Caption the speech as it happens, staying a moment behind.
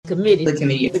committee.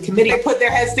 The committee put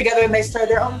their heads together and they started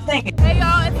their own thing. Hey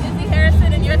y'all, it's Izzy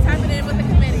Harrison and you're tapping in with the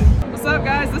committee. What's up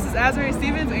guys, this is Azrae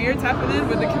Stevens and you're tapping in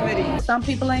with the committee. Some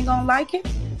people ain't gonna like it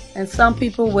and some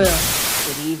people will.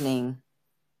 Good evening,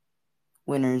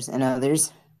 winners and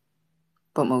others,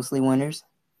 but mostly winners.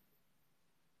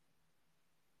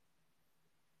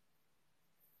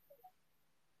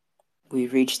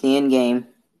 We've reached the end game.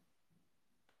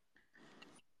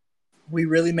 We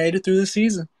really made it through the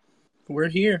season. We're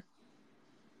here.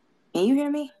 Can you hear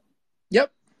me?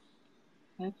 Yep.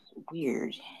 That's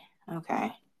weird.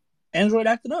 Okay. Android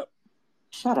acted up.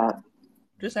 Shut up.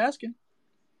 Just asking.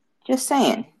 Just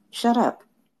saying. Shut up.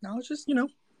 No, it's just, All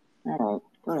right.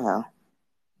 Go to hell.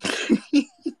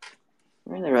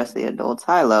 Where are the rest of the adults?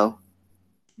 Hi, Lo.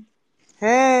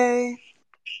 Hey.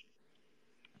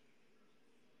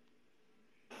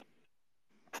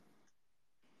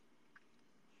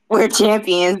 We're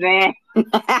champions, man.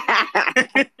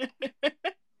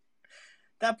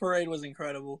 That parade was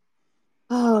incredible.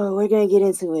 Oh, we're gonna get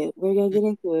into it.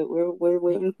 We're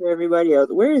waiting for everybody else.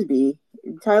 Where is B?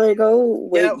 Tyler, go.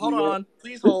 Wait. Yeah, hold on.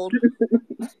 Please hold.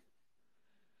 Let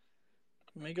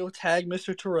me go tag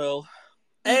Mr. Terrell.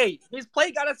 Hey, his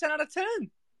play got a 10 out of 10.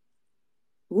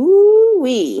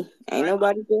 Woo-wee. Ain't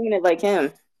nobody doing it like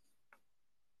him.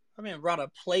 I mean, brought a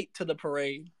plate to the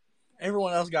parade.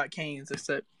 Everyone else got canes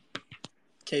except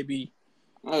KB.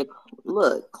 Hey,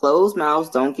 look, closed mouths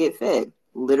don't get fed.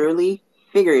 Literally,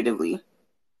 figuratively.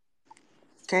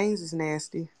 Canes is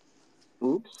nasty.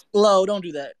 Oops. Lo, don't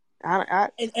do that.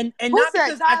 And not said,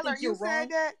 because Tyler, I think you you're said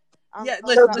wrong. that?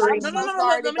 Listen.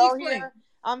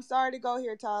 I'm sorry to go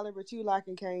here, Tyler, but you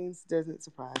liking Canes doesn't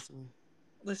surprise me.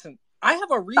 Listen, I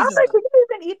have a reason. I was like, can you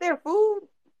even eat their food?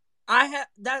 I have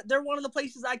that. They're one of the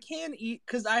places I can eat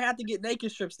because I have to get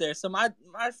naked strips there. So my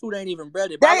food ain't even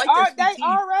breaded. But They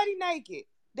already naked.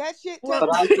 That shit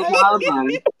But tastes like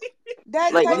paper.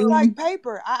 That tastes like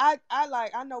paper.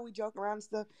 I know we joke around and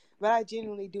stuff, but I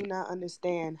genuinely do not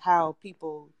understand how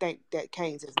people think that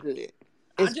Cane's is good.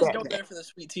 I just go there for the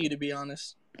sweet tea, to be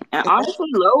honest. And honestly,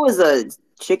 Lo is a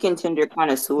chicken tender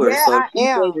connoisseur. Yeah, so I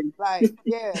am.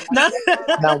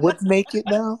 Now what's naked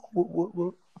now?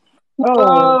 What?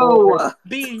 Oh,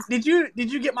 B, did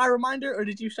you get my reminder or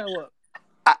did you show up?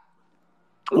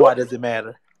 Why does it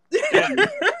matter? I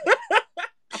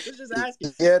was just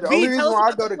asking. Yeah, the only B, reason tell us why I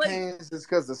about go the to plate. Cane's is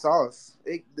because the sauce.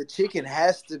 The chicken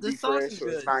has to The be sauce fresh is or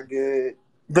good. it's not good.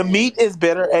 The meat is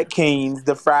better at Cane's.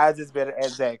 The fries is better at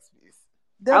Zaxby's.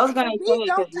 I was gonna say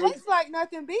don't taste like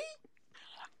nothing, B.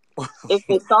 If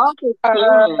the sauce is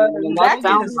then that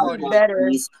sounds like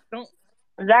better. Don't.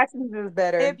 Zaxby's is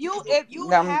better. If you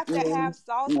have to have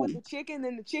sauce with the chicken,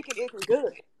 then the chicken isn't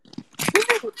good.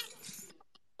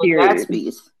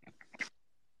 Zaxby's.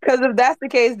 Because if that's the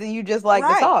case, then you just like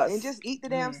the sauce. And just eat the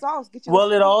damn sauce. Get you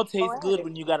Well, it all tastes good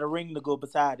when you got a ring to go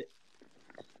beside it.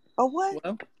 Oh, what?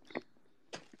 Well,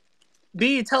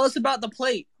 B, tell us about the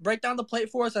plate. Break down the plate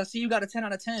for us. I see you got a 10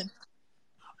 out of 10.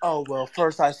 Oh, well,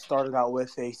 first I started out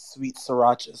with a sweet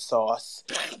sriracha sauce,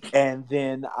 and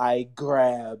then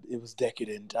it was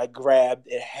decadent. I grabbed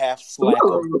a half slab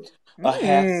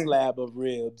of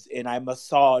ribs, and I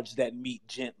massaged that meat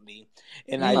gently.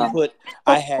 And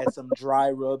I had some dry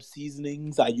rub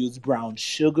seasonings. I used brown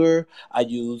sugar. I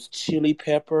used chili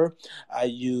pepper. I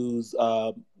used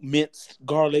minced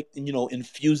garlic, and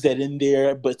infuse that in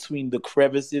there between the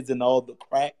crevices and all the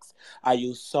cracks. I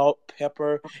used salt,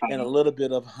 pepper, and a little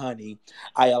bit of honey.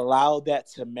 I allowed that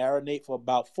to marinate for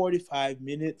about 45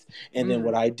 minutes, and then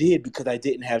what I did, because I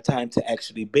didn't have time to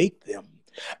actually bake them,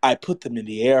 I put them in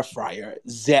the air fryer,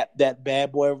 zap that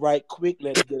bad boy right quick,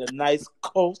 let it get a nice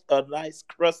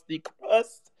crusty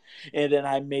crust, and then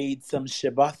I made some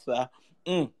ciabatta.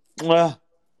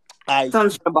 Some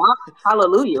shabbat?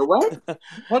 Hallelujah! What?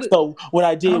 So what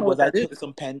I did was I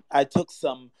took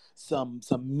some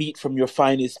meat from your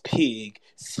finest pig,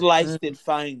 sliced it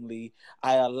finely.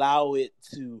 I allow it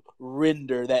to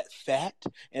render that fat,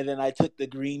 and then I took the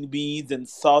green beans and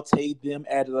sauteed them.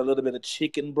 Added a little bit of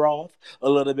chicken broth, a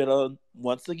little bit of,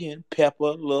 once again, pepper,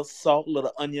 a little salt, a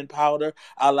little onion powder.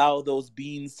 I allow those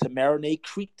beans to marinate,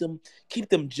 keep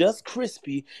them just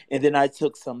crispy, and then I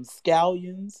took some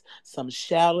scallions, some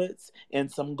shallots, and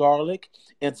some garlic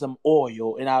and some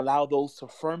oil, and I allow those to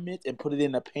ferment and put it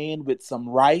in a pan with some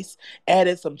rice,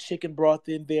 added some chicken broth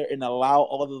in there, and allow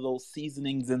all of those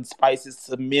seasonings and spices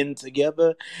to mend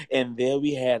together. And there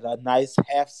we had a nice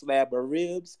half slab of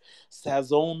ribs,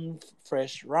 sazon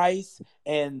fresh rice,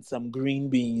 and some green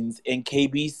beans. And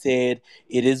KB said,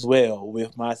 "It is well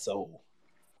with my soul."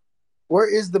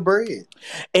 Where is the bread?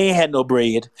 Ain't had no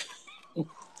bread.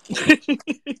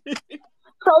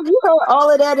 So you heard all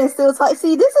of that and still talk.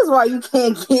 See, this is why you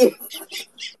can't get. This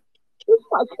is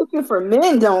why cooking for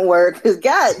men don't work. Because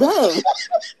god dang.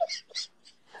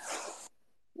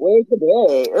 Where's the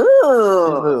bed?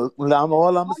 Ooh.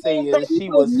 All I'm gonna say is she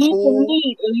was full.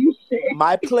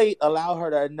 My plate allowed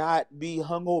her to not be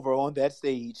hungover on that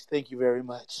stage. Thank you very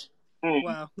much.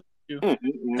 Wow,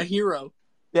 a hero.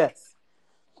 Yes,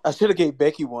 I should have gave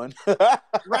Becky one.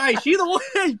 Right, she the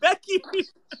one. Becky.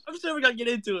 I'm sure we're gonna get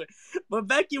into it, but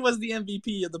Becky was the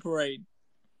MVP of the parade.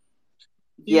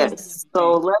 Yes.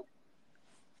 So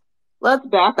let's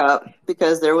back up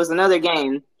because there was another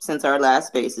game since our last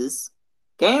Spaces.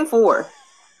 Game 4.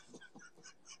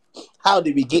 How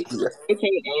did we get here?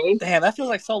 AKA. Damn, that feels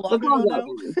like so long ago now.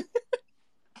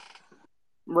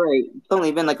 Right. It's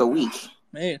only been like a week.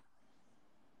 Man.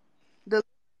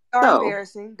 Are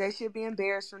embarrassing. They should be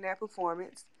embarrassed from that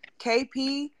performance.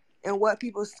 KP and what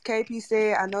KP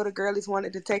said, I know the girlies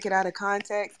wanted to take it out of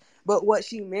context, but what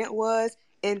she meant was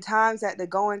in times that the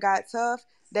going got tough,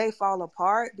 they fall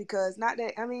apart because it's not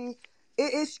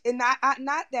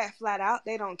that flat out.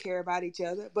 They don't care about each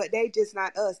other, but they just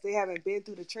not us. They haven't been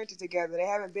through the trenches together. They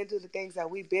haven't been through the things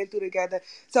that we've been through together.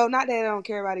 So not that they don't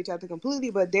care about each other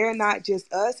completely, but they're not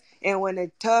just us. And when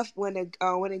it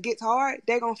gets hard,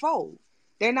 they're gonna fold.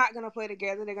 They're not going to play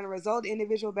together. They're going to result in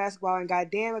individual basketball. And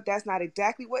goddamn if that's not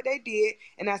exactly what they did.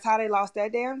 And that's how they lost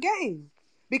that damn game.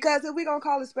 Because if we're going to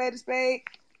call a spade,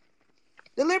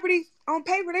 the Liberty, on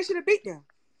paper, they should have beat them.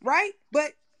 Right?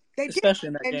 But they didn't. Especially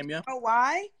in that game, yeah. You know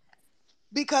why?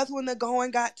 Because when the going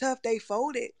got tough, they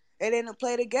folded. They didn't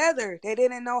play together. They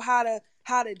didn't know how to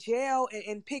gel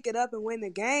and pick it up and win the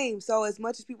game. So as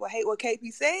much as people hate what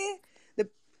KP said,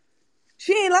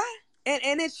 she ain't lying.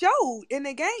 And it showed in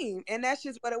the game. And that's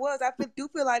just what it was. I do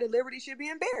feel like the Liberty should be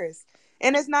embarrassed.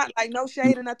 And it's not like no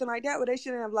shade or nothing like that, but they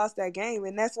shouldn't have lost that game.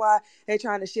 And that's why they're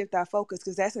trying to shift our focus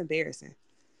because that's embarrassing.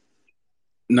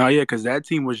 No, yeah, because that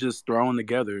team was just thrown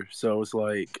together. So it's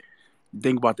like,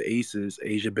 think about the aces.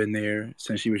 Asia been there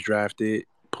since she was drafted.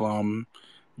 Plum,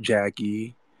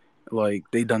 Jackie. Like,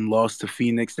 they done lost to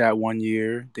Phoenix that one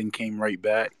year, then came right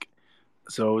back.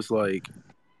 So it's like,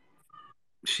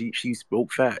 she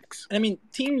spoke facts. I mean,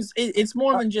 teams, it's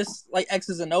more than just like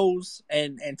X's and O's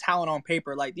and talent on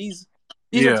paper. Like these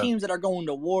are teams that are going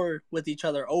to war with each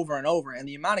other over and over. And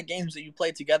the amount of games that you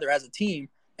play together as a team,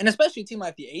 and especially a team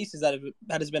like the Aces that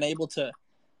has been able to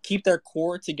keep their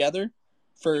core together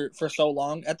for so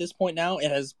long at this point now, it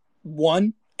has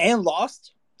won and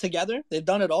lost together. They've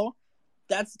done it all.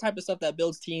 That's the type of stuff that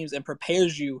builds teams and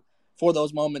prepares you for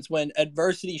those moments when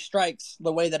adversity strikes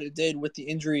the way that it did with the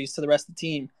injuries to the rest of the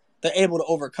team. They're able to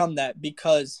overcome that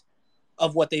because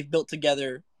of what they've built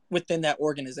together within that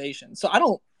organization. So I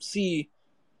don't see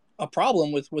a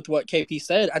problem with what KP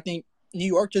said. I think New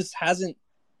York just hasn't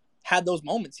had those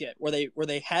moments yet where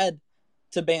they had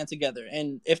to band together.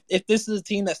 And if this is a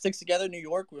team that sticks together, New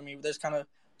York, I mean, there's kind of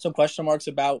some question marks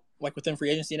about like within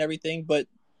free agency and everything, but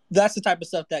that's the type of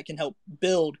stuff that can help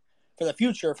build for the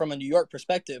future from a New York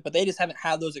perspective, but they just haven't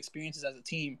had those experiences as a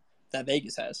team that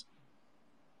Vegas has.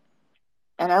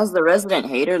 And as the resident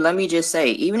hater, let me just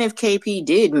say, even if KP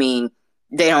did mean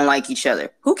they don't like each other,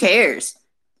 who cares?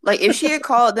 Like, if she had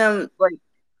called them, like,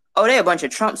 oh, they're a bunch of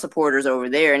Trump supporters over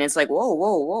there, and it's like, whoa,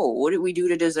 what did we do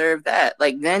to deserve that?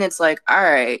 Like, then it's like, all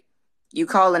right, you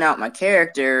calling out my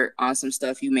character on some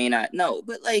stuff you may not know,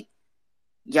 but, like,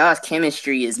 y'all's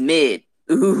chemistry is mid.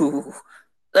 Ooh.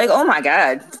 Like, oh my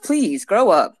God, please grow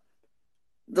up.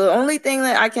 The only thing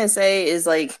that I can say is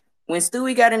like when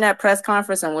Stewie got in that press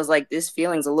conference and was like, this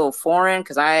feeling's a little foreign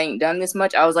because I ain't done this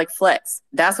much. I was like, flex.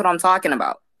 That's what I'm talking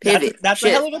about. Pivot. That's a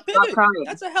hell of a pivot.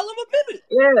 That's a hell of a pivot.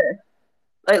 Yeah.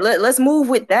 Like, let's move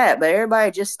with that. But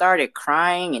everybody just started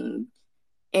crying. And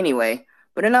anyway,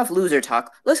 but enough loser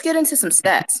talk. Let's get into some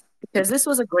stats because this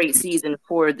was a great season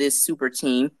for this super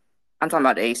team. I'm talking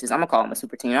about the Aces. I'm going to call them a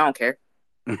super team. I don't care.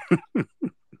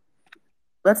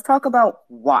 Let's talk about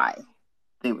why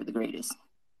they were the greatest.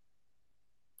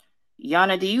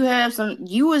 Yana, do you have some?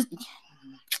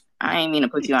 I ain't mean to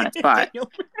put you on the spot.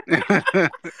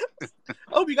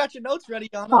 Oh, you got your notes ready,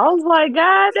 Yana. I was like,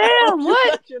 God damn,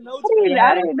 what?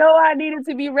 I didn't know I needed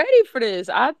to be ready for this.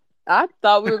 I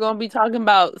thought we were gonna be talking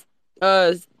about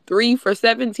 3 for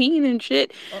 17 and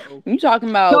shit. Uh-oh. You talking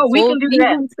about we can do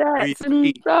that. Stats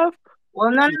and stuff?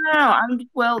 Well,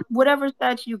 no. Whatever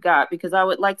stats you got, because I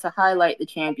would like to highlight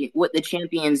what the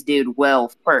champions did well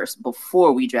first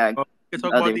before we drag. Talk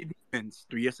about the defense.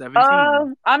 3 of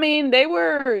 17. I mean, they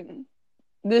were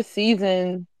this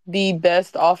season the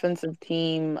best offensive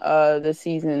team this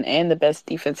season and the best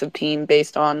defensive team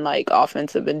based on like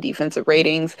offensive and defensive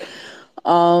ratings.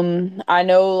 I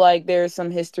know like there's some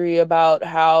history about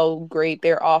how great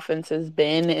their offense has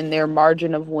been and their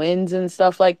margin of wins and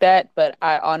stuff like that, but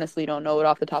I honestly don't know it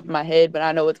off the top of my head, but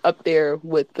I know it's up there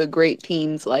with the great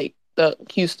teams like the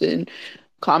Houston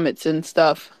Comets and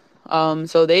stuff.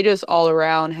 So they just all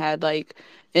around had like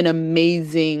an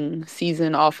amazing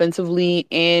season offensively,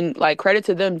 and like credit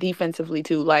to them defensively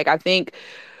too. Like I think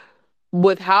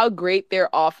with how great their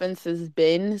offense has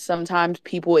been, sometimes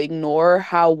people ignore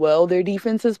how well their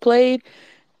defense has played.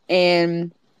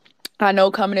 And I know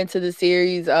coming into the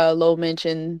series, Lo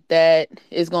mentioned that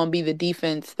it's going to be the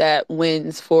defense that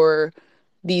wins for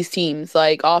these teams.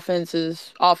 Like offense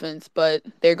is offense, but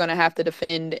they're going to have to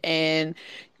defend. And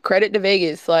credit to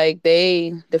Vegas, like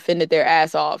they defended their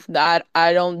ass off.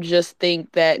 I don't just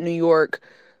think that New York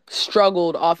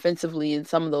struggled offensively in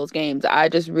some of those games. I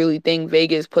just really think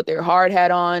Vegas put their hard hat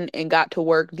on and got to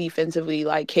work defensively.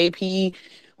 Like KP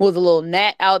was a little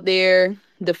gnat out there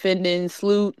defending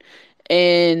Sloot.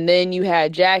 And then you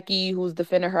had Jackie, who was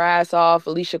defending her ass off.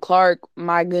 Alicia Clark,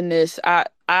 my goodness,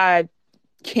 I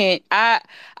can't.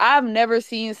 I've never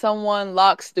seen someone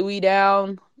lock Stewie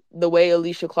down the way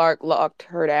Alicia Clark locked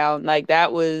her down. Like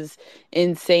that was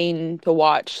insane to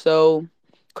watch. So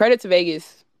credit to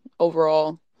Vegas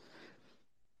overall.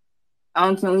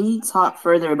 Can we talk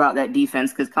further about that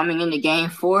defense? Because coming into Game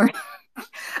 4,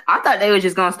 I thought they were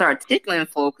just gonna start tickling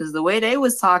folk. Because the way they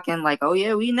was talking, like, "Oh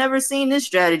yeah, we never seen this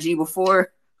strategy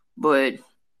before." But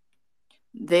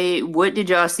what did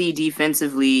y'all see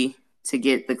defensively to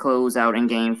get the closeout in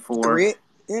Game 4? Grit.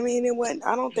 I mean, it wasn't.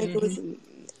 I don't think it was.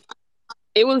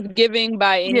 It was giving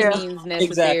by any Yeah, means Exactly.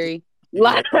 necessary.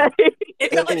 Like,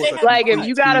 It was a like if complete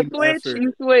you gotta team switch, effort.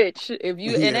 you switch. If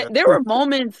you Yeah. there were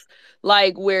moments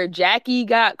like where Jackie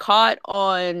got caught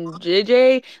on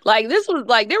JJ. Like this was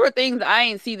like there were things I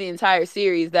ain't see the entire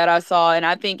series that I saw, and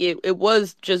I think it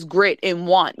was just grit and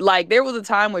want. Like there was a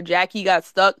time where Jackie got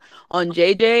stuck on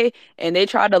JJ and they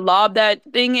tried to lob that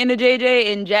thing into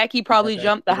JJ, and Jackie probably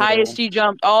jumped the highest she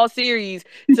jumped all series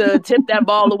to tip that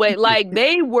ball away. Like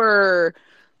they were,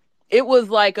 it was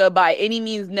like a by any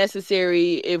means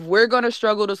necessary. If we're going to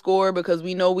struggle to score because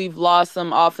we know we've lost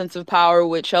some offensive power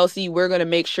with Chelsea, we're going to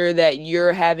make sure that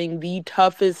you're having the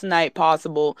toughest night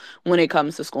possible when it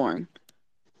comes to scoring.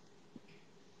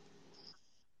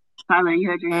 Tyler, you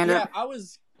had your hand Yeah, up. I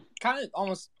was kind of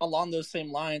almost along those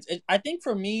same lines. I think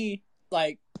for me,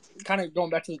 like, kind of going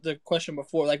back to the question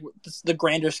before, like the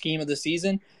grander scheme of the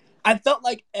season, I felt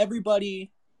like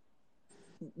everybody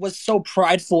was so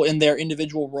prideful in their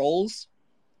individual roles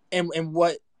and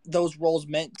what those roles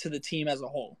meant to the team as a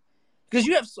whole. Because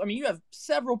you have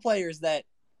several players that,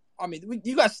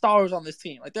 you got stars on this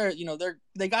team. Like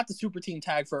they got the super team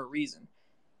tag for a reason,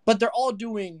 but they're all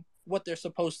doing what they're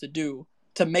supposed to do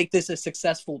to make this a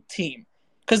successful team.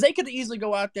 Because they could easily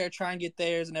go out there, try and get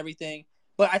theirs and everything.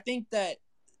 But I think that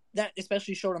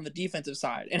especially showed on the defensive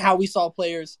side and how we saw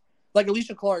players like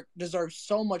Alicia Clark deserves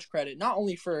so much credit, not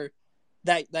only for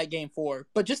that Game 4,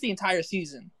 but just the entire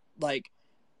season. Like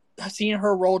seeing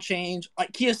her role change,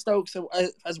 like Kia Stokes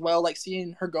as well, like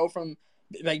seeing her go from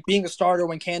like being a starter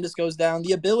when Candace goes down,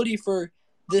 the ability for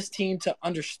this team to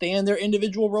understand their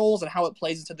individual roles and how it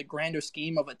plays into the grander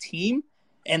scheme of a team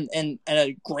and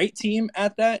a great team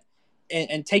at that,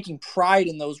 and taking pride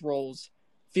in those roles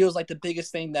feels like the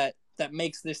biggest thing that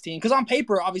makes this team. Because on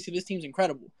paper, obviously, this team's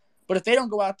incredible, but if they don't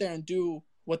go out there and do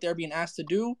what they're being asked to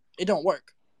do, it don't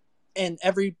work. And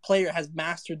every player has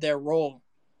mastered their role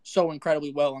so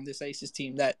incredibly well on this Aces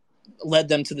team that led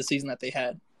them to the season that they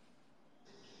had.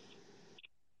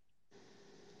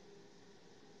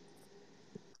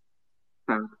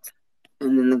 And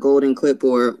then the golden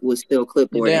clipboard was still clipboarding.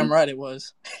 You're damn right it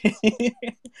was.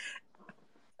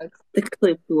 The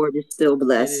clipboard is still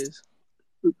blessed. It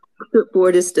is.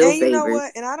 Clipboard is still and you favored. know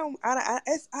what? And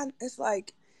it's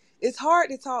like it's hard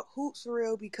to talk hoops for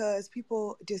real because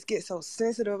people just get so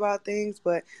sensitive about things.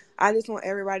 But I just want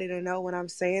everybody to know when I'm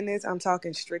saying this, I'm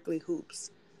talking strictly hoops.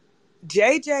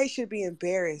 JJ should be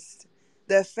embarrassed.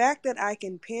 The fact that I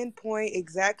can pinpoint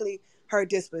exactly her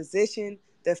disposition,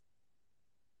 the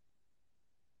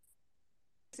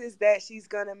faces that she's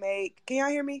gonna make. Can y'all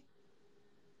hear me?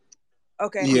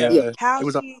 Okay. Yeah. How It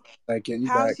was she like getting you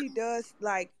how back. she does,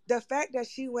 like the fact that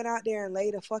she went out there and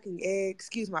laid a fucking egg.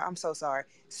 Excuse me, I'm so sorry.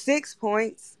 6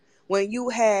 points when you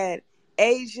had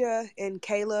Asia and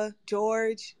Kayla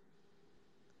George.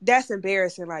 That's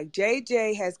embarrassing. Like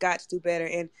JJ has got to do better.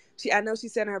 And I know she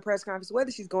said in her press conference,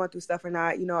 whether she's going through stuff or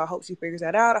not, I hope she figures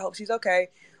that out. I hope she's okay.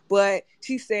 But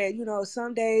she said,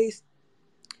 some days,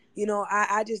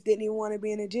 I just didn't even want to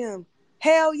be in the gym.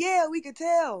 Hell yeah, we could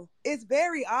tell. It's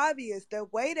very obvious the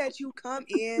way that you come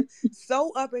in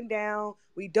so up and down.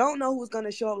 We don't know who's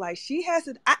gonna show up. Like she has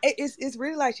to. It's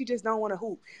really like she just don't want to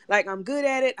hoop. Like I'm good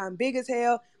at it. I'm big as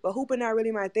hell, but hooping not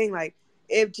really my thing. Like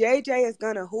if JJ is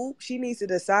gonna hoop, she needs to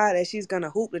decide that she's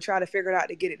gonna hoop to try to figure it out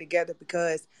to get it together.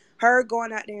 Because her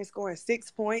going out there and scoring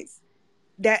 6 points,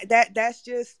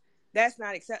 that's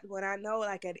not acceptable. And I know,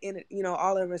 like at the end,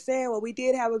 all of them are saying, "Well, we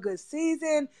did have a good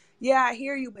season." Yeah, I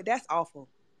hear you, but that's awful.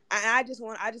 I just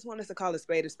want us to call a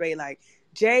spade a spade. Like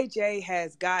JJ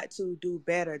has got to do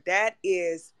better. That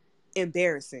is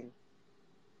embarrassing.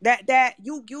 That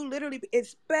you literally,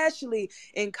 especially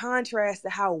in contrast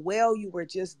to how well you were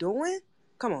just doing.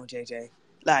 Come on, JJ.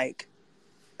 Like,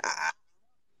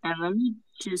 And let me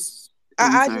just.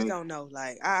 I just don't know.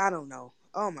 Like, I don't know.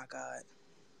 Oh my God.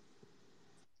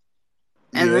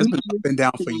 And yeah, let it's me been up and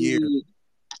down for years.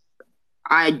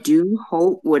 I do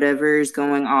hope whatever is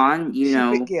going on, she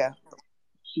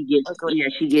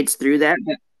gets through that.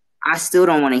 But I still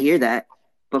don't want to hear that,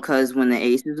 because when the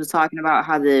Aces was talking about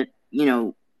how their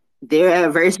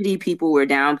adversity, people were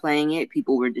downplaying it,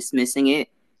 people were dismissing it,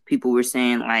 people were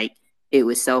saying like it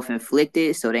was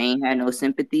self-inflicted, so they ain't had no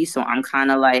sympathy. So I'm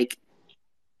kind of like,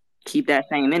 keep that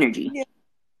same energy. Yeah.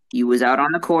 You was out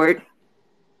on the court,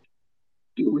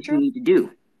 do what you need to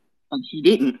do. And she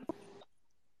didn't.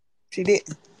 She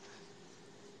didn't.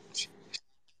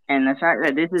 And the fact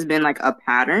that this has been like a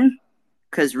pattern,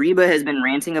 because Reba has been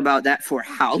ranting about that for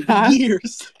how long?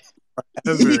 Years.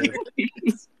 Forever.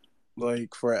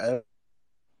 Like forever.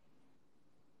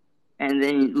 And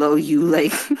then Lo, you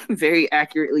like very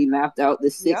accurately mapped out the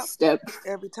 6-step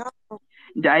every time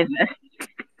divest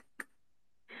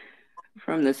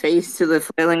from the face to the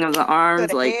flailing of the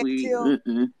arms. Like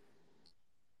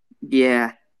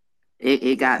yeah,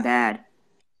 it got bad,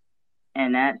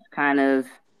 and that's kind of,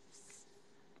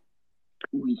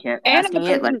 we kept asking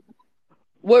it. Like,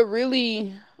 what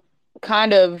really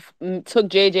kind of took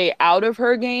JJ out of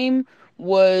her game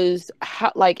was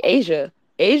like Asia.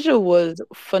 Asia was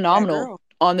phenomenal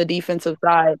on the defensive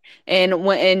side,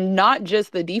 and not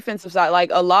just the defensive side.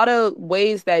 Like a lot of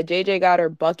ways that JJ got her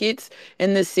buckets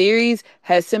in this series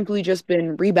has simply just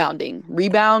been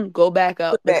rebound, go back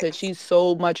up, because she's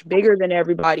so much bigger than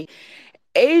everybody.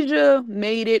 Asia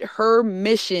made it her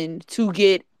mission to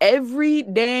get every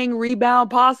dang rebound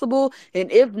possible.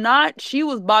 And if not, she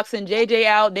was boxing JJ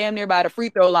out damn near by the free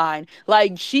throw line.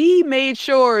 Like, she made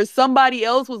sure somebody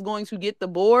else was going to get the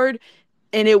board,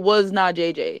 and it was not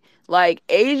JJ. Like,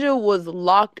 Asia was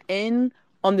locked in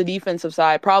on the defensive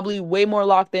side, probably way more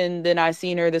locked in than I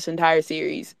seen her this entire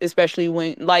series, especially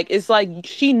when, like, it's like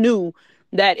she knew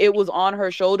that it was on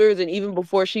her shoulders, and even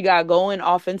before she got going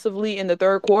offensively in the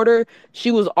third quarter,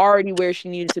 she was already where she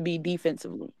needed to be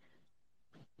defensively.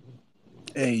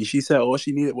 Hey, she said all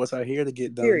she needed was her hair to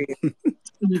get done.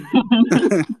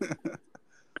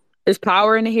 There's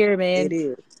power in the hair, man. It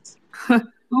is.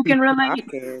 Who can relate? I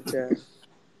can,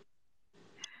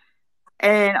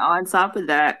 and on top of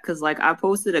that, because like I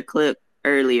posted a clip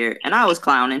earlier and I was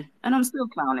clowning, and I'm still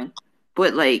clowning,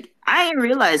 but like I didn't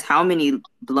realize how many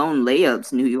blown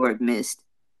layups New York missed.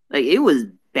 Like, it was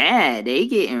bad. They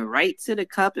getting right to the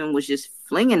cup and was just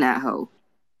flinging that hoe.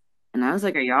 And I was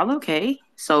like, are y'all okay?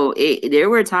 So there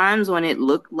were times when it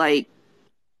looked like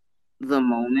the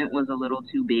moment was a little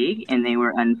too big and they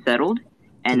were unsettled.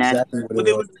 And exactly that's what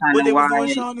they was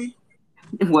doing, Shawnee?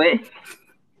 What?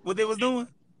 What they was doing?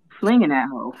 Flinging that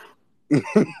hoe.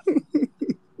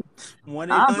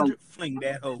 1-800 fling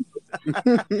that hoe. I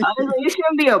was like, it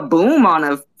shouldn't be a boom on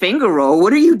a finger roll.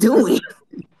 What are you doing?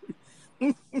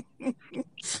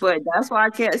 But that's why I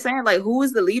kept saying, like, who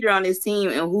is the leader on this team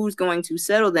and who's going to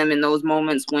settle them in those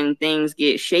moments when things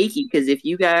get shaky? Because if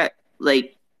you got,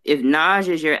 like, if Naj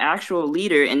is your actual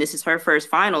leader and this is her first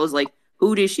finals, like,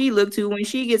 who does she look to when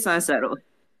she gets unsettled?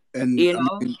 And you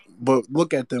know? But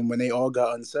look at them when they all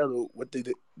got unsettled. What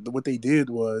they did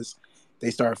was they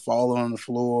started falling on the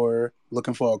floor,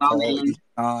 looking for a call each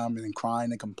time, and then crying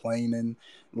and complaining.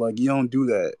 Like, you don't do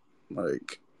that.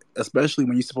 Like, especially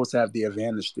when you're supposed to have the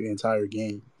advantage the entire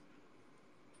game.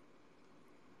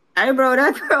 Hey, bro,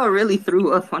 that girl really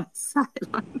threw up on the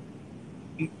sideline.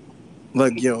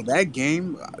 Like, yo, that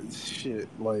game, shit,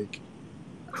 like,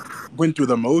 went through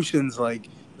the motions. Like,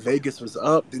 Vegas was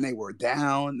up, then they were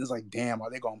down. It's like, damn,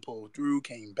 are they going to pull through?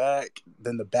 Came back.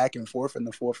 Then the back and forth in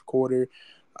the fourth quarter.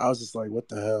 I was just like, what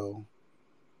the hell?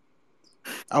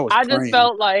 I just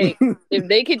felt like if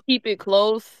they could keep it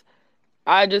close,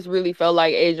 I just really felt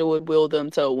like Asia would will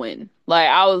them to a win. Like,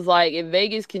 I was like, if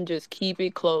Vegas can just keep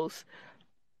it close,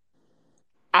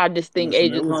 I just think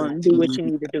Asia's going to do what you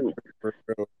need to do.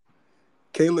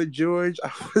 Kayla George,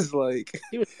 I was like,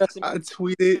 He was stressing. I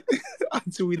tweeted,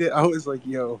 I was like,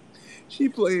 yo, she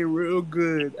played real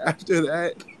good. After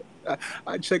that,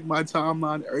 I checked my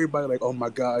timeline. Everybody like, oh my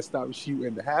God, stop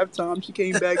shooting. The halftime, she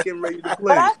came back in ready to But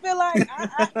play. I feel like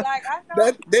I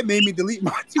know That made me delete my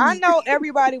tweet. I know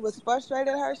everybody was frustrated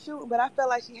at her shooting, but I felt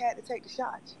like she had to take the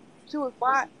shots. She was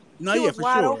wide. No, She yeah, was for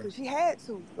wide sure. open. She had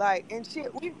to and shit.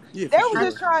 Yeah, They for was I sure.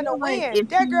 just trying to feel like win. if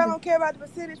That girl she, don't care about the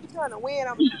percentage. She trying to win.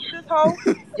 I'm gonna shoot this hoe.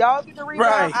 Y'all get the rebound.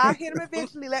 Right. I hit him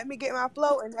eventually. Let me get my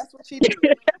flow, and that's what she did.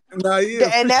 Nah, yeah,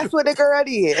 And for sure. that's what the girl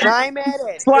did. And I ain't mad at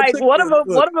it. It Like took one of them,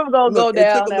 look, gonna go it took a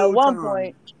down at little one time.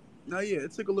 point. No, yeah,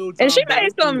 it took a little And she time, but made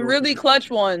it was some really working. clutch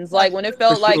ones. Like when it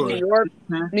felt For like sure.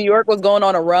 New York was going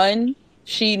on a run,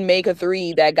 she'd make a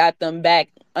three that got them back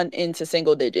into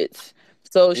single digits.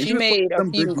 So And she she was playing made a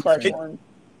some good few clutch defense. ones.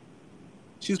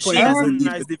 She was She playing had some some good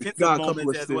nice defense. defensive Got a couple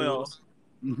moments of as well. steals.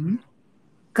 Mm-hmm.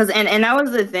 because and that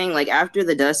was the thing. Like after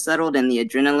the dust settled and the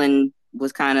adrenaline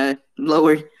was kind of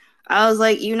lowered, I was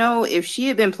like, if she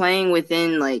had been playing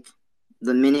within like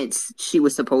the minutes she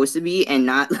was supposed to be and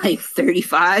not like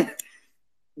 35,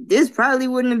 this probably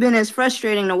wouldn't have been as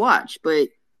frustrating to watch. But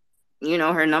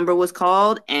her number was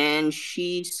called and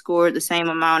she scored the same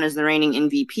amount as the reigning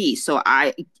MVP. So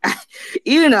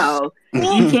you can't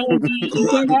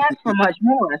ask for much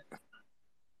more.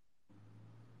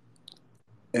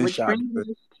 And Which shot brings good.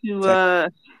 us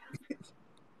to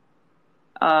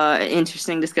an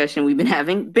interesting discussion we've been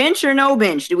having. Bench or no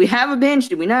bench? Do we have a bench?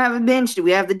 Do we not have a bench? Do we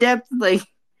have the depth? Like,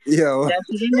 Yo, that's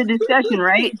in the discussion,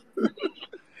 right?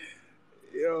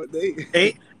 yo,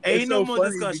 Ain't it's no so more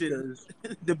funny discussion.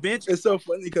 because The bench, it's so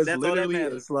funny because that's all that literally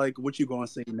matters. it's like, what you gonna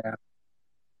say now?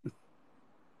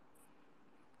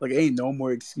 Like, ain't no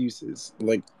more excuses.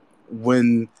 Like,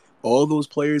 when all those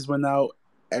players went out,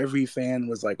 every fan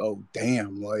was like, oh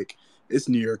damn, like it's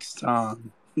New York's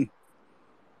time.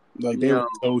 Like they were Yo,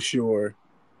 so sure.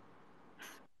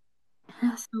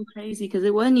 that's so crazy because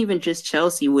it wasn't even just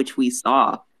Chelsea, which we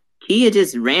saw. Kia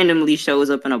just randomly shows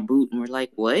up in a boot, and we're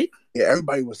like, what? Yeah,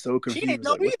 everybody was so She confused. ain't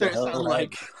know Like, what the either. It hell sounded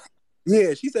like. happened?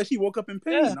 Yeah, she said she woke up in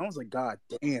pain. Yeah. I was like, God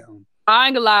damn. I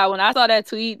ain't gonna lie, when I saw that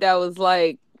tweet that was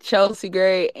like Chelsea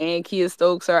Gray and Kia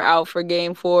Stokes are out for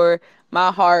game 4,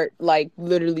 my heart like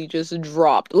literally just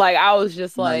dropped. Like I was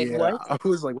just No, like, yeah, what? I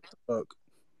was like, what the fuck?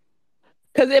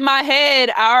 Because in my head,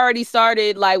 I already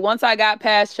started, like, once I got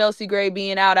past Chelsea Gray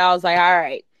being out, I was like, all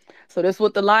right. So this is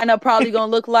what the lineup probably going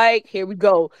to look like. Here we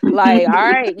go. Like, all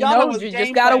right, Y'all was just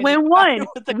game got to planning. win one.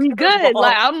 With the We good.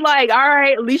 Like, curveball. I'm like, all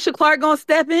right, Alicia Clark going to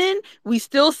step in. We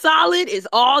still solid. It's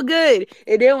all good.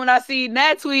 And then when I see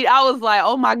that tweet, I was like,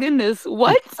 oh my goodness,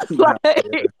 what? Nah, Like,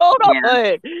 yeah. hold Yeah.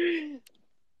 on.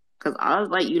 Because I was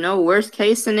like, worst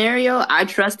case scenario, I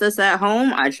trust us at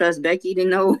home. I trust Becky to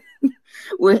know.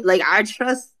 Like, I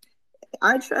trust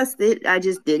it. I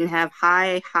just didn't have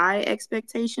high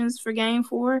expectations for game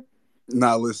 4.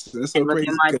 Nah, listen, it's so And look at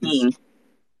crazy my because team.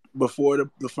 before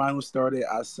the final started,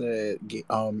 I said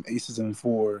Aces and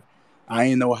 4. I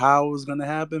didn't know how it was gonna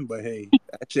happen, but hey,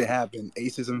 that shit happened.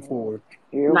 Aces and 4.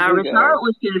 Here Now, we Richard go.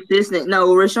 was consistent.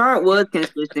 No, Richard was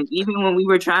consistent. Even when we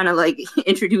were trying to, like,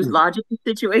 introduce logic to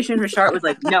the situation, Richard was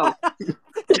like, no.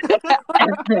 I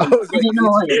was like,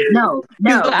 No.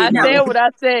 I said what I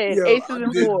said. Yo, Aces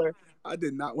and 4. I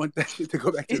did not want that shit to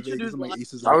go back to Vegas. Introduce I'm like, logic.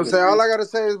 Aces I and would 4. say all I gotta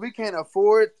say is we can't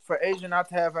afford for Asia not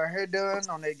to have her hair done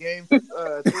on their game 3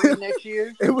 next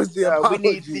year. It was the We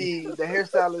need apology. the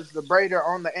hairstylist, the braider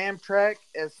on the Amtrak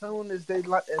as soon as they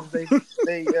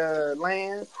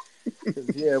land. 'Cause,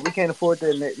 yeah, we can't afford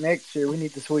that next year. We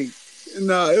need the suite.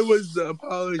 No, it was the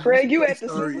apology. Craig, you at the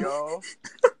Sorry, Super y'all.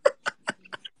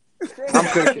 I'm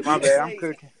cooking. My bad. I'm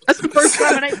cooking. That's the first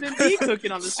time it ain't been me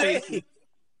cooking on this face.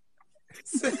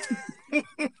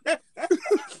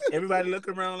 Everybody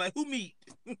looking around like, who meat?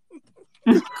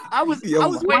 I was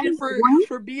Yo, waiting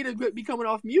for B to be coming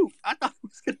off mute. I thought it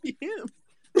was gonna be him.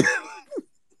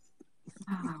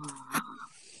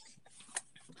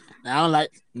 I don't like.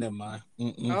 Never mind.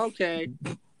 Okay.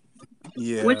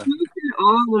 Yeah. Which makes it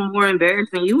all the more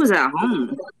embarrassing. You was at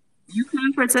home. You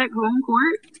can't protect home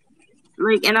court.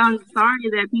 Like, and I'm sorry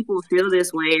that people feel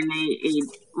this way, and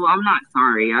well, I'm not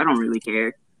sorry. I don't really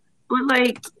care. But,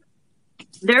 like,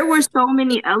 there were so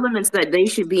many elements that they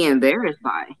should be embarrassed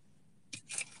by.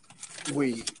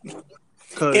 Wait.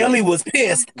 Ellie was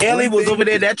pissed. Ellie was over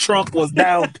there. That trunk was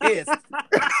down pissed.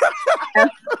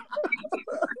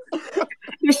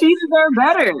 She deserved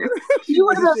better. She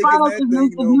would have been finals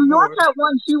MVP. If New York had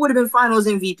won, she would have been finals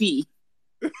MVP.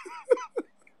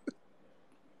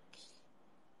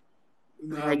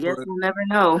 I guess we'll never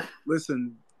know.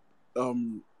 Listen,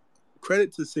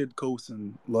 credit to Sid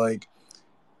Colson. Like,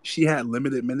 she had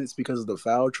limited minutes because of the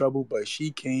foul trouble, but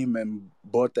she came and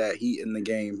brought that heat in the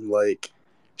game. Like,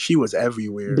 she was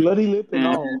everywhere. Bloody lip and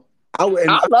all. I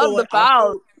love the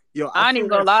fouls. I ain't even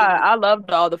gonna lie. Shit. I loved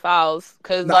all the fouls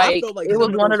because I felt like it was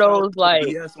one of those like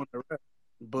BS on the ref,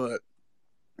 but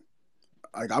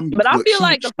like But I feel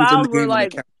like the fouls were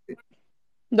like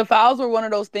the fouls were one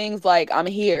of those things like I'm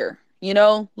here, you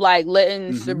know, like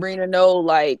letting Sabrina know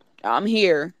like I'm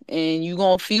here and you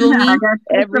gonna feel me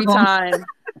every time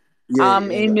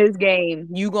I'm in this game.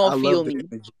 You gonna feel me.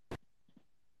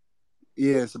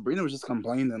 Yeah, Sabrina was just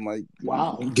complaining like,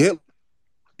 wow, get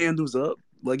handles up,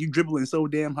 like you dribbling so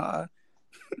damn high.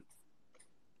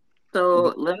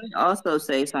 So let me also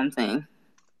say something.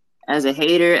 As a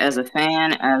hater, as a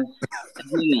fan, as a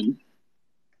human,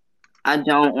 I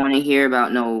don't want to hear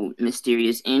about no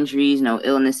mysterious injuries, no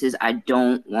illnesses. I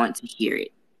don't want to hear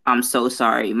it. I'm so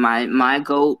sorry. My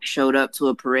GOAT showed up to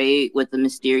a parade with a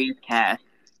mysterious cast.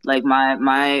 Like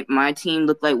my team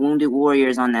looked like wounded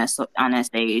warriors on that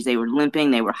stage. They were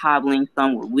limping, they were hobbling,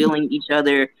 some were wheeling each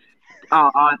other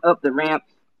on up the ramp.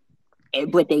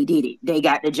 But they did it. They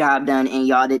got the job done, and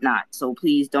y'all did not. So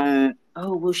please don't.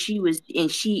 Oh well, she was,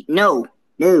 and she no.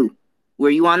 Were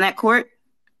you on that court?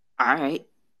 All right.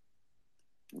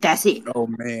 That's it. Oh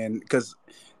man, because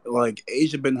like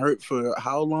Asia been hurt for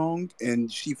how long,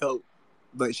 and she felt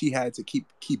like she had to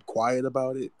keep quiet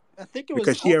about it. I think it was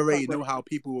because she already knew how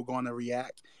people were going to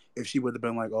react if she would have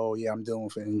been like, "Oh yeah, I'm dealing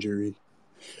with an injury."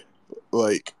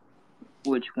 Like,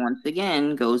 which once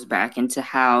again goes back into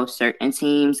how certain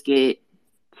teams get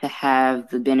to have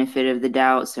the benefit of the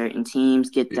doubt. Certain teams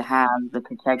get to have the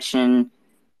protection.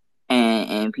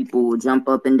 And people will jump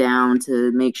up and down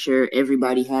to make sure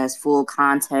everybody has full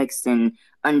context and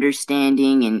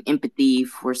understanding and empathy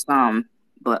for some,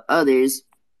 but others,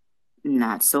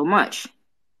 not so much.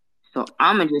 So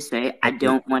I'm going to just say I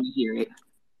don't want to hear it.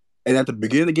 And at the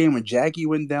beginning of the game, when Jackie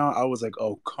went down, I was like,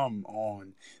 oh, come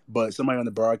on. But somebody on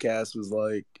the broadcast was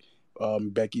like,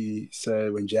 Becky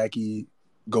said when Jackie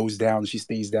goes down, she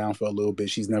stays down for a little bit.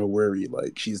 She's never worried.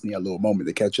 Like, she just need a little moment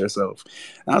to catch herself.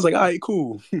 And I was like, all right,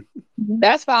 cool.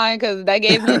 That's fine, because that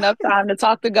gave me enough time to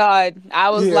talk to God.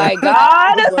 I was like,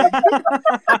 God.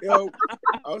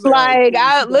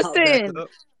 Listen.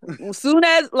 As soon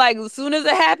as it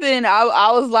happened,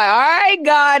 I was like, all right,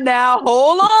 God, now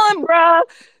hold on, bro.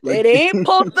 It ain't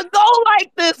supposed to go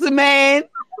like this, man.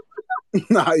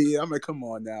 I'm like, come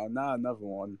on now. Another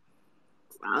one.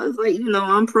 I was like,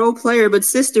 I'm pro player, but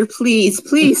sister, please,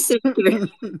 sister.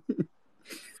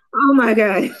 Oh my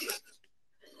God.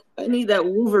 I need that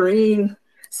Wolverine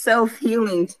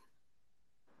self-healing.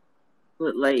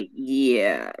 But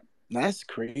yeah. That's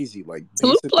crazy. Like,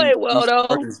 Salute played well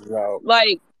though.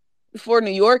 Like, for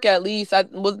New York at least, I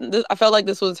felt like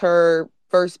this was her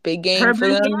first big game for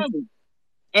them. Game.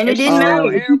 And it didn't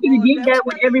matter. If you did that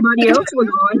when everybody else was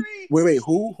on. Wait,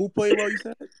 who played well, you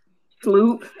said?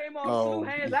 Sloop. Came on Sloop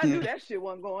hands. I knew that shit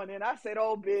wasn't going in. I said,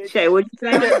 "Oh, bitch." Shay, what'd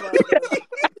you say?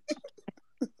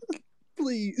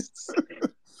 Please.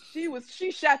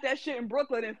 She shot that shit in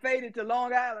Brooklyn and faded to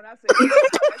Long Island. I said,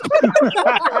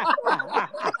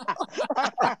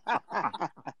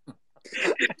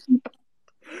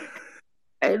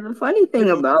 Hey, the funny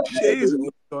thing about Shay's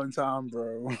on time,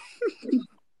 bro.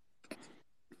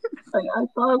 Like, I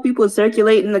saw people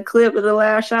circulating the clip of the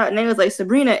last shot, and they was like,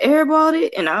 Sabrina airballed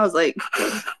it, and I was like,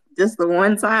 just the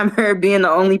one time her being the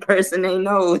only person they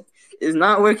know is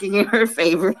not working in her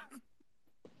favor.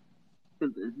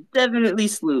 It's definitely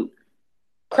Sloop.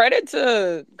 Credit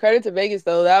to Vegas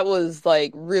though. That was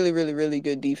like really, really, really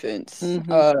good defense. And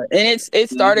it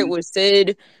started with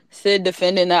Sid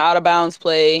defending the out of bounds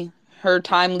play. Her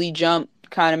timely jump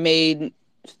kind of made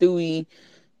Stewie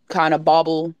kind of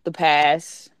bobble the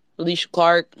pass. Alicia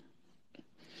Clark,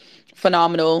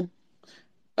 phenomenal.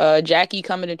 Jackie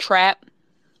coming to trap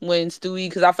when Stewie,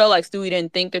 because I felt like Stewie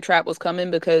didn't think the trap was coming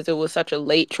because it was such a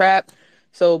late trap.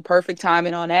 So perfect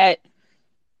timing on that.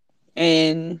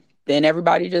 And then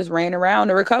everybody just ran around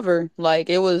to recover. Like,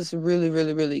 it was really,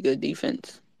 really, really good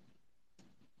defense.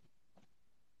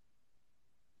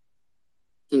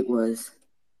 It was.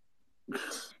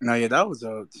 No, yeah, that was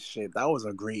a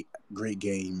great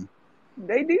game.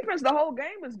 They defense the whole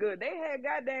game was good. They had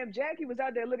goddamn Jackie was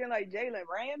out there looking like Jalen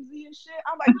Ramsey and shit.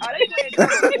 I'm like, are they playing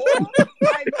cover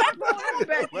 4? Like, what's going on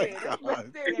back there? They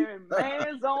back there in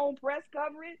man zone press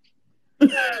coverage.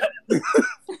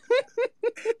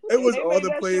 It was all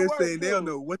the players saying they don't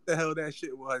know what the hell that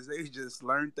shit was. They just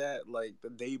learned that like the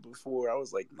day before. I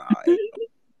was like, nah.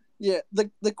 Yeah, the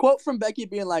quote from Becky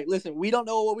being like, "Listen, we don't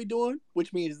know what we're doing,"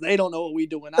 which means they don't know what we're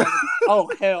doing. I was like,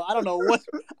 oh hell, I don't know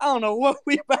what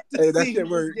we about to see. That shit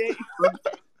worked.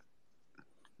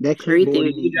 That Preeti, clipboard are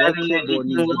you need that driving your clipboard 18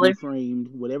 needs to be wheeler? framed.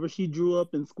 Whatever she drew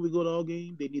up in Squiggle all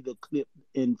game, they need to clip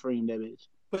and frame that bitch.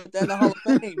 Put that in the Hall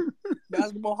of Fame.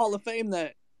 Basketball Hall of Fame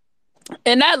that.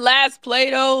 And that last play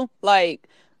though, like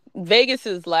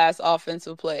Vegas's last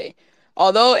offensive play,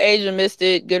 although Asia missed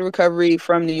it, good recovery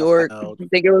from New I York. fouled. I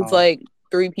think it was like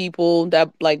 3 people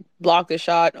that like blocked the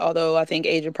shot. Although I think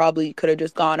Asia probably could have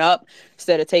just gone up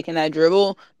instead of taking that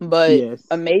dribble. But Yes.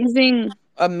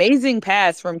 amazing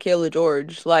pass from Kayla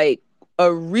George. Like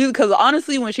because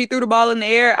honestly, when she threw the ball in the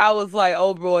air, I was like,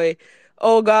 oh boy,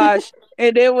 oh gosh.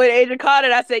 And then when Asia caught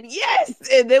it, I said, yes.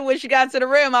 And then when she got to the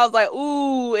rim, I was like,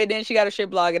 ooh. And then she got a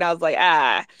shit block, and I was like,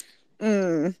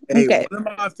 Hey, okay. one of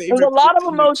my There's a favorite lot of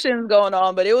quotes emotions going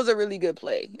on, but it was a really good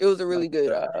play. It was a really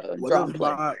good one drawn of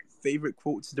play. my favorite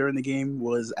quotes during the game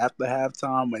was after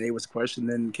halftime when they was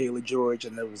questioning Kayla George,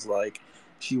 and it was like,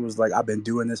 she was like, "I've been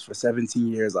doing this for 17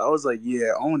 years." I was like,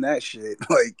 "Yeah, own that shit."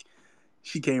 Like,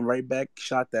 she came right back,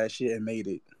 shot that shit, and made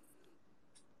it.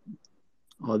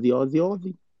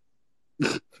 Aussie.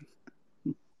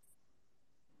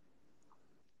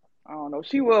 I don't know.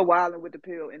 She was wilding with the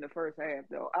pill in the first half,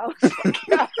 though. I was like,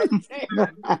 God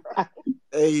damn, bro.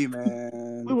 Hey,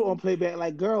 man. We were on playback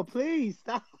like, girl, please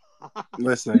stop.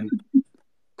 Listen,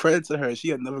 credit to her.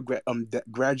 She another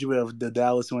graduate of the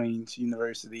Dallas Wayne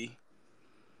University.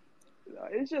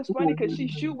 It's just funny because she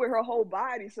shoot with her whole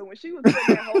body. So when she was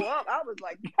putting that hole up, I was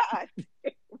like, God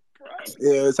damn, bro.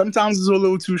 Yeah, sometimes it's a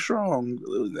little too strong.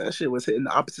 That shit was hitting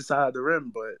the opposite side of the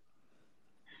rim, but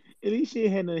at least she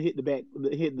hadn't hit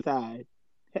the side.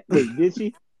 Wait, did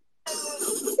she?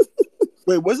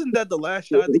 Wait, wasn't that the last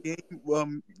shot of the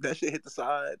game? That shit hit the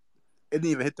side. It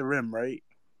didn't even hit the rim, right?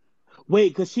 Wait,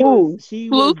 because she was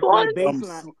like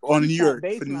baseline on New York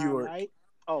for New York, right?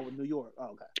 Oh, New York. Oh,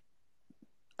 okay.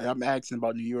 I'm asking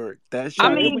about New York. That shit.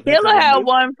 I mean, Kayla had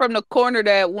one from the corner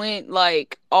that went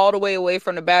like all the way away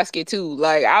from the basket too.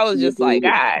 Like I was just like,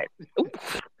 God.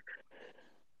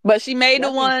 But she made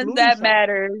the ones that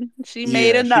mattered. She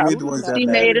made enough. She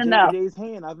made enough. JJ's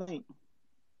hand, I think.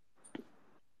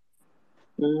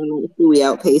 We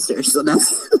outpace her, so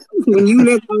that's when you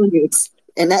make targets,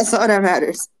 and that's all that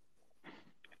matters.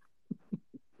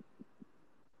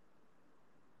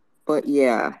 But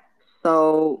yeah,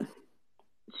 so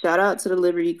shout out to the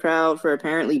Liberty crowd for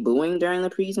apparently booing during the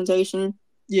presentation.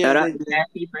 Yeah, shout out to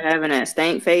Jackie for having that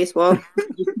stank face while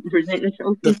presenting the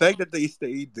trophy. The fact that they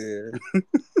stayed there.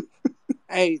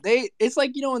 Hey, it's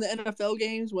like, you know, in the NFL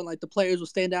games when like the players would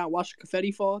stand down and watch the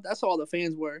confetti fall. That's all the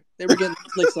fans were. They were getting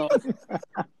flicks off.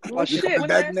 Well, shit, when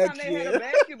last time they had a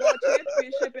basketball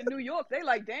championship in New York, they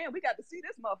like, damn, we got to see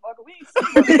this motherfucker. We ain't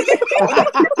seen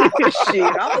him. Shit,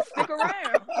 I'm gonna stick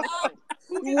around.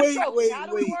 Wait. How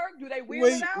do it work? Do they wheel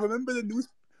it out? Remember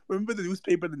the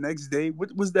newspaper the next day?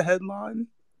 What was the headline?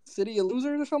 City of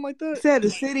Losers or something like that? It said the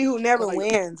city who never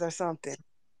wins or something.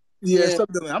 Yeah,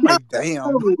 something like, I'm like,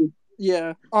 damn.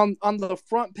 Yeah, on the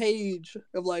front page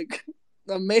of like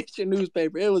a major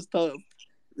newspaper. It was tough.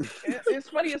 It's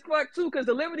funny as fuck too, because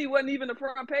the Liberty wasn't even the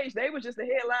front page. They was just the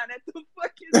headline at the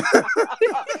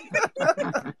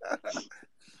fucking.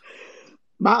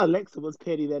 My Alexa was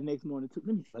petty that next morning too.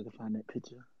 Let me see if I can find that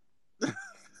picture.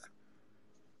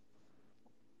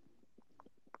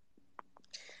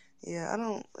 Yeah,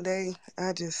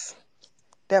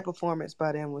 that performance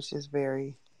by them was just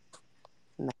very.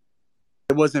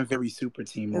 It wasn't very super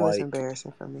team. It was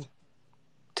embarrassing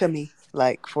to me,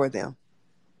 like for them.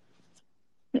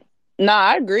 Nah,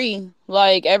 I agree.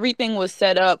 Like everything was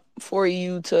set up for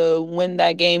you to win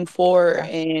that game 4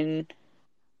 and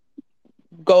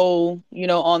go,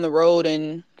 on the road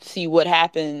and see what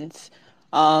happens.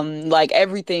 Like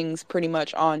everything's pretty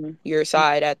much on your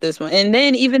side at this one. And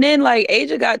then even then, like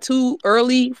Asia got 2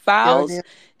 early fouls,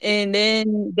 and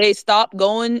then they stopped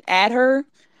going at her.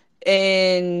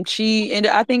 And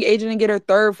I think Asia didn't get her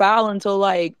 3rd foul until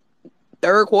like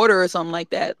 3rd quarter or something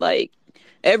like that. Like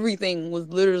everything was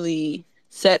literally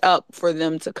set up for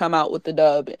them to come out with the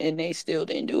dub, and they still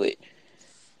didn't do it.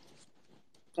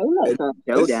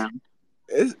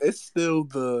 It's still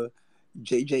the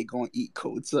JJ gonna eat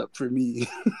coats up for me.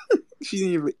 She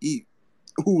didn't even eat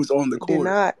who was on the court. Did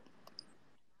not.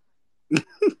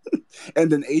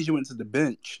 And then Asia went to the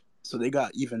bench, so they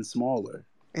got even smaller.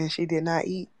 And she did not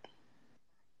eat.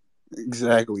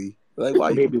 Exactly. Like,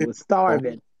 why baby was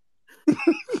starving.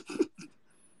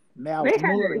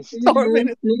 Malnourished.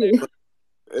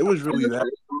 It was really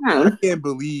that. I can't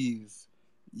believe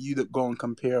you go and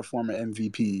compare former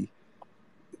MVP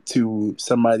to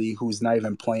somebody who's not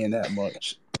even playing that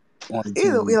much on the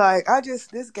team.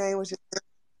 This game was just.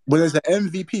 But there's an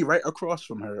MVP right across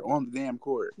from her on the damn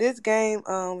court. This game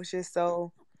was just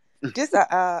so. just a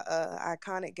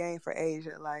iconic game for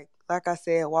Asia. Like I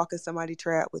said, walking somebody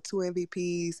trap with 2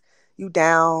 MVPs, you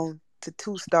down to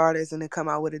 2 starters and then come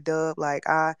out with a dub. Like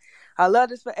I love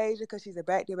this for Asia because she's a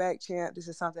back-to-back champ. This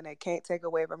is something that can't take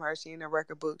away from her. She in the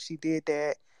record book. She did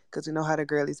that because we know how the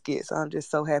girlies get. So I'm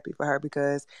just so happy for her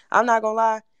because I'm not gonna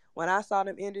lie. When I saw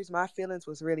them injuries, my feelings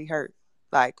was really hurt.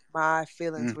 Like my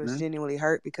feelings was genuinely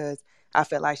hurt because I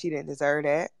felt like she didn't deserve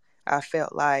that. I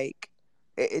felt like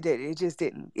it just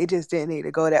didn't need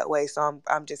to go that way. So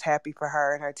I'm just happy for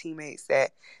her and her teammates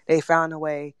that they found a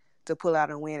way to pull out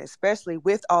and win, especially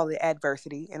with all the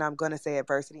adversity. And I'm gonna say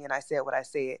adversity, and I said what I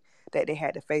said that they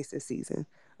had to face this season.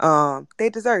 They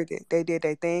deserved it. They did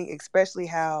their thing, especially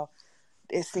how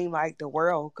it seemed like the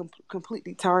world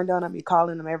completely turned on them. You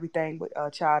calling them everything but a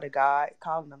child of God,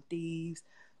 calling them thieves,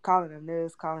 calling them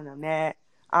this, calling them that.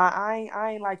 I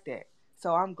ain't like that.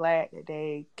 So I'm glad that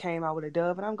they came out with a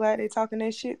dub, and I'm glad they talking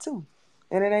that shit too.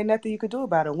 And it ain't nothing you could do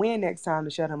about it. Win next time to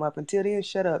shut them up. Until then,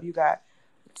 shut up. You got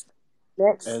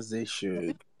next. As they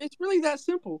should. It's really that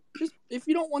simple. Just if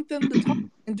you don't want them to talk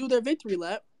and do their victory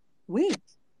lap, win.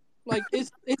 Like this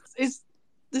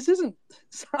isn't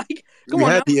like you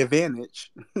had the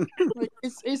advantage. Like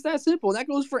it's that simple. That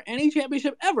goes for any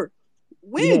championship ever.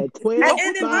 Win. Yeah, 12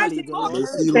 and then my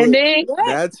team, and then,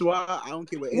 that's why I don't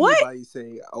care what anybody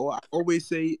say. Oh, I always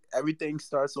say everything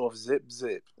starts off zip.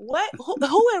 What?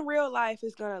 Who in real life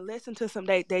is gonna listen to some?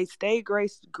 They stay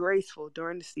graceful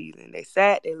during the season. They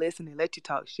sat, they listen, they let you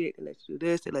talk shit, they let you do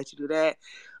this, they let you do that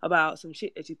about some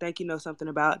shit that you think you know something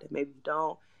about that maybe you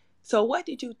don't. So what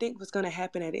did you think was gonna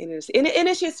happen at the end of the season? And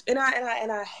it's just and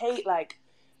I hate, like,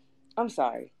 I'm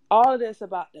sorry, all of this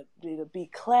about to be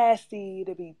classy,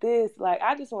 to be this. Like,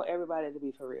 I just want everybody to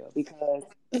be for real because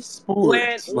it's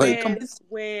sports.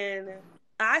 when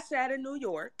I sat in New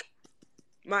York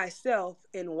myself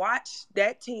and watched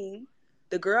that team,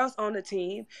 the girls on the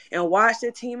team, and watched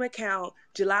the team account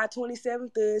July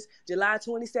 27th this, July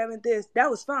 27th this, that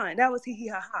was fine. That was hee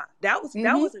ha ha. That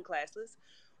wasn't classless.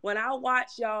 When I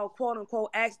watched y'all quote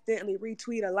unquote accidentally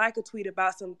retweet or like a tweet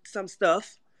about some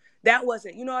stuff, that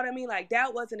wasn't, you know what I mean? Like,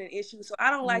 that wasn't an issue. So I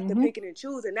don't like the picking and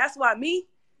choosing. That's why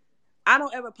I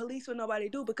don't ever police what nobody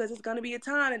do, because it's going to be a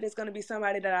time and there's going to be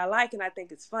somebody that I like and I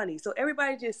think it's funny. So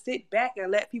everybody just sit back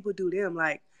and let people do them.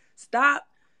 Like, stop.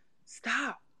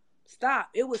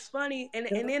 It was funny. And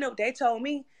then they told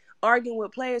me arguing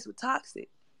with players was toxic.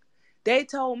 They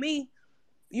told me,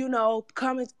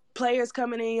 players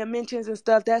coming in your mentions and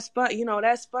stuff, that's fun.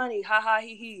 That's funny. Ha ha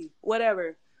he he.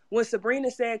 Whatever. When Sabrina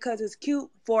said because it's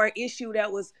cute for an issue that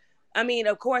was,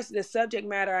 of course, the subject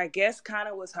matter, I guess, kind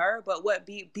of was her, but what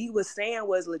B was saying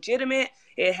was legitimate.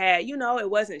 It had, it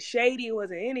wasn't shady. It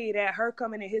wasn't any of that. Her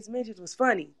coming in his mentions was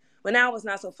funny. But now it's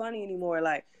not so funny anymore.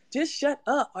 Like, just shut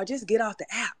up or just get off the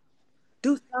app.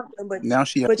 Do something. But now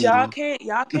y'all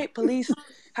can't police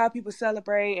how people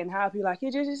celebrate and how people, like,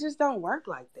 it just don't work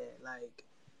like that. Like,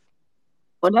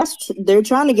 well, they're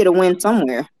trying to get a win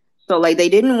somewhere. So, like, they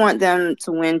didn't want them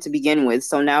to win to begin with.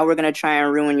 So now we're gonna try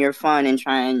and ruin your fun and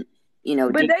try and,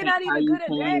 But they not even good at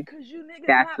that because you niggas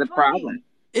that's not the funny. problem.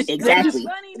 Exactly.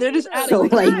 They're just adding. So,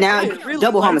 like, now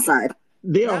double homicide.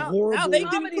 They're horrible. Now they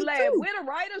comedy lab. Where the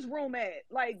writers' room at?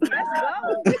 Like, let's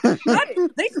go with the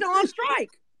shit. They still on strike.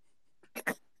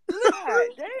 God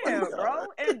damn, bro.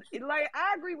 And like,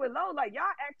 I agree with Lo. Like, y'all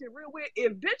acting real weird.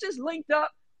 If bitches linked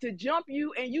up to jump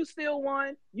you and you still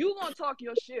won, you gonna talk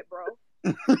your shit, bro.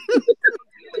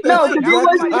 No,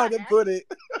 that's how to put it.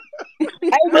 Hey,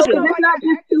 look, it's not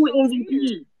just 2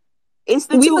 MVP. It's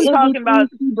the 2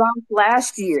 MVP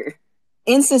last year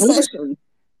in succession.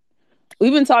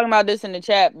 We've been talking about this in the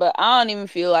chat, but I don't even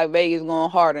feel like Vegas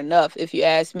going hard enough, if you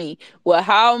ask me. Well,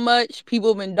 how much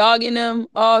people been dogging them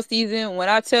all season? When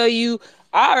I tell you,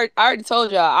 I already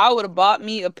told y'all, I would have bought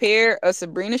me a pair of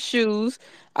Sabrina shoes.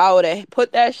 I would have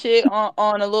put that shit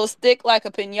on a little stick like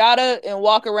a piñata and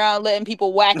walk around letting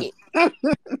people whack it.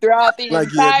 Throughout the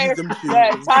entire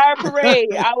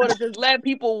parade, I would have just let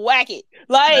people whack it.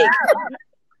 Like,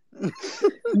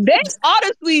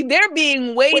 they're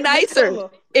being way nicer.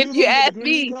 If you ask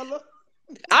me,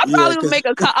 I'm gonna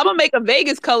make a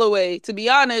Vegas colorway. To be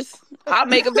honest, I'll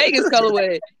make a Vegas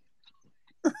colorway.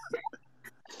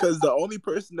 Because the only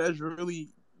person that's really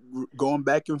going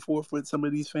back and forth with some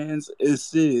of these fans is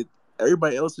Sid.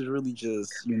 Everybody else is really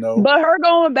just, But her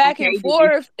going back and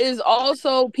forth is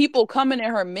also people coming in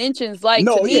her mentions. Like,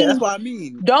 to me, that's what I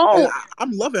mean.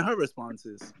 I'm loving her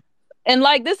responses. And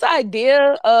like this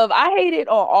idea of, I hate it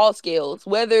on all scales,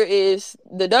 whether it's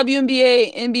the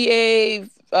WNBA, NBA,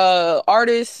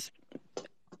 artists,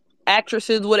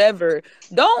 actresses, whatever.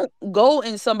 Don't go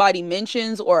in somebody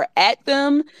mentions or at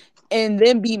them and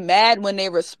then be mad when they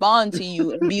respond to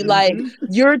you and be like,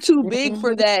 "You're too big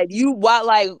for that. Why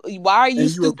are you And you a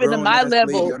stooping to grown my ass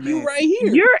lady, level? a You man. right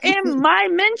here. You're in my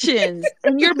mentions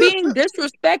and you're being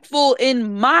disrespectful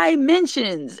in my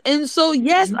mentions." And so,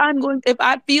 yes, if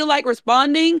I feel like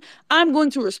responding, I'm going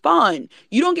to respond.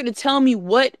 You don't get to tell me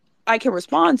what I can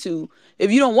respond to.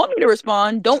 If you don't want me to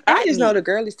respond, don't I at just me. know the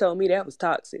girlies told me that was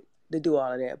toxic to do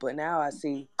all of that, but now I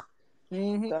see.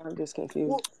 So I'm just confused.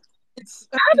 Well, I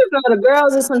just know the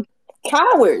girls are some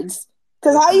cowards.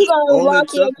 Because how you gonna all lock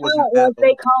it your took was an account once L.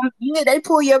 they come? Yeah, they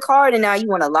pull your card and now you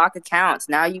want to lock accounts.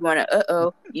 Now you want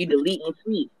to you deleting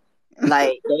tweets.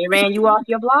 Like they ran you off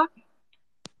your block.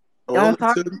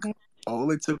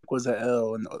 All it took was an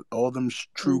L, and all them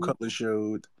true colors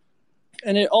showed.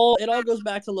 And it all goes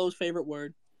back to Lowe's favorite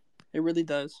word. It really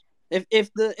does.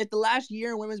 If the last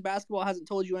year in women's basketball hasn't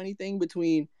told you anything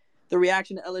between the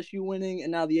reaction to LSU winning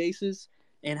and now the Aces,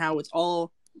 and how it's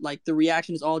all like the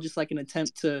reaction is all just like an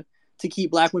attempt to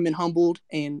keep black women humbled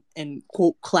and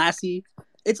quote classy.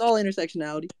 It's all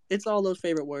intersectionality. It's all those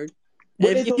favorite words.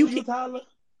 What they told you, Tyler?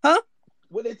 Huh?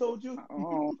 What they told you?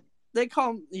 They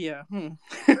call And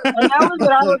that was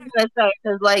what I was gonna say,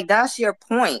 because like that's your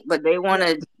point, but they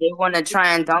wanna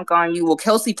try and dunk on you. Well,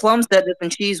 Kelsey Plum said this,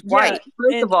 and she's white.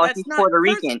 First of all, she's Puerto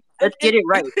Rican. Let's get it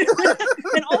right.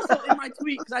 And also in my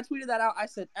tweet, because I tweeted that out, I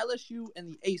said LSU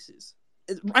and the Aces.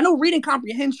 I know reading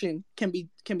comprehension can be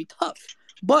tough,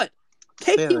 but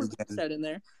KP was said in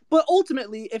there. But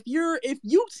ultimately, if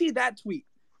you see that tweet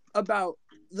about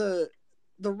the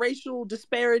racial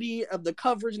disparity of the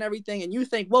coverage and everything, and you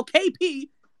think, well, KP,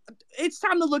 it's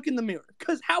time to look in the mirror,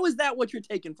 because how is that what you're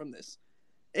taking from this?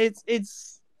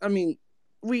 It's I mean,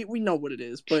 we know what it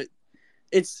is, but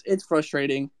it's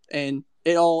frustrating, and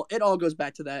it all goes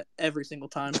back to that every single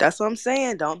time. That's what I'm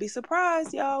saying. Don't be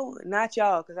surprised, y'all. Not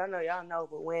y'all, because I know y'all know,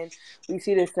 but when we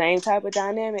see the same type of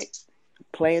dynamic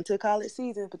play into college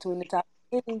season between the top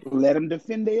teams, let them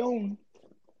defend their own.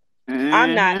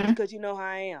 I'm not, because you know how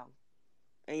I am.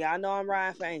 And y'all know I'm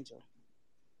riding for Angel.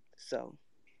 So.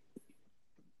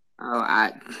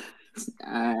 Oh,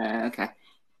 okay.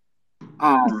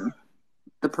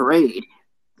 The parade.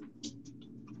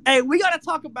 Hey, we gotta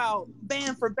talk about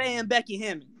ban for ban Becky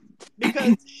Hammond,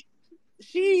 because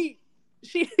she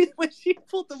when she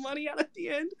pulled the money out at the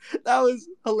end, that was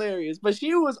hilarious. But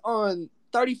she was on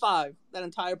 35 that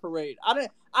entire parade.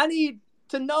 I need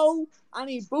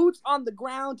boots on the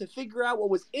ground to figure out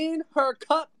what was in her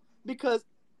cup, because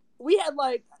we had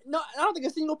I don't think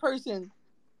a single person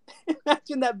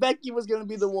imagined that Becky was gonna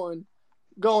be the one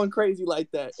going crazy like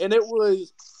that, and it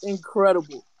was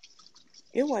incredible.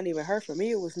 It wasn't even her for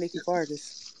me. It was Nikki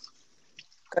Fargas.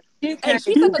 She set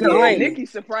the tone. Nikki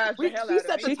surprised the hell out of me. She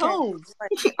set the tone.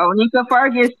 Onika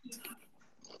Fargas.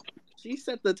 She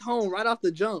set the tone right off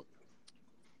the jump.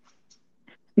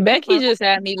 Becky just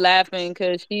had me laughing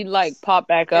because she popped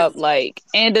back up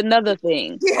and another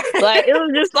thing. It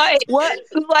was just what?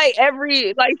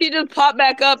 It was she just popped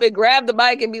back up and grabbed the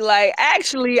mic and be like,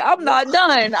 actually, I'm not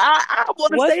done. I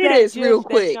want to say this real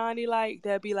quick. That Shawnee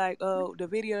that'd be the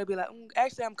video would be like,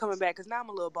 actually, I'm coming back because now I'm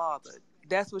a little bothered.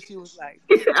 That's what she was like.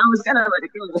 I was gonna let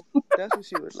it go. That's what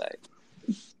she was like.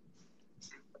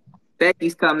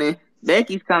 Becky's coming.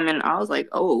 I was like,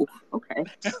 oh, okay.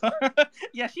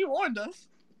 Yeah, she warned us.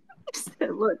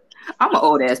 Look, I'm an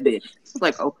old ass bitch. I was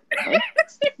like, okay.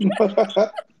 All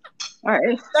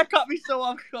right. That caught me so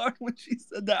off guard when she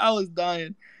said that. I was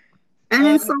dying. And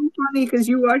it's so funny because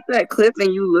you watch that clip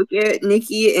and you look at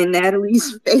Nikki and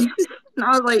Natalie's face, and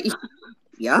I was like,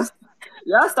 y'all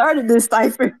started this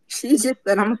cipher. She just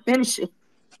said, I'm gonna finish it.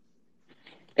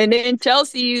 And then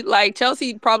Chelsea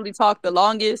probably talked the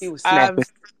longest I've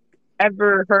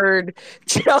ever heard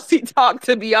Chelsea talk,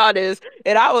 to be honest.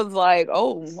 And I was like,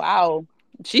 oh, wow,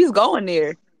 she's going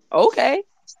there. Okay.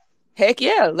 Heck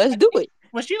yeah, let's do it.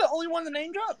 Was she the only one that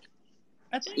name dropped?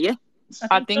 I think. Yeah.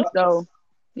 I think so.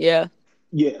 Yeah.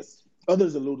 Yes.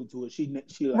 Others alluded to it. She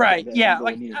right. Yeah.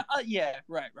 Yeah.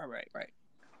 Right.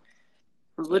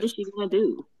 What is she gonna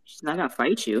do? She's not gonna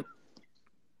fight you.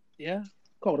 Yeah.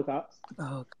 Call the cops.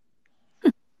 Oh.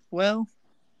 Well.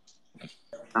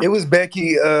 It was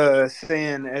Becky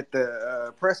saying at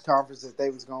the press conference that they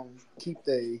was gonna keep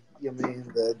the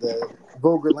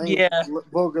vulgar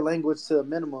language to a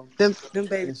minimum. Them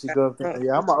babies. And she go up there,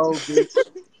 I'm an old bitch.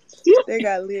 They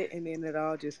got lit, and then it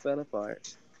all just fell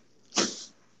apart.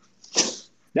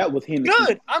 That was him.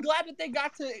 Good. I'm glad that they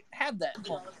got to have that.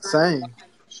 Same.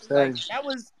 That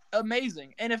was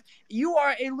amazing. And if you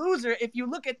are a loser, if you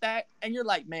look at that and you're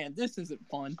like, man, this isn't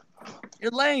fun,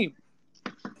 you're lame.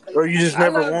 Or you just I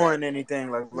never love that. won anything,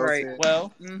 like Lo Right. said.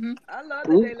 Well. I love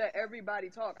that they let everybody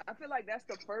talk. I feel like that's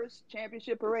the first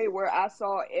championship parade where I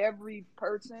saw every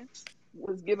person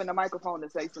was given a microphone to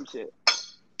say some shit.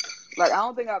 Like I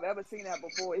don't think I've ever seen that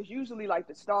before. It's usually like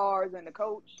the stars and the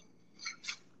coach.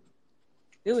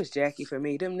 It was Jackie for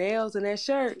me. Them nails and that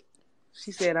shirt.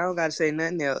 She said, I don't got to say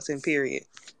nothing else, and period.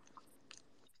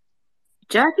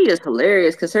 Jackie is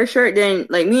hilarious because her shirt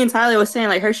didn't, like me and Tyler was saying,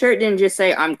 like her shirt didn't just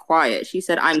say I'm quiet. She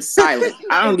said I'm silent.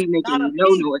 I don't be Not a making no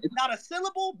peep, noise. not a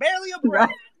syllable, barely a breath.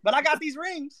 But I got these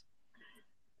rings.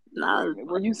 Nah.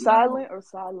 Were you silent or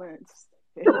silenced?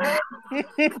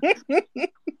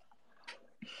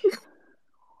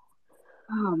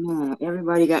 Oh man,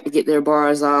 everybody got to get their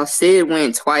bars off. Sid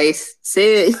went twice.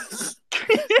 Sid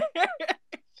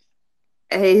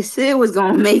Hey, Sid was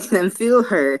gonna make them feel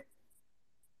hurt.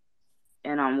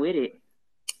 And I'm with it.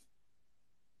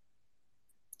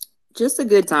 Just a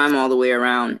good time all the way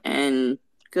around. And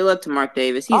good luck to Mark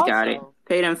Davis. He's got it.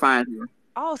 Pay them fines.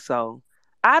 Also,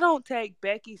 I don't take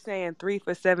Becky saying 3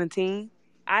 for 17.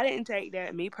 I didn't take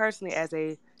that, me personally, as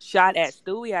a shot at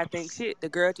Stewie. I think, shit, the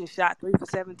girl just shot 3 for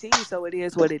 17, so it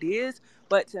is what it is.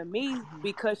 But to me,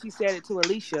 because she said it to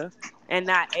Alicia and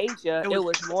not Asia, it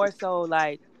was more so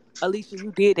like, Alicia,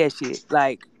 you did that shit.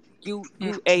 Like, you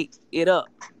ate it up.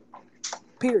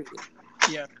 Period.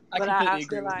 Yeah, I But completely I agree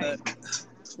feel with like, that.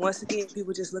 once again,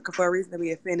 people just looking for a reason to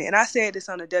be offended. And I said this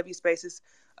on the W Spaces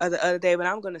the other day, but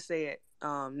I'm going to say it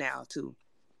now, too.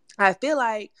 I feel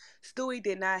like Stewie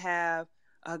did not have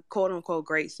a quote unquote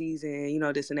great season, you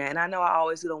know, this and that. And I know I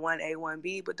always do the 1A,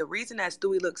 1B, but the reason that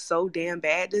Stewie looked so damn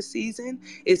bad this season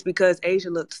is because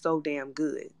Asia looked so damn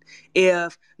good.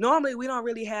 If normally we don't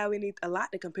really have a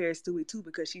lot to compare Stewie to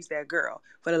because she's that girl.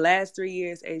 For the last 3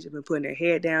 years, Asia been putting her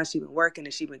head down, she been working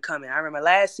and she been coming. I remember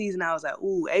last season I was like,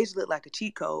 ooh, Asia looked like a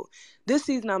cheat code. This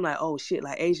season I'm like, oh shit,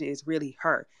 like Asia is really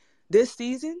her. This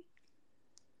season,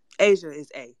 Asia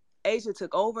is A. Asia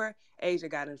took over, Asia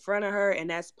got in front of her, and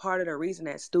that's part of the reason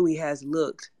that Stewie has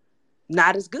looked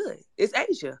not as good. It's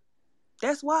Asia.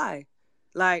 That's why.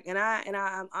 Like, and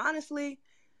I'm honestly,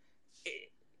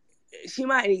 she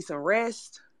might need some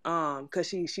rest. Cause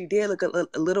she did look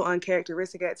a little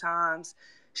uncharacteristic at times.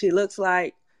 She looks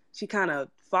like she kind of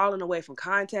falling away from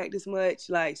contact as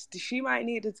much. Like she might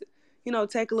need to,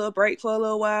 take a little break for a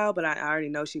little while. But I already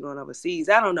know she's going overseas.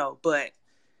 I don't know, but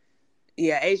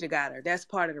yeah, Asia got her. That's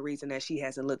part of the reason that she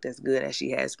hasn't looked as good as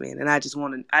she has been. And I just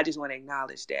want to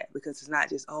acknowledge that because it's not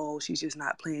just, oh, she's just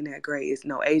not playing that great. It's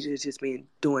no, Asia has just been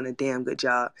doing a damn good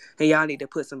job. And y'all need to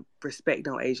put some respect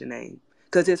on Asia's name.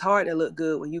 Because it's hard to look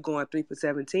good when you're going 3 for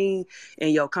 17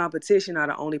 and your competition are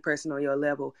the only person on your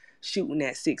level shooting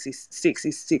at 60,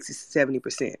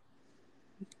 70%.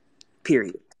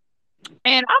 Period.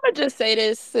 And I'm going to just say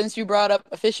this since you brought up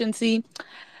efficiency.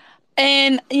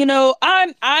 And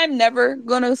I'm never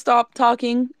gonna stop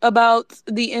talking about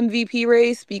the MVP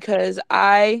race because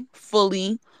I full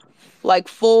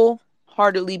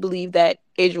heartedly believe that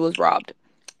Asia was robbed.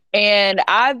 And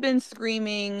I've been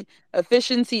screaming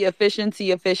efficiency, efficiency,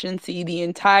 efficiency the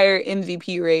entire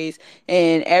MVP race.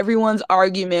 And everyone's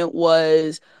argument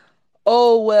was,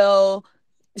 oh, well,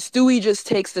 Stewie just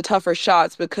takes the tougher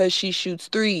shots because she shoots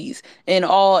threes, and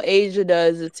all Asia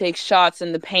does is take shots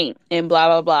in the paint and blah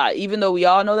blah blah. Even though we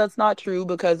all know that's not true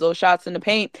because those shots in the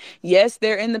paint, yes,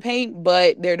 they're in the paint,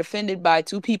 but they're defended by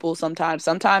two people sometimes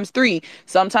three.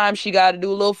 Sometimes she got to do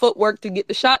a little footwork to get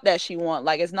the shot that she wants.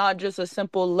 Like it's not just a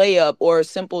simple layup or a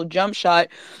simple jump shot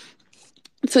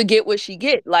to get what she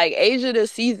get. Like Asia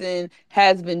this season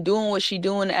has been doing what she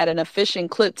doing at an efficient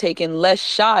clip, taking less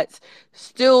shots,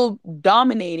 still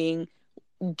dominating,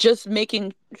 just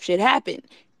making shit happen.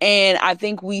 And I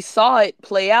think we saw it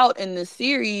play out in the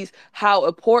series how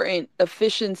important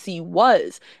efficiency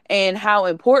was and how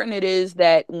important it is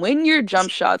that when your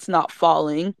jump shot's not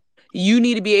falling, you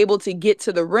need to be able to get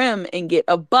to the rim and get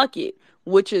a bucket,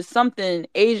 which is something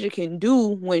Asia can do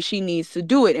when she needs to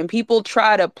do it. And people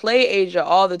try to play Asia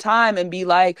all the time and be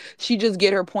like, she just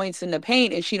get her points in the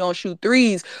paint and she don't shoot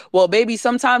threes. Well, baby,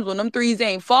 sometimes when them threes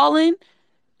ain't falling,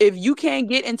 if you can't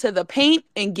get into the paint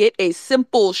and get a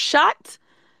simple shot,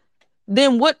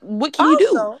 then what can you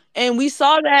do? And we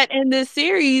saw that in this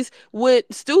series with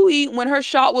Stewie when her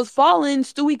shot was falling,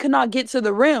 Stewie could not get to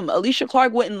the rim. Alicia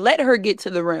Clark wouldn't let her get to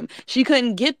the rim. She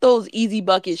couldn't get those easy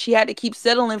buckets. She had to keep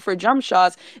settling for jump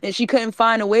shots and she couldn't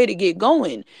find a way to get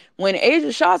going. When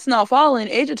Asia's shot's not falling,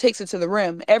 Asia takes it to the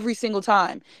rim every single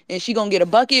time. And she gonna get a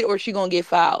bucket or she gonna get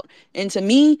fouled. And to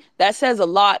me, that says a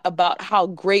lot about how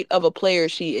great of a player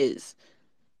she is.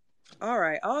 All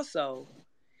right. Also,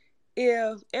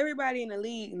 if everybody in the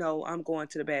league know I'm going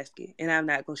to the basket and I'm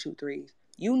not going to shoot threes,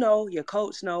 You know, your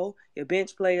coach know, your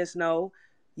bench players know,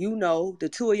 you know, the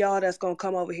two of y'all that's going to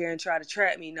come over here and try to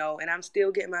trap me know, and I'm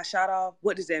still getting my shot off.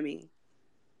 What does that mean?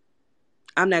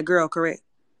 I'm that girl, correct?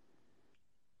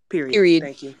 Period.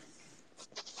 Thank you.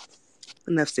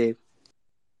 Enough said.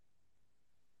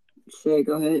 Shay,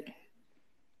 go ahead.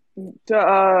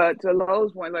 To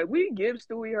Lowe's point, like we give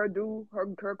Stewie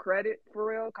her credit for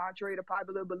real, contrary to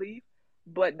popular belief.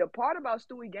 But the part about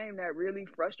Stewie game that really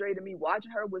frustrated me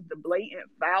watching her was the blatant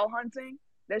foul hunting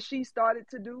that she started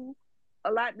to do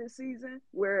a lot this season,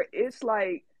 where it's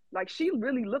like she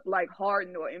really looked like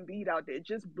Harden or Embiid out there,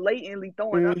 just blatantly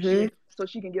throwing up shit so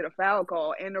she can get a foul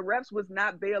call, and the refs was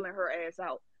not bailing her ass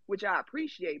out, which I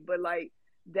appreciate. But like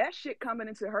that shit coming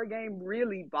into her game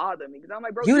really bothered me because I'm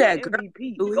like, bro, you're that an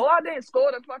MVP. girl, Go out there and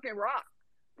score the fucking rock.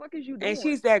 What is you doing? And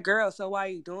she's that girl, so why are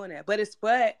you doing that? But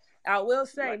I will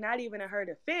say, not even in her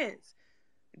defense,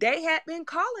 they had been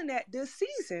calling that this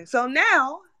season. So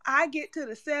now I get to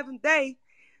the 7th day,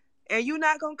 and you're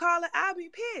not gonna call it. I'll be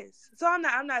pissed. So I'm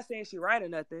not saying she right or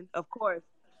nothing, of course,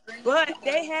 but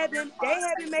they have been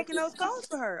making those calls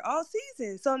for her all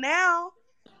season. So now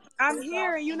I'm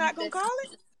here, and you're not gonna call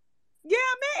it. Yeah,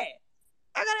 I'm mad.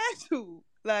 I got attitude.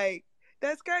 Like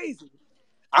that's crazy.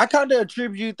 I kind of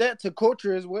attribute that to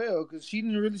culture as well, because she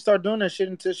didn't really start doing that shit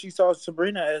until she saw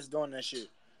Sabrina as doing that shit.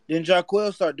 Then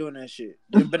Jaquel started doing that shit.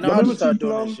 Then Bernard started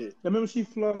doing that shit. Remember she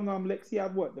flung Lexi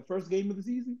out the first game of the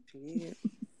season? Yeah.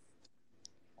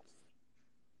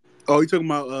 Oh, you talking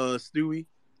about Stewie?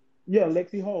 Yeah,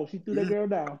 Lexi Hall. She threw that girl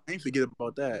down. I ain't forget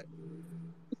about that.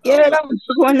 Yeah, that was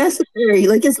so unnecessary.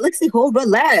 Like, it's Lexi Hall,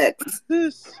 relax.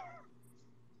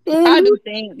 I do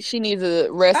think she needs to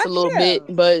rest a little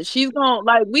bit, but she's gonna,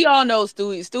 like, we all know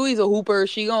Stewie's a hooper.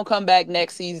 She's gonna come back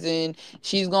next season.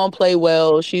 She's gonna play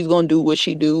well. She's gonna do what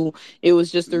she do. It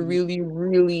was just a really,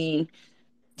 really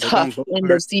tough end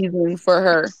of season for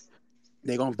her.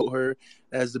 They're gonna vote her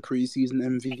as the preseason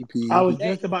MVP. I was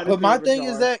just about to say, but my thing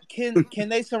is that can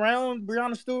they surround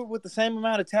Breonna Stewart with the same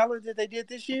amount of talent that they did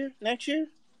this year, next year?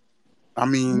 I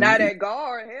mean, not at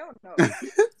guard, hell no.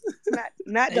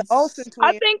 not the Olsen twins.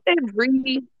 I think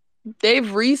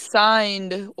they've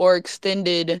re-signed or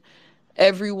extended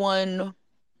everyone,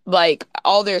 like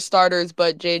all their starters,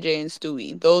 but JJ and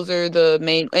Stewie. Those are the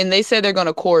main, and they said they're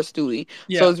gonna core Stewie.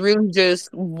 Yeah. So it's really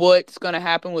just what's gonna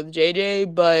happen with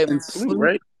JJ. But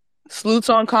Sloot's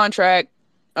on contract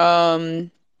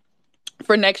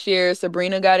for next year.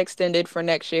 Sabrina got extended for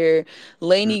next year.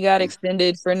 Lainey got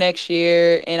extended for next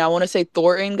year, and I want to say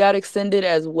Thornton got extended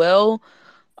as well.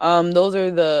 Those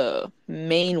are the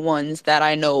main ones that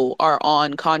I know are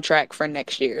on contract for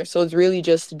next year. So it's really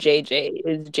just JJ.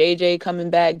 Is JJ coming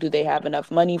back? Do they have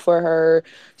enough money for her?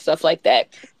 Stuff like that.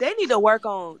 They need to work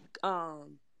on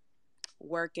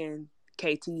working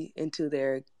KT into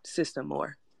their system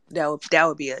more. That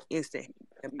would be an instant.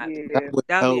 That would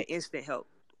be an instant help.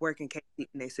 Working KT in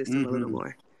their system a little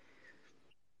more.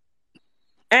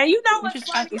 And you know what's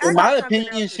funny? In my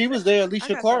opinion, she was there,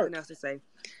 Alicia Clark. Something else to say.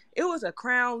 It was a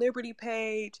Crown Liberty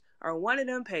page or one of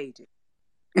them pages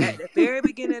at the very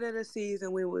beginning of the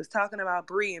season when we was talking about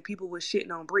Bree and people was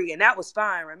shitting on Bree, and that was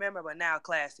fine, remember, but now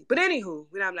classy. But anywho,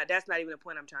 that's not even the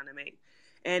point I'm trying to make.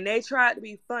 And they tried to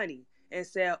be funny and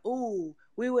said, "Ooh,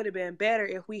 we would have been better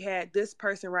if we had this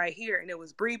person right here," and it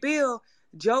was Bree Bill.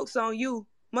 Jokes on you,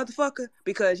 motherfucker,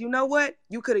 because you know what?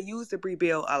 You could have used the Bree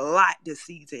Bill a lot this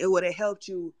season. It would have helped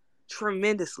you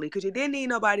tremendously because you didn't need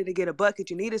nobody to get a bucket.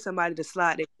 You needed somebody to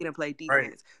slide that and play defense.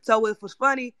 Right. So it was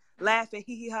funny, laughing,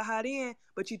 hee hee ha ha then,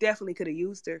 but you definitely could have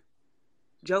used her.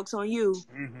 Jokes on you.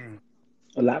 Mm-hmm.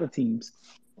 A lot of teams.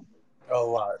 A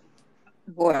lot.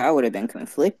 Boy, I would have been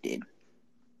conflicted.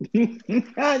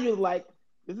 You're like,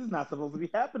 this is not supposed to be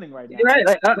happening right now. You're right,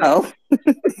 like, uh-oh.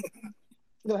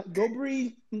 Like, go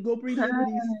breathe, liberties.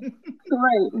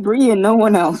 Right, Bree and no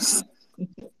one else.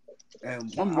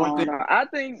 And one more thing, I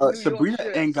think Sabrina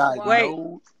ain't got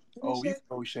no. Oh, you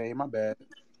throw shade. My bad.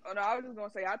 Oh no, I was just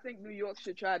gonna say I think New York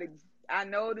should try to. I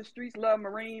know the streets love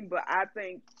Marine, but I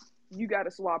think you got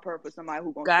to swap her for somebody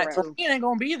who gonna scrap. She ain't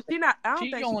gonna be there. She not. I don't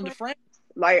She's think going to France.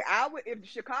 Like I would, if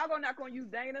Chicago not gonna use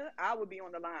Dana, I would be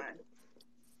on the line.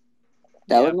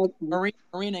 Marine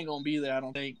ain't gonna be there. I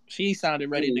don't think she sounded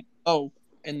ready to go.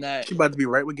 In that she about to be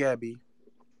right with Gabby.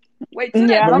 Wait, till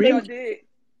that video did.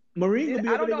 Marine will be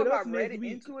I don't over know there if I read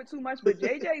into it too much, but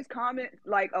JJ's comment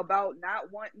like about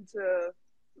not wanting to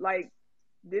like.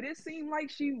 Did it seem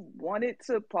like she wanted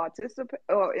to participate,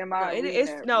 or am I? I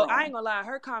ain't gonna lie.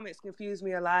 Her comments confused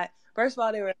me a lot. First of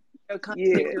all, they were a Yeah.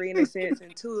 contradictory in a sense.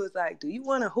 And two, it's like, do you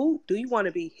want to hoop? Do you want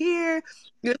to be here?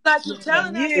 It's like you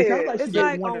telling us. It sounds like she It's didn't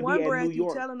like want on to be one at New breath you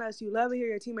York. telling us you love it here,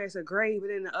 your teammates are great, but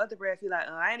in the other breath you're like,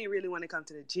 I didn't really want to come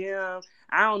to the gym.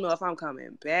 I don't know if I'm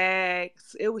coming back.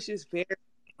 It was just very.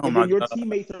 And then your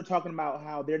teammates are talking about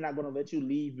how they're not going to let you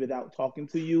leave without talking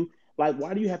to you. Like,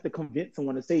 why do you have to convince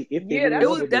someone to say if they really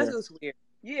love it there? That was weird.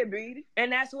 Yeah, Beatty.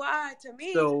 And that's why, to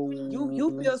me, So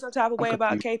you feel some type of way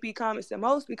about KP comments the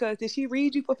most because did she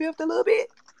read you for fifth a little bit?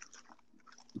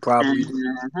 Probably.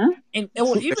 And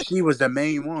well, even she was the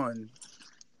main one.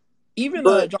 Even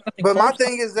But Jonathan my Combs-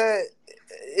 thing is that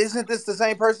isn't this the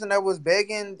same person that was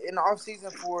begging in the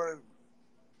offseason for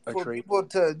people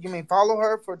to follow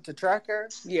her to track her?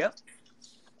 Yep.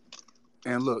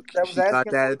 And look, That was she got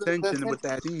asking that for the attention with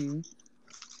that team.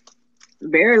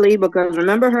 Barely, because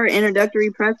remember her introductory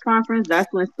press conference?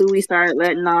 That's when Stewie started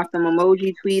letting off some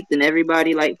emoji tweets and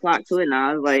everybody flocked to it. And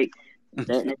I was like,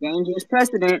 setting a dangerous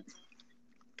precedent.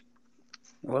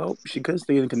 Well, she could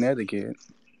stay in Connecticut.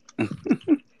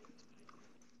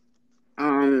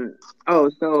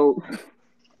 So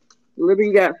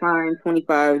Liberty got fined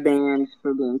 25 bands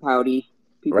for being pouty.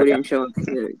 People didn't show up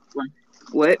to it.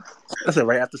 What? That's it,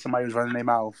 right after somebody was running their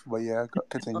mouth. But yeah,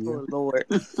 continue. Oh, Lord.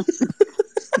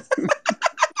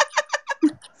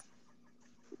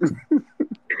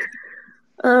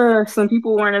 Some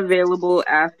people weren't available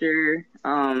after,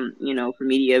 for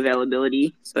media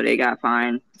availability, so they got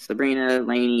fined. Sabrina,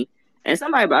 Lainey, and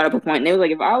somebody brought up a point. And they were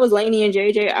like, if I was Lainey and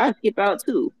JJ, I'd skip out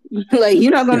too.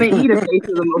 You're not gonna make me the face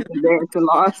of the most embarrassed and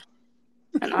lost.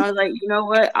 And I was like, you know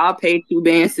what? I'll pay 2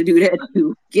 bands to do that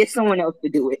too. Get someone else to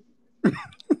do it.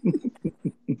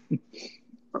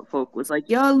 But folk was like,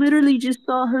 y'all literally just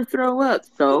saw her throw up,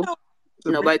 so.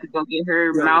 Nobody could go get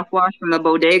her mouthwash from a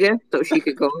bodega so she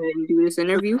could go ahead and do this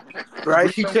interview.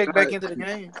 Right, she checked back into the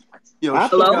game. Yo, I she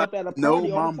throw got up at a no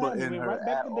party all the mamba time and in went her right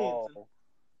back at to dancing. all.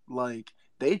 Like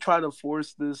they try to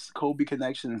force this Kobe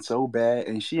connection so bad,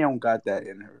 and she don't got that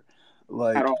in her.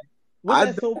 Like at all.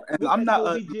 I'm not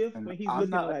Kobe gif when he's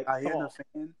looking like Diana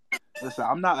fan. Listen,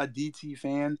 I'm not a DT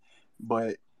fan,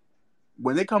 but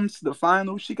when it comes to the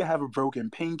finals, she could have a broken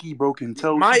pinky, broken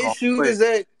toe. My issue is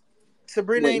that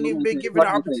Sabrina ain't even been given the what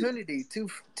opportunity to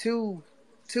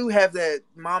have that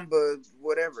Mamba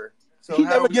whatever. So he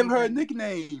never give her a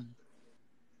nickname.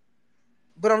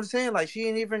 But I'm saying she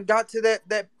ain't even got to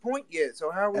that point yet. So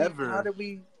how do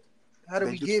we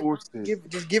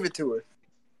give it to her?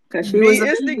 Because she was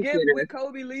it's the gift with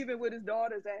Kobe leaving with his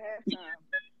daughters at halftime.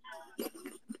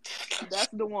 That's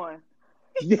the one.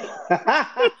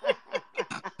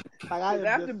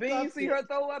 After Bean see her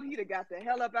throw up, he'd have got the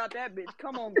hell up out that bitch.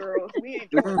 Come on, girls, we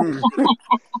ain't doing this.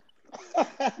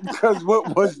 Because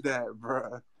what was that,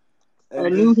 bruh? A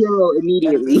new hero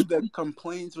immediately. And the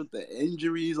complaints with the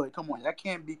injuries, come on, I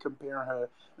can't be comparing her.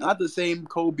 Not the same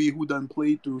Kobe who done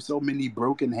played through so many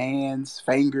broken hands,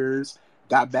 fingers,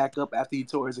 got back up after he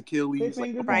tore his Achilles.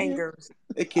 Fingers.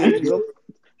 It can't be.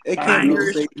 It can't be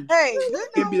the same. Hey,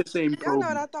 it can't be the same Kobe. Y'all know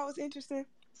what I thought was interesting?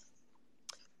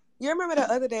 You remember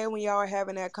the other day when y'all were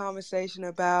having that conversation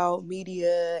about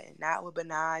media and not with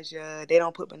Benaja? They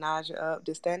don't put Benaja up.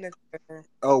 The standard.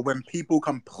 Oh, when people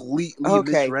completely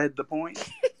misread the point.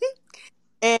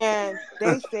 And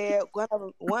they said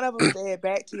one of them said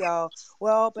back to y'all,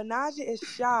 well, Benaja is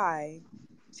shy.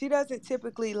 She doesn't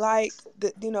typically like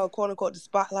the quote unquote the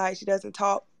spotlight. She doesn't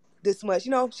talk this much.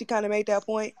 She kind of made that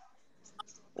point.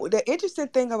 Well, the interesting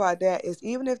thing about that is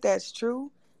even if that's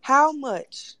true, how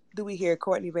much do we hear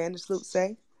Courtney Vandersloot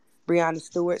say, Breonna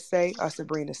Stewart say, or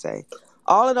Sabrina say?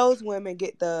 All of those women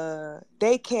get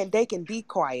they can be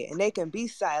quiet and they can be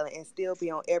silent and still be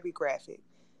on every graphic.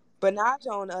 But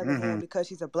Naja, on the other hand, because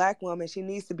she's a black woman, she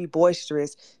needs to be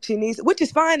boisterous. Which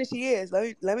is fine if she is.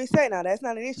 Let me say now, that's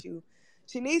not an issue.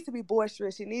 She needs to be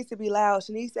boisterous. She needs to be loud.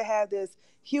 She needs to have this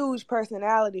huge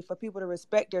personality for people to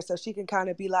respect her so she can kind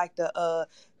of be like the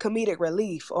comedic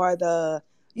relief or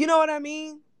you know what I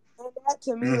mean? And that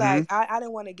to me, I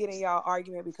didn't want to get in y'all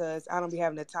argument because I don't be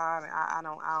having the time and I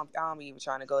don't be even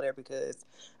trying to go there because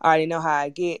I already know how I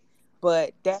get.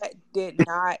 But that did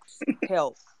not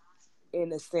help.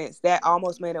 In a sense, that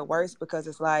almost made it worse because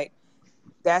it's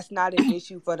that's not an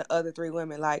issue for the other 3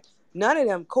 women. None of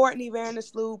them, Courtney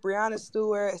Vandersloot, Breonna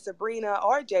Stewart, Sabrina,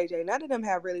 or JJ, none of them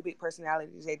have really big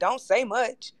personalities. They don't say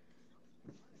much,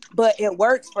 but it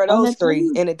works for those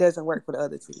 3, and it doesn't work for the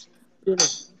other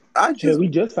 2. We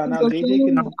just found out JJ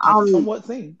can somewhat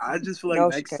sing. I just feel like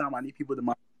next time I need people to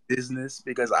mind business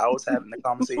because I was having a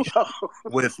conversation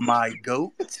with my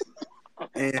goat.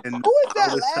 And who is that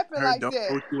I was laughing her, like don't that?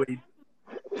 go to a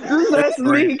That's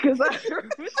me because I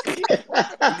heard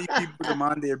I need people to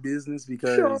mind their business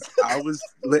because I was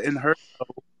letting her know,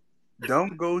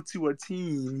 don't go to a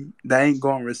team that ain't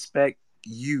gonna respect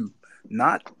you.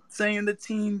 Not saying the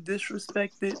team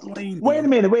disrespected Laney. Wait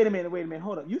a minute.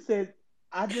 Hold up. You said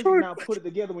I just now put it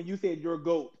together when you said your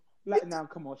GOAT. Like now,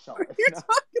 come on, Shar. You're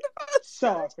talking about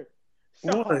Shar.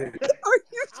 What? Are you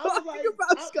talking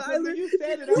about Skylar? When you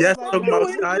said it, I Yes, was like, talking about Why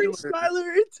you bring Skylar.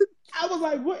 Skylar into? I was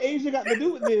like, what Asia got to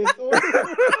do with this?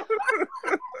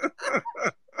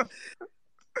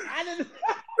 I didn't.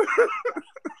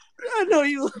 I know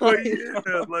you. But yeah,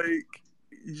 like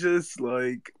just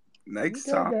like next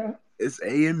time it's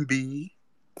A and B,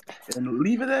 and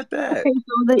leave it at that. Okay,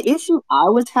 so the issue I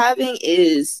was having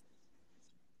is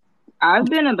I've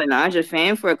been a Benaja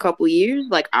fan for a couple years.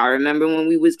 Like, I remember when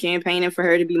we was campaigning for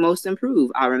her to be most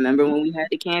improved. I remember when we had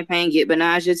the campaign get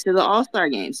Benaja to the All-Star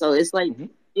game. So it's like,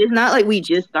 it's not like we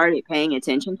just started paying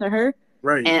attention to her.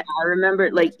 Right. And I remember,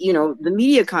 like, you know,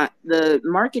 the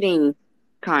marketing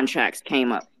contracts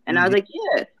came up. And I was like,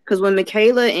 yeah, because when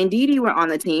Michaela and Didi were on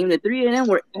the team, the three of them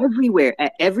were everywhere,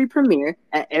 at every premiere,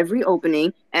 at every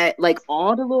opening, at, like,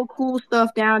 all the little cool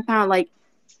stuff downtown. Like,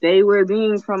 they were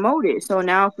being promoted. So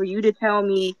now for you to tell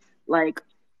me, like,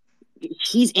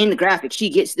 she's in the graphic, she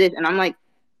gets this, and I'm like,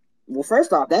 well,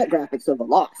 first off, that graphic's of a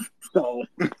loss. So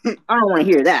I don't want to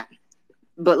hear that.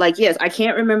 But, like, yes, I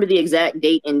can't remember the exact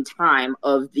date and time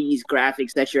of these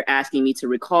graphics that you're asking me to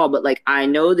recall, but, like, I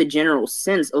know the general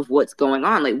sense of what's going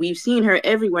on. Like, we've seen her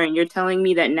everywhere, and you're telling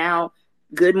me that now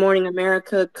Good Morning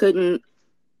America couldn't,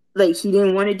 like, she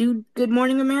didn't want to do Good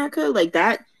Morning America? Like,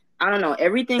 that, I don't know.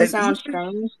 Everything sounds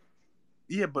strange.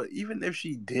 Yeah, but even if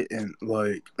she didn't,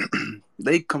 like,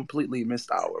 they completely missed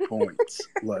our points.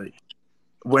 Like,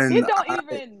 when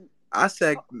I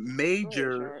said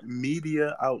major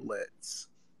media outlets,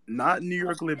 not New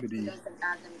York Liberty.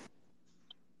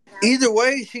 Either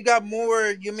way, she got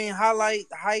more, highlight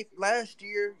hype last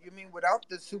year, without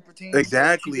the super team.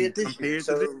 Exactly. Compared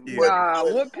to this year. Nah,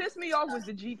 what pissed me off was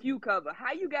the GQ cover.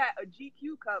 How you got a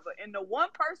GQ cover and the one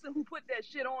person who put that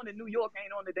shit on in New York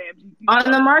ain't on the damn GQ on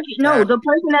cover? The market? No, the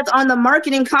person that's on the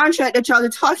marketing contract that y'all are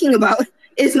talking about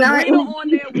is Sabrina not on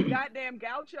there with goddamn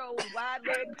gaucho wide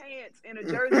leg pants and a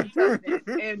jersey tucked in,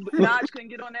 and Naj couldn't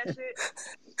get on that shit.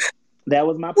 That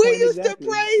was my point. We used exactly.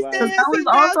 to praise like, dance that was and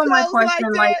also my gauchos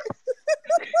question. Like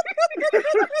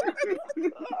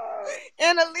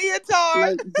and a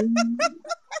leotard.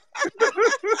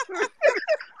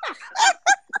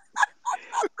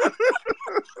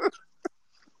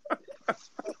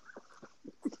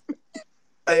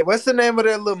 Hey, what's the name of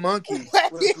that little monkey?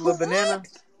 With the little banana?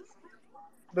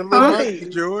 The little monkey,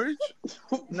 George?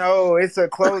 No, it's a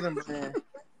clothing brand.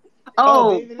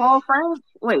 Oh, Paul Frank?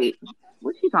 Wait,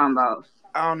 what's he talking about?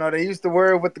 I don't know. They used to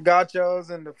wear it with the gachos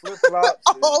and the flip flops.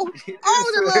 The little pink,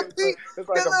 it's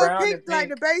like the a brown pink, and pink, like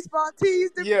the baseball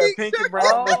tees. The pink and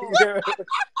brown.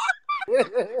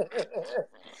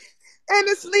 And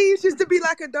the sleeves used to be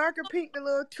like a darker pink, the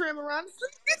little trim around the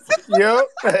sleeves.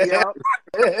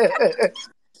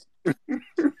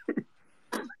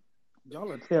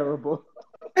 Y'all are terrible.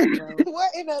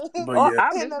 What in a I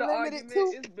missed the argument.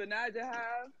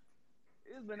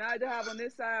 It's Benaja Hive on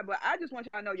this side, but I just want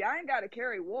y'all to know y'all ain't got to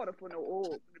carry water for no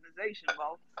organization,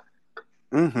 bro.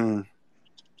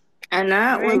 And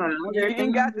that was you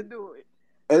ain't got to do it.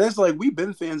 And it's like, we've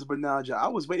been fans of Benaja. I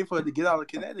was waiting for her to get out of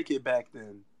Connecticut back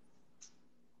then.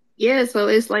 Yeah, so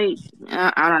it's like,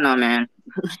 I don't know, man.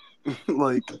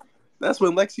 Like, that's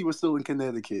when Lexi was still in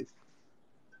Connecticut.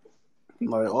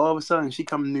 Like, all of a sudden, she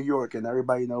come to New York and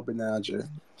everybody know Benaja.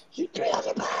 She's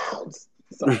 300 pounds.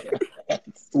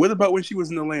 What about when she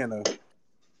was in Atlanta?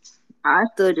 I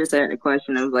still just had the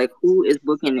question of, like, who is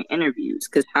booking the interviews?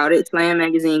 Because how did Slam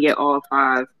Magazine get all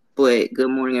 5, but Good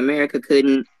Morning America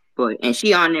couldn't? And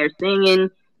she on there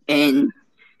singing and,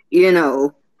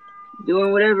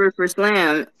 doing whatever for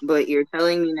Slam, but you're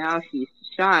telling me now she's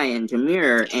shy and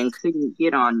demure and couldn't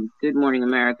get on Good Morning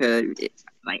America.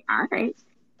 Like, all right.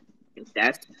 If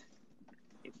that's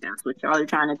what y'all are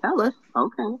trying to tell us,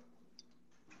 okay.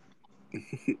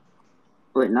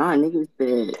 But nah, niggas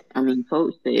said,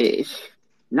 folks said,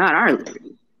 not our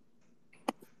liberty.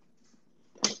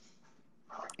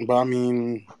 But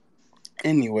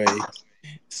anyway,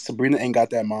 Sabrina ain't got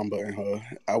that mamba in her.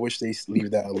 I wish they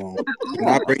leave that alone.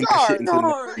 Not bring that shit into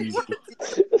the season.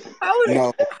 How is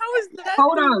that?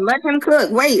 Hold on, let him cook.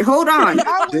 Wait, hold on.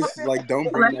 Just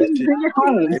don't bring that shit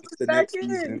into the next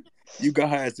season. You got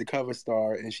her as the cover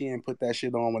star, and she ain't put that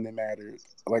shit on when it mattered.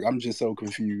 Like, I'm just so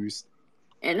confused.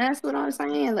 And that's what I'm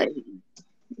saying. Like,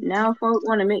 now folks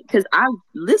want to make, because I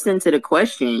listened to the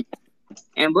question,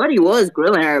 And Buddy was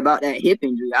grilling her about that hip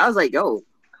injury. I was like, yo,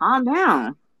 calm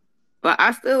down. But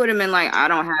I still would have been like, I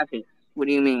don't have it. What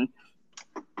do you mean?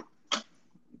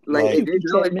 Like, if there's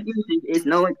no excuses, it's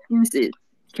no excuses.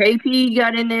 KP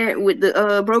got in there with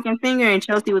the broken finger, and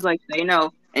Chelsea was like, say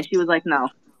no. And she was like, no.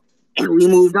 And we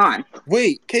moved on.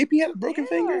 Wait, KP had a broken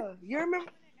finger? You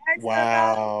remember?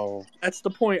 Wow. That's the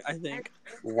point, I think.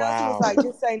 Wow. She was like,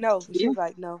 just say no. She was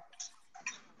like, no.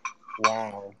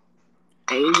 Wow.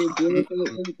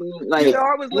 Like,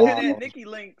 Char was looking at Nikki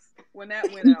Links when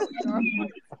that went out.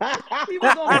 He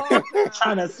was on ball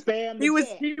trying to spam. He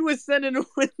was sending it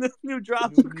when the new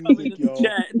drops were coming in the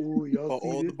chat. Ooh, y'all see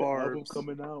all this the barbs album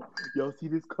coming out? Y'all see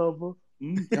this cover?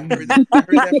 Y'all heard that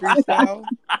freestyle?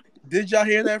 Did y'all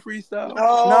hear that freestyle?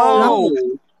 No.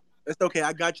 It's okay.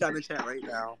 I got y'all in the chat right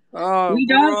now. Oh, we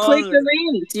don't click the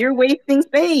links. You're wasting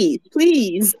space.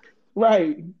 Please.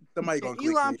 Right. Somebody gonna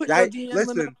click Elon it. put Y'all, your DM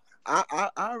listen, I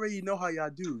already know how y'all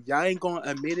do. Y'all ain't gonna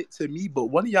admit it to me, but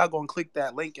one of y'all gonna click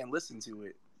that link and listen to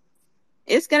it.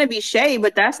 It's gonna be Shay,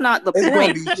 but that's not the It's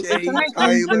point. gonna be Shay, The point is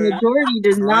Tyler, the majority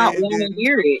does not want to Brandon.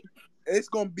 hear it. It's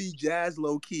gonna be Jazz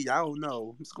low key. I don't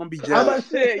know. It's gonna be Jazz. I'm gonna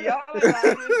say, y'all ain't like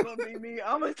it's gonna be me.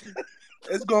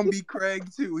 It's gonna be Craig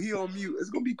too. He on mute. It's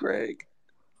gonna be Craig.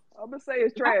 I'm gonna say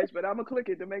it's trash, but I'm gonna click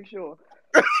it to make sure.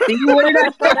 See what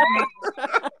I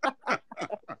said?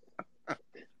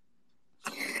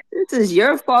 This is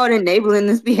your fault enabling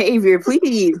this behavior,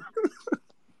 please.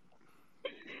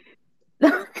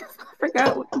 I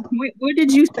forgot what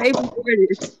did you say before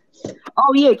this?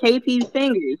 Oh yeah, KP's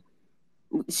fingers.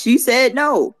 She said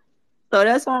no. So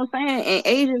that's what I'm saying. And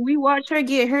Asia, we watched her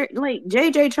get hurt. Like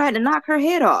JJ tried to knock her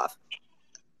head off.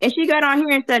 And she got on here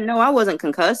and said, no, I wasn't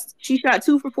concussed. She shot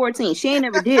 2 for 14. She ain't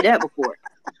never did that before.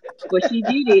 But she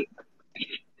did it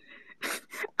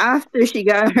after she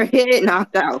got her head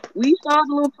knocked out. We saw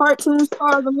the little cartoon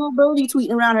stars, the little birdie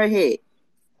tweeting around her head.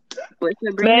 But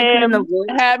to bring it to the voice,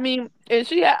 had me, and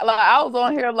she had, like, I was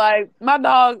on here like my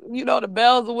dog, the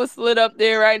bells are whistling up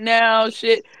there right now,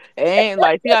 shit. And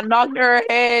like she got knocked in her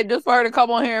head just for her to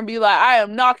come on here and be like, I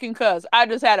am not concussed. I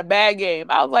just had a bad game.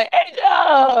 I was like,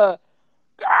 Asia,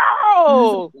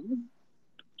 girl.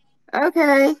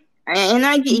 okay. And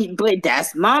I get, but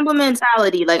that's Mamba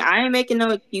mentality. Like, I ain't making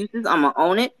no excuses. I'm gonna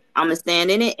own it. I'm gonna stand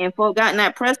in it. And folk got in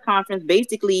that press conference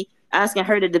basically asking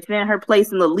her to defend her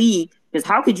place in the league. Because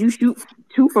how could you shoot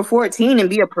 2 for 14 and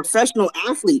be a professional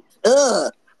athlete?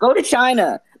 Ugh. Go to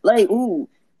China. Like, ooh.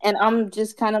 And I'm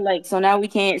just kind of like, so now we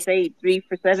can't say 3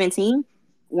 for 17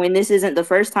 when this isn't the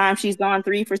first time she's gone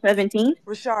 3 for 17?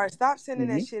 Rashard, stop sending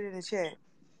that shit in the chat.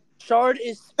 Shard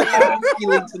is spamming Nikki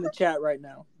links in the chat right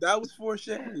now. That was for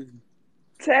Shay.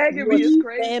 Tagging me is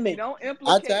crazy. Spamming. Don't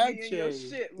implicate tagged me in your Shay.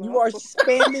 shit, You are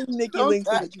spamming Nikki Don't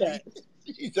links in the tag me. chat.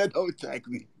 She said, "Don't tag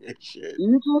me." Shit.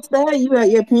 You just said you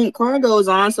had your pink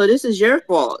cargos on, so this is your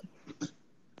fault.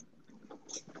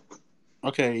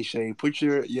 Okay, Shay, put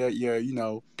your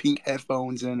pink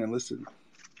headphones in and listen.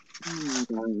 Oh my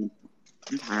God.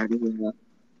 I'm tired of that.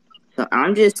 So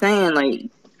I'm just saying,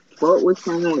 like, what was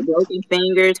coming with broken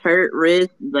fingers, hurt wrist,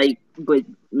 like, but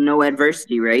no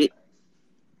adversity, right?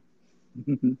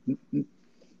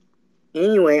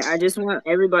 Anyway, I just want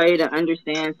everybody to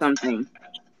understand something.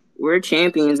 We're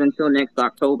champions until next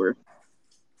October.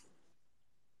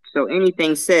 So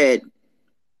anything said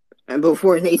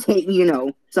before they take,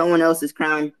 someone else's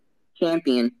crown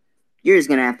champion, you're just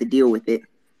gonna have to deal with it.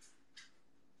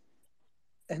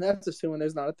 And that's assuming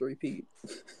there's not a 3-peat.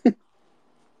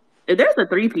 If there's a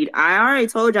 3-peat, I already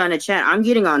told y'all in the chat, I'm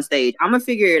getting on stage. I'm gonna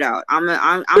figure it out. I'm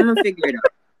gonna figure it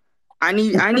out. I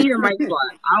need a mic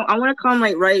slot. I want to come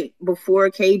like right before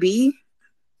KB,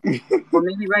 or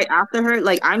maybe right after her.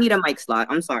 Like, I need a mic slot.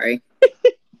 I'm sorry.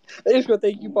 They just gonna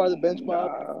think you part of the bench,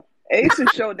 Bob. Aces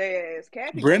show their ass.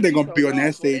 Kathy Brandon gonna be on that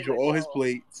that stage with all his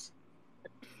plates.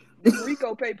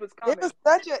 Rico papers coming.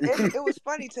 It was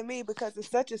funny to me because it's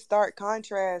such a stark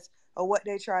contrast of what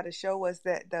they try to show us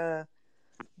that the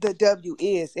W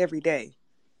is every day.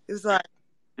 It was like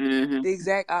the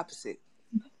exact opposite.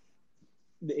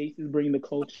 The Aces bring the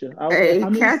culture. Hey,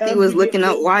 Kathy was looking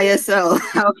up YSL.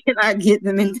 How can I get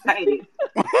them indicted?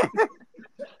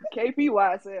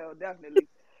 KPYSL, definitely.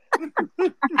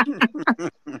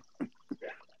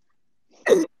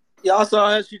 Y'all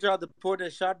saw her? She tried to pour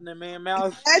that shot in the man's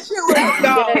mouth. That shit was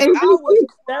I was crying.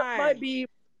 That might be.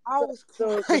 I was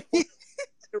crying.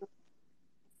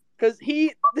 Because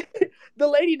the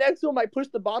lady next to him like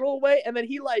pushed the bottle away, and then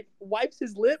he like wipes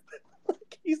his lip.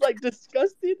 He's like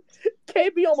disgusted.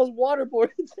 KB almost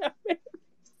waterboarded that man.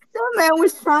 That man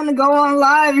was trying to go on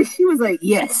live, and she was like,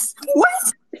 "Yes."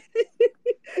 What?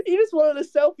 He just wanted a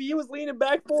selfie. He was leaning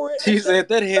back for it. She said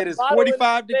that head is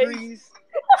 45 degrees.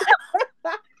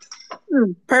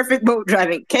 Perfect boat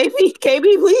driving. KB,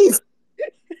 please.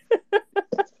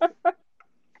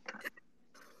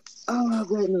 Oh,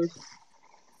 goodness.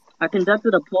 I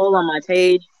conducted a poll on my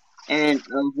page and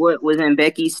what was in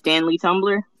Becky's Stanley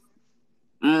Tumblr.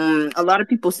 A lot of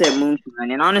people said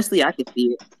moonshine, and honestly, I could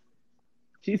see it.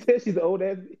 She said she's an old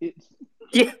ass bitch.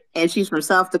 Yeah, and she's from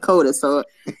South Dakota, so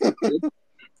it's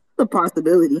a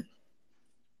possibility.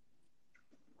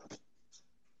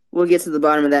 We'll get to the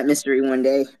bottom of that mystery one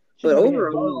day. But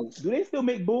overall, do they still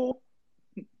make bull?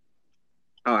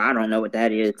 Oh, I don't know what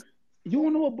that is. You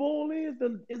don't know what bull is?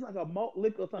 It's like a malt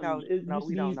liquor or something. No,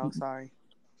 we don't know. Sorry.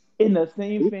 In the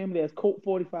same family as Colt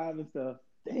 45 and stuff.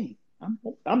 Dang,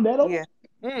 I'm that old. Yeah.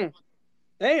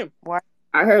 Damn. Why?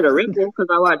 I heard a wrinkle because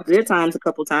I watched Good Times a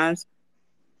couple times.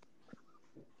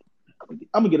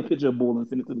 I'm gonna get a picture of bull and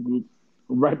send it to the group.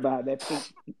 Right by that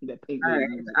pink. Right.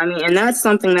 I mean, and that's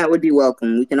something that would be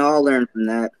welcome. We can all learn from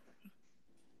that.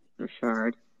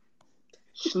 Richard.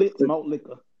 Schlitz malt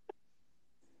liquor.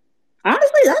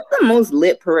 Honestly, that's the most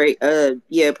lit parade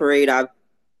I've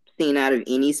seen out of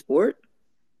any sport.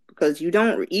 Because you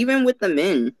don't, even with the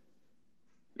men.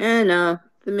 The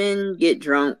men get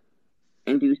drunk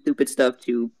and do stupid stuff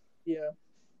too. Yeah.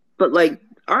 But like,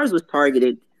 ours was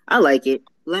targeted. I like it.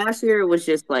 Last year it was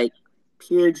just like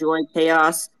pure joy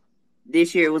chaos.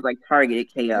 This year it was like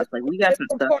targeted chaos. Like, we got some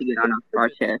stuff to get on our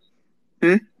chest.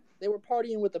 They were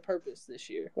partying with a purpose this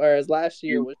year, whereas last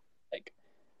year was like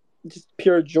just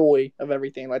pure joy of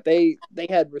everything. Like they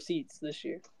had receipts this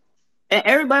year. And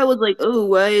everybody was like, "Oh,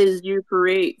 why is your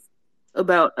parade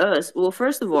about us?" Well,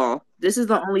 first of all, this is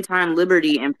the only time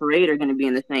Liberty and Parade are going to be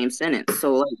in the same sentence.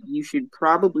 So, like, you should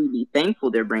probably be thankful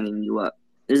they're bringing you up.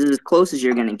 This is as close as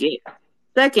you're going to get.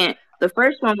 Second, the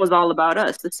first one was all about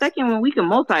us. The second one, we can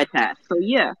multitask. So,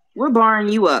 yeah, we're barring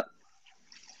you up.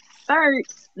 Third,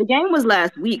 the game was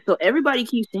last week, so everybody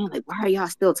keeps saying, like, why are y'all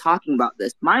still talking about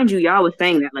this? Mind you, y'all was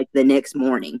saying that, like, the next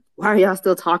morning. Why are y'all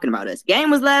still talking about us? Game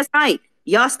was last night.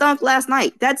 Y'all stunk last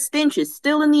night. That stench is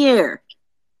still in the air.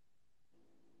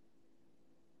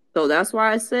 So that's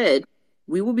why I said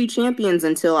we will be champions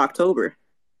until October.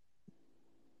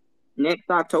 Next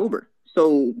October.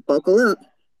 So buckle up.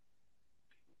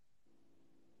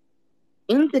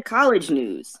 Into college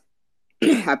news.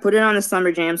 I put it on the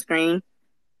Summer Jam screen.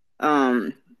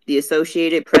 The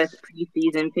Associated Press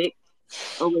preseason pick.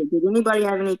 Oh, wait, did anybody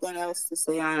have anything else to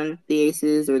say on the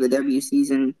Aces or the W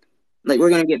season? Like, we're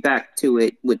going to get back to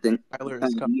it with the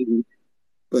news.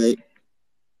 But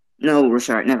no,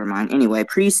 Rashard, never mind. Anyway,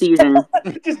 preseason.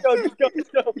 Just go.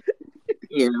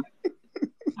 Yeah.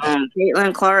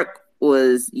 Caitlin Clark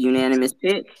was unanimous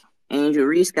pick. Angel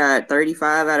Reese got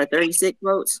 35 out of 36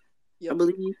 votes, I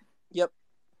believe. Yep.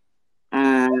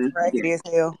 Raggedy as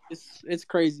hell. It's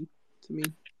crazy to me.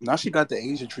 Now she got the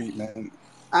Asia treatment.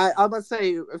 I was about to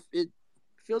say, it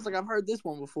feels like I've heard this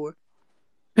one before.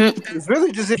 It's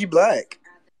really just if you black.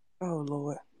 Oh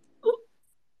Lord.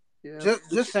 Yeah.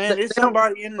 Just saying, it's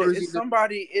somebody in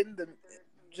the.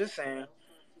 Just saying,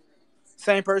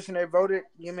 same person that voted.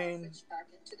 You mean,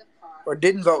 or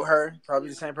didn't vote her? Probably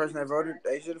the same person that voted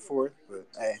Asia the fourth. But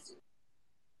hey,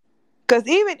 because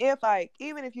even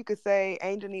if you could say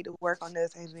Angel need to work on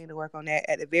this, Angel need to work on that.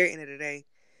 At the very end of the day,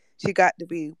 she got to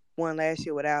be one last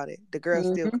year without it. The girl's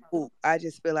still cool. I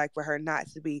just feel like for her not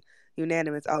to be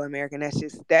unanimous All-American, that's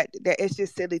just that it's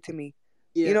just silly to me.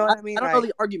 Yeah, you know what I mean? I don't know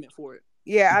the argument for it.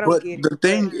 Yeah, I don't get it. But the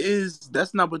thing is,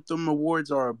 that's not what them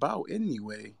awards are about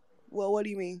anyway. Well, what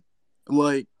do you mean?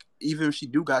 Like, even if she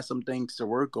do got some things to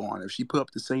work on, if she put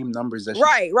up the same numbers that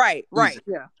right.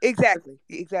 Yeah, exactly.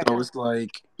 So it's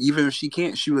like, even if she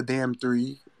can't shoot a damn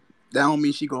three, that don't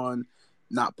mean she going to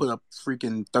not put up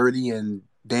freaking 30 and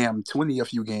damn 20 a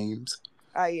few games.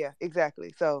 Yeah,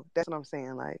 exactly. So that's what I'm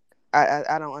saying. Like,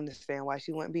 I don't understand why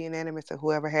she wouldn't be unanimous or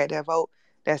whoever had that vote.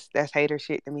 That's hater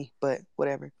shit to me, but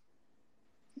whatever.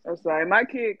 That's right. My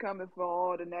kid coming for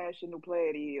all the National Player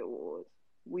of the Year awards.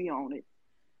 We own it.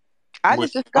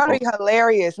 It's gonna be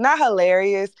hilarious. Not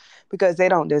hilarious because they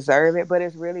don't deserve it, but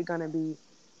it's really gonna be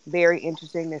very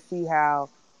interesting to see how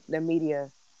the media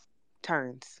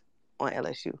turns on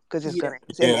LSU because it's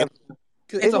inevitable.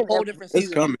 It's a whole different season.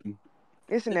 It's coming.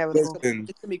 It's inevitable. Listen,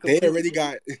 they already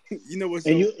got. You know what's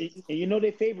and you know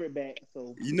their favorite back.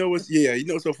 So you know what's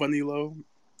so funny, Lo?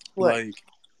 What? Like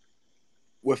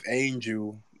with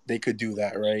Angel, they could do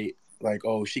that, right? Like,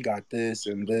 oh, she got this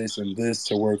and this and this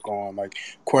to work on. Like,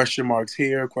 question marks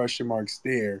here, question marks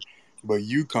there. But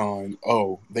UConn,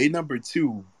 oh, they number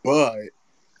 2, but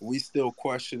we still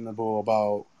questionable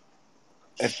about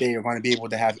if they are going to be able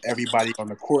to have everybody on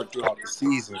the court throughout the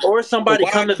season. Or somebody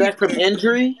coming back from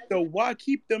injury. So why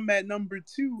keep them at number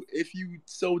 2 if you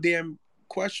so damn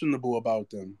questionable about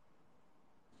them?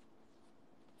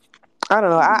 I don't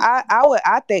know.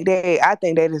 I think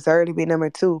they deserve to be number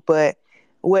 2, but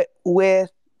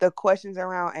with the questions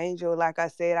around Angel, like I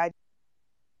said,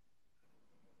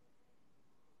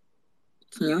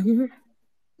 Can you hear her?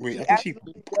 Wait, she I think she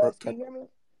absolutely does. Can you hear me?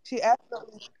 She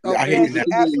absolutely, I hear you she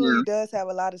now. absolutely does have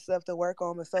a lot of stuff to work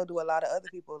on, but so do a lot of other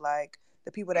people. Like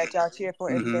the people that y'all cheer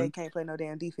for every day can't play no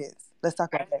damn defense. Let's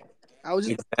talk about that. I was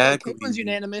just exactly. Caitlin's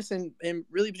unanimous and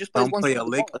really just plays don't one play side a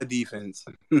lick of defense.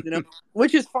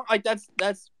 Which is fine. Like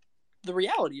that's the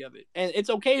reality of it, and it's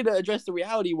okay to address the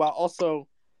reality while also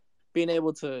being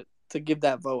able to give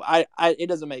that vote. It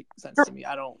doesn't make sense to me.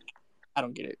 I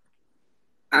don't get it.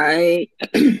 I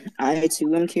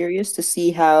too am curious to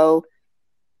see how,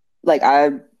 like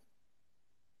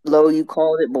Lo, you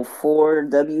called it before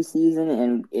W season,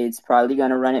 and it's probably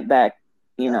gonna run it back,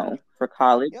 for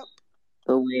college. Yep.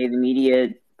 The way the media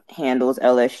handles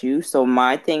LSU. So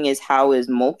my thing is, how is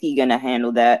Mulkey gonna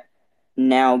handle that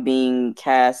now being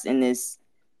cast in this?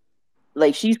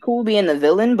 Like, she's cool being the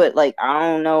villain, but like I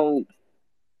don't know.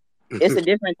 It's a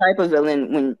different type of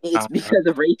villain when it's because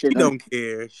of racism. She don't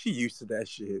care. She used to that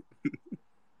shit.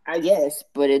 I guess,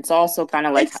 but it's also kind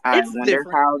of like I wonder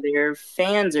different. how their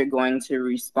fans are going to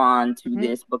respond to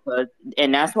this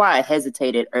and that's why I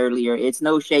hesitated earlier. It's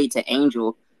no shade to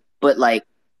Angel, but like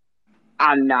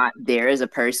I'm not there as a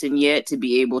person yet to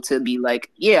be able to be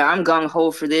like, yeah, I'm gung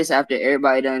ho for this after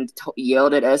everybody done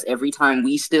yelled at us every time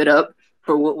we stood up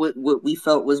for what we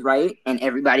felt was right, and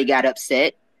everybody got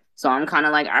upset. So I'm kind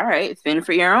of like, all right, fend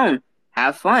for your own,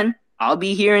 have fun. I'll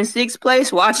be here in 6th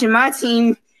place watching my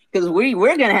team. Because we're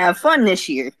going to have fun this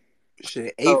year.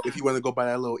 Shit, 8th if you want to go by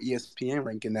that little ESPN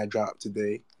ranking that dropped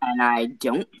today. And I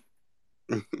don't.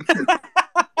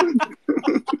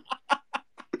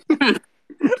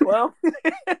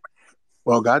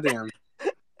 Well, goddamn.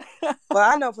 Well,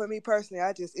 I know for me personally,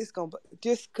 it's going to,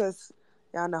 just because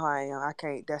y'all know how I am, I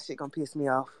can't, that shit going to piss me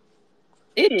off.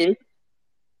 It is.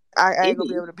 I ain't going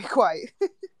to be able to be quiet.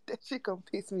 That shit going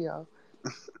to piss me off.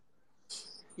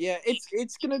 Yeah,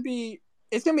 it's going to be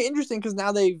interesting because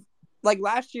now they've, like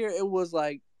last year it was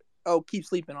like, oh, keep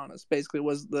sleeping on us, basically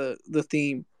was the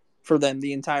theme for them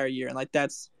the entire year, and like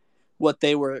that's what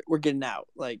they were getting out.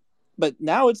 Like, but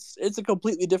now it's a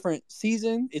completely different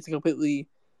season. It's a completely,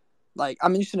 like,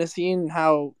 I'm interested in seeing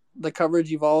how the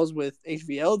coverage evolves with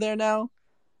HVL there now.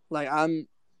 Like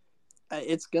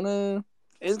it's gonna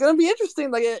be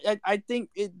interesting. Like I think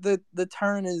the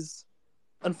turn is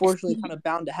unfortunately kind of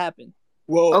bound to happen.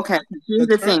 Well, okay, here's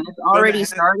the thing. It's already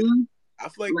starting. I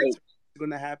feel like it's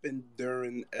going to happen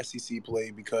during SEC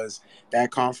play because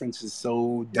that conference is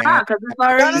so damn. Nah, because it's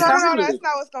already started. No, that's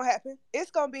not what's going to happen.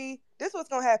 It's going to be, this what's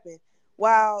going to happen.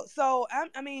 Wow. So,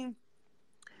 I mean,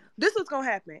 this what's going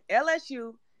to happen.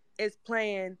 LSU is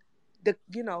playing the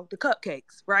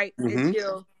cupcakes, right?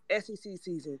 Until SEC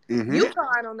season.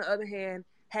 UConn, on the other hand,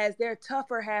 has their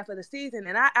tougher half of the season.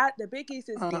 And the Big East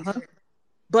is decent.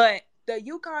 But the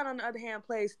UConn, on the other hand,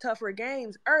 plays tougher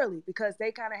games early because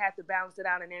they kind of have to balance it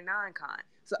out in their non-con.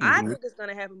 So I think it's going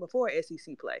to happen before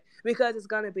SEC play because it's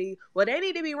going to be, well, they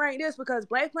need to be ranked this because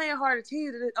Blake playing harder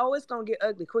teams. It's going to get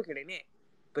ugly quicker than that.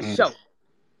 For sure.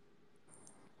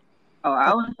 Oh,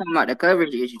 I was talking about the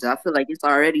coverage issues. I feel like it's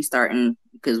already starting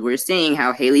because we're seeing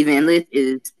how Haley Van Lith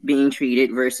is being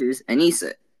treated versus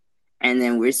Anissa. And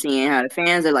then we're seeing how the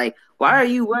fans are like, why are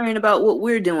you worrying about what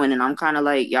we're doing? And I'm kind of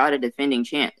like, y'all the defending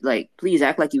champ. Like, please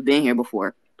act like you've been here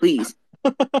before. Please.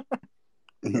 You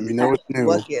know what's new.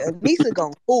 Look, Anissa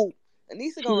gonna hoop.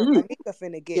 Anissa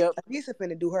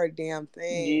finna do her damn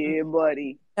thing. Yeah,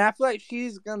 buddy. And I feel like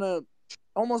she's gonna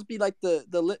almost be like the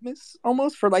litmus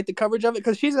almost for like the coverage of it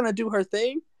because she's gonna do her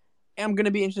thing. And I'm gonna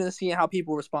be interested in seeing how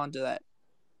people respond to that.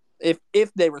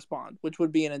 If they respond, which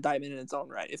would be an indictment in its own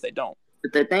right if they don't.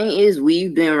 But the thing is,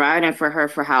 we've been riding for her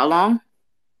for how long?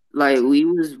 Like, we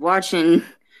was watching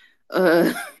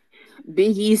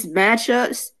Big East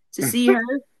matchups to see her.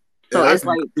 So it's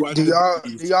like, do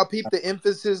y'all peep the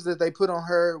emphasis that they put on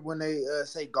her when they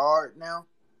say guard now?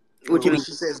 What you mean?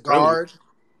 She says guard.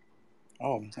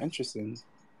 Oh, interesting.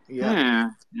 Yeah.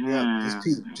 Yeah.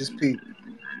 Just peep.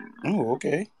 Oh,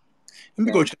 okay. Let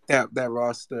me go check that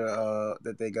roster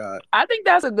that they got. I think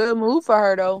that's a good move for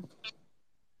her, though.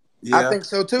 Yeah. I think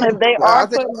so too. If they I are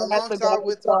think putting her at the alongside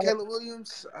with guard. Caleb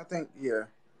Williams, I think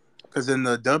Because in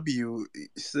the W,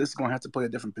 it's gonna have to play a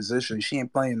different position. She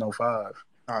ain't playing no 5.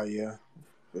 Oh yeah,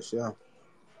 for sure.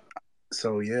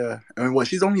 So yeah, I mean,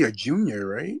 she's only a junior,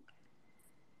 right?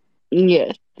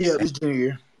 Yes. Yeah, this junior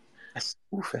year.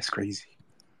 That's crazy.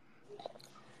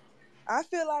 I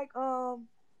feel like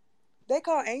they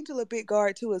call Angel a big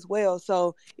guard too as well.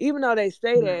 So even though they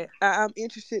say that, I'm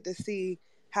interested to see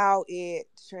how it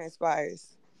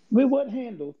transpires. With what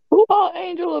handle? Who called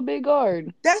Angel a big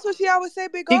guard? That's what she always say,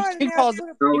 big guard. He calls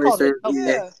it.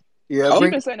 Yeah. Yeah, She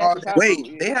bring been saying that since high Wait,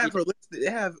 school. they have her listed.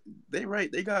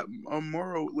 They got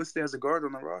Morrow listed as a guard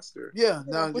on the roster. Yeah,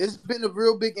 no, it's been a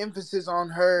real big emphasis on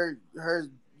her.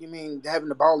 You mean having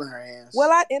the ball in her hands? Well,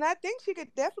 I think she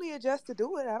could definitely adjust to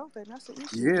do it. I don't think that's an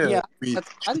issue. Yeah, Yeah, I mean, I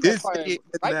she think did that's probably say in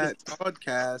right. that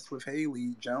podcast with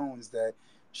Haley Jones that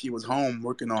she was home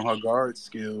working on her guard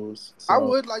skills. So. I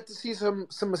would like to see some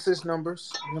assist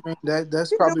numbers. I mean, that's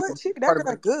That probably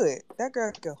girl good. That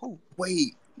girl can hoop.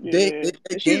 Wait, Yeah.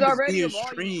 that She's game is already being a volume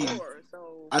streamed. scorer,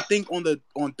 so I think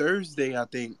on Thursday, I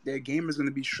think their game is going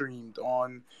to be streamed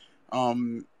on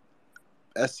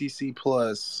SEC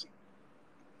Plus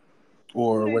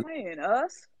or who what? they playing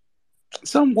us?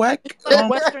 Some whack.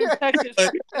 Western Texas.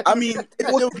 I mean,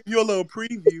 they'll give you a little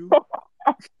preview.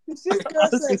 This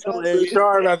is hilarious.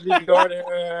 Rashard, I think guarding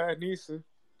Nisa.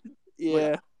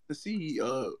 Yeah. To see,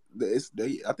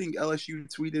 I think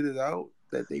LSU tweeted it out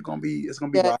that it's gonna be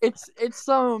Yeah, live. it's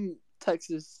some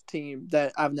Texas team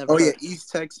that I've never. Oh heard. yeah,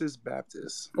 East Texas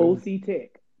Baptist. OC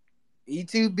Tech.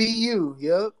 E2BU.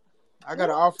 Yep, I got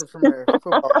an offer from their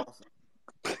football offer.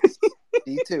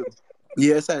 E2.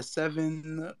 Yeah, it's at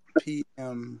 7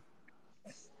 p.m.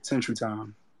 Central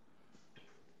Time.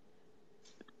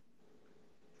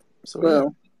 So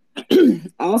well,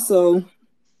 also,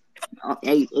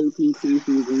 AP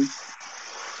preseason.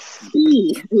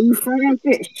 You frying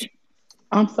fish?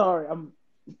 I'm sorry, I'm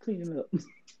cleaning up.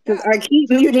 Because I keep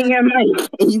muting your mic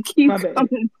and you keep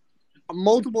coming.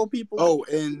 Multiple people. Oh,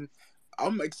 and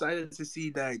I'm excited to see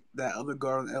that other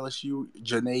girl in LSU,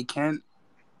 Janae Kent.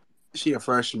 She a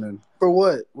freshman. For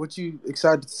what? What you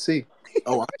excited to see?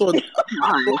 Oh, I thought.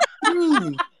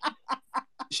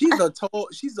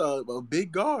 She's a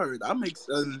big guard.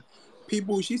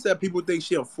 She said people think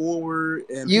she a forward.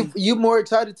 And you more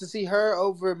excited to see her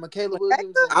over Michaela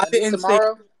Williams I didn't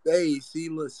tomorrow? Hey, see,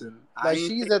 listen. Like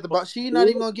she's at the bottom. She's not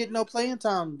even gonna get no playing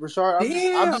time, Rashard.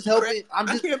 I'm just helping.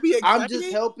 I can't be excited. I'm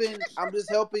just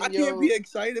helping. I can't be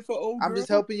excited for old girl. I'm just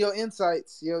helping your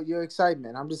insights, your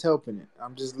excitement. I'm just helping it.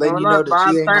 I'm just letting you know that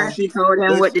Bob she ain't gonna. She told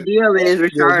him what the deal is,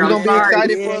 Richard. You're gonna be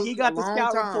excited for he got the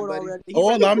scout report buddy. already.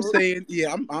 All I'm saying,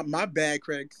 I'm my bad,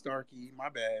 Craig Starkey. My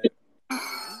bad.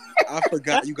 I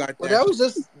forgot you got that. Well, that was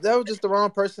just the wrong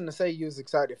person to say you was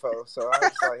excited for. So I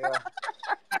was like,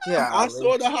 yeah. I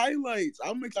saw the highlights.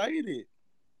 I'm excited.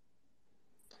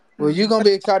 Well, you're gonna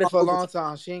be excited for a long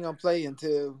time. She ain't gonna play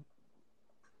until,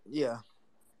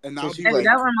 And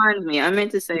that reminds me. I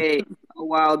meant to say a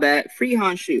while back, free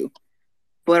Honshu,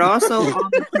 but also on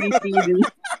the preseason.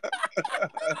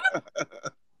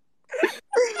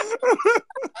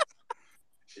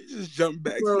 She just jumped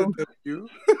back to the W.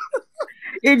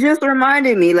 It just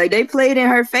reminded me, like they played in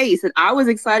her face, and I was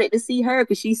excited to see her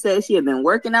because she said she had been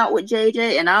working out with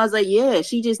JJ, and I was like, yeah,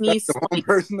 she just needs the one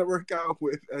person to work out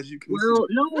with, as you can see. Well,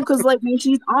 no, because like when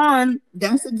she's on,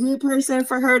 that's a good person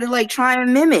for her to like try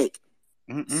and mimic.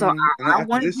 So I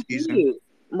wanted to see it.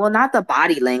 Well, not the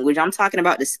body language. I'm talking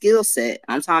about the skill set.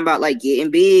 I'm talking about like getting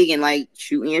big and like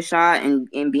shooting your shot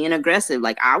and being aggressive.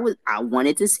 Like I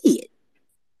wanted to see it.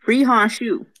 Free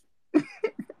Honshu.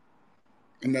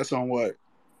 And that's on what?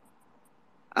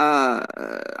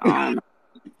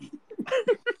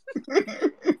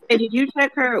 Hey, did you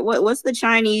check her? What's the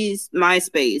Chinese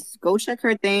MySpace? Go check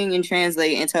her thing and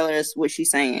translate and tell us what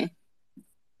she's saying.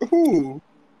 Who?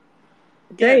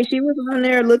 Jay, she was on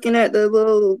there looking at her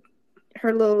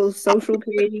little social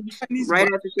page right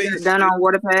after she got done on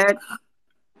Waterpad.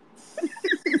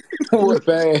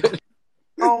 Waterpad.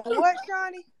 On what,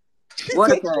 Johnny?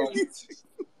 Waterpad.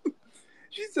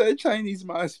 She said Chinese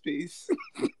MySpace.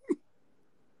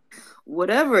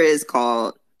 Whatever it's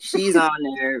called, she's on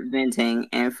there venting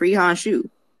and free Honshu.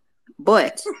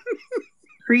 But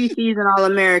preseason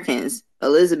All-Americans,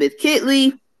 Elizabeth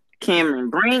Kitley, Cameron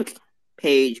Brink,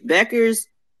 Paige Beckers,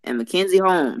 and Mackenzie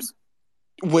Holmes.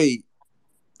 Wait,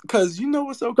 because you know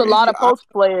what's so crazy? A lot of post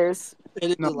players.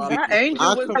 It is a lot of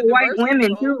Angel was white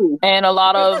women too, and a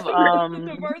lot of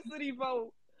diversity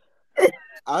vote.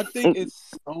 I think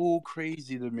it's so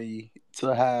crazy to me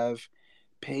to have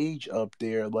Paige up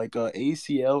there, like a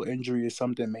ACL injury or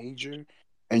something major,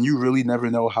 and you really never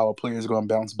know how a player is going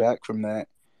to bounce back from that.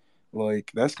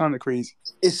 Like, that's kind of crazy.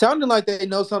 It sounded like they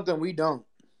know something we don't.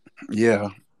 Yeah.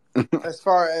 As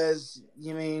far as,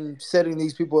 setting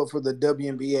these people up for the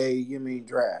WNBA,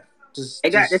 draft.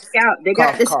 They got the scout. They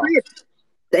got the script.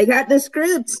 They got the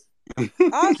scripts.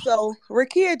 Also,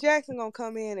 Rakia Jackson gonna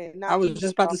come in and not. I was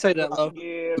just about to say that, love.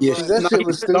 Yeah, Yeah, but That shit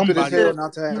was stupid as somebody. hell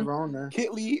not to have her on there.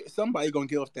 Kitley, somebody gonna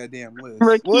get off that damn list.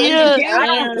 Rakia Kelly-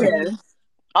 and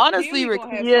honestly, Kelly gonna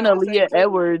have Rakia and something to say, Aaliyah too.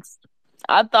 Edwards.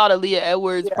 I thought Aaliyah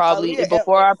Edwards Yeah, probably Aaliyah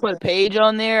before I Edwards. put Paige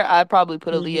on there. I'd probably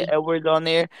put Aaliyah Edwards on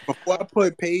there. Before I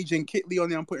put Paige and Kitley on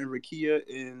there, I'm putting Rakia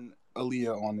and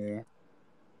Aaliyah on there.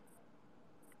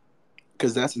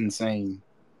 Because that's insane.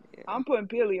 I'm putting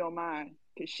Pilly on mine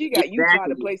because she got Utah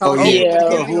to play. Oh, yeah, yeah.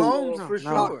 Kelly Holmes for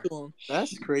sure.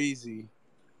 That's crazy.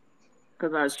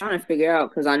 Because I was trying to figure out,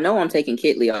 because I know I'm taking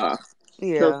Kitley off.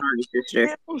 Yeah. So sorry,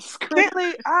 sister.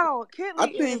 Kitley,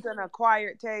 Kitley is an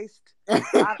acquired taste.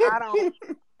 I don't.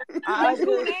 I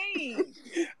just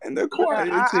and the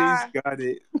quiet taste got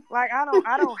it. Like I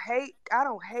don't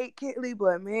hate Kitley,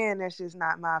 but man, that's just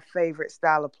not my favorite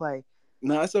style of play.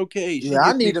 No, it's okay. Yeah,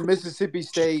 I need a Mississippi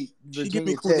State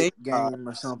Virginia Tech game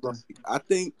or something. I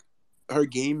think her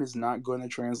game is not going to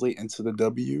translate into the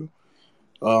W.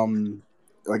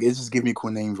 Like it's just giving me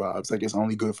Queen Name vibes. Like it's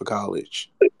only good for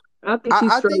college. I think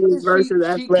she's struggling versus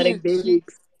athletic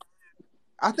bigs.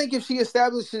 I think if she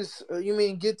establishes,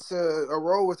 gets a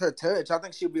role with her touch, I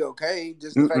think she'll be okay.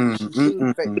 Just the fact that she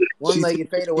shoots one-legged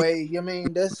fadeaway.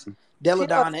 That's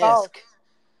Deladon-esque.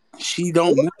 She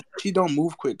don't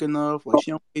move quick enough. Like she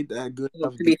don't play that good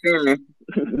enough. To be fair,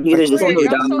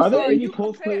 are there any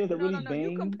post players that really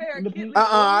bang in the paint?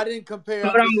 I didn't compare.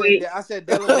 I said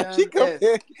Deladon. She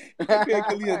compared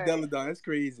Kalia and Deladon. That's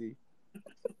crazy.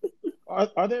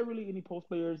 Are there really any post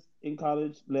players in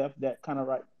college left that kind of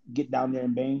get down there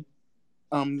and bang?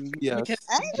 Yes.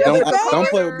 Angel Don't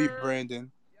play with me, Brandon.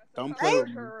 Don't play with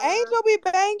me. Angel be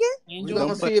banging. We're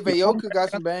gonna see if Ayoka got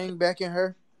some bang back in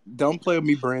her. Don't play with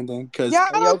me, Brandon, because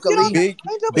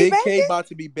Big K about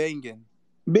to be banging.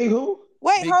 Big who?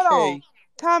 Wait, Big hold K. on.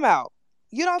 Time out.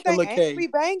 You don't think Killer K. Angel be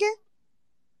banging?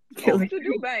 Angel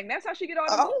do bang. That's how she get all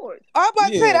the awards. I was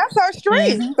about to say that's her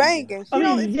streak, banging.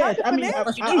 Yes.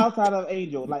 Outside of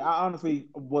Angel, like I honestly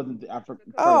wasn't. I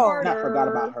forgot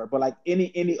about her, but like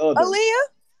any other. Aaliyah.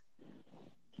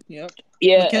 Yep.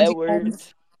 Yeah, Mackenzie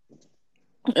Edwards.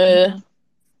 And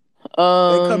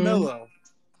Camilla.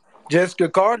 Jessica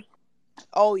Carter.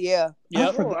 Oh yeah.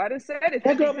 Yep. I just said it.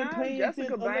 That girl 50 been times. playing Jessica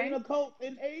since bang. Elena Cope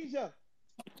in Asia.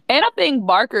 And I think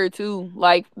Barker too.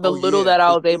 Like the little that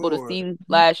I was able to see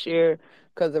last year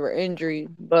because of her injury,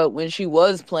 but when she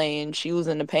was playing, she was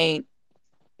in the paint,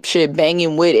 shit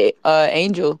banging with it.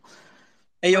 Angel.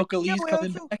 Ayoka Lee's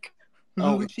coming back.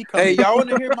 Oh, she coming. Hey, y'all want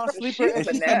to hear my sleeper? And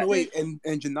she coming. Wait, and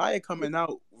Janiyah coming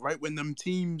out right when them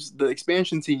teams, the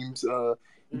expansion teams,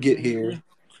 get here.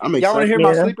 I'm excited. Y'all want to hear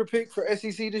my sleeper pick for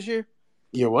SEC this year?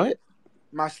 Your what?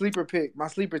 My sleeper pick, my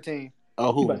sleeper team.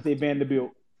 Oh, who? You about to say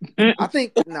Vanderbilt? I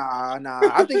think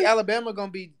I think Alabama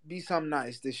gonna be something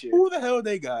nice this year. Who the hell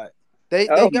they got? They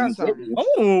got something.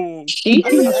 Oh, I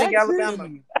think Alabama.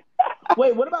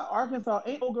 Wait, what about Arkansas?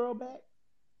 Ain't old girl back?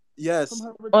 Yes.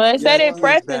 Well, they said they're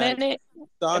pressing, isn't it?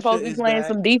 They're supposed to be playing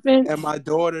some defense. And my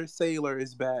daughter Sailor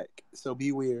is back, so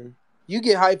beware. You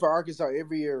get hyped for Arkansas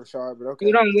every year, Rashard, but okay.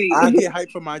 I get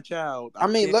hyped for my child.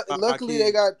 Luckily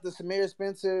they got the Samir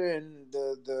Spencer and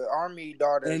the Army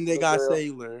daughter. And they got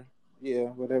Sailor. Yeah,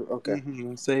 whatever. Okay.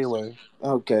 Mm-hmm. Sailor.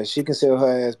 Okay, she can sail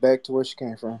her ass back to where she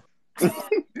came from.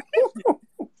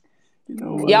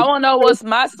 Y'all want to know what's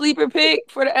my sleeper pick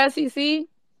for the SEC?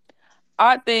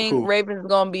 I think Ravens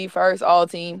gonna be first all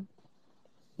team.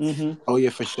 Mm-hmm. Oh yeah,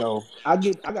 for sure. I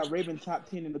got Raven top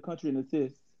 10 in the country in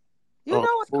assists. You know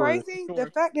what's crazy?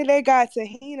 The fact that they got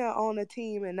Tahina on the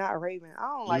team and not Raven. I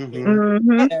don't like that.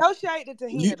 Mm-hmm. No shade to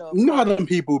Tahina though. You know how them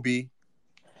people be.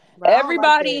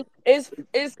 Everybody it's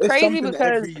crazy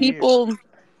because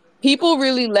people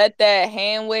really let that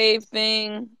hand wave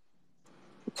thing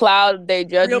cloud their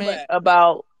judgment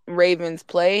about Raven's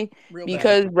play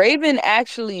because Raven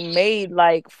actually made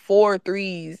like 4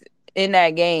 threes in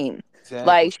that game. Exactly.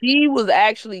 Like she was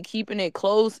actually keeping it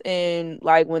close, and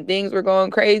like when things were going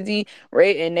crazy,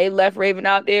 and they left Raven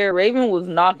out there, Raven was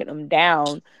knocking them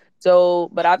down. So,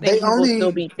 but I think people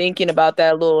still be thinking about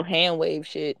that little hand wave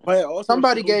shit. But also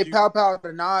somebody gave Pow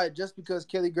the nod just because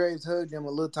Kelly Graves hugged him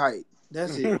a little tight.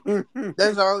 That's it.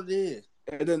 That's all it is.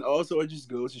 And then also it just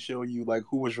goes to show you like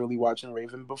who was really watching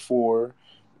Raven before.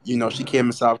 You know, she came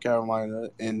in South Carolina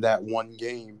in that one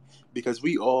game because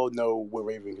we all know what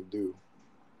Raven can do.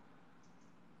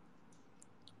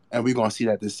 And we're going to see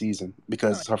that this season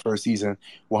because it's her first season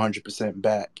 100%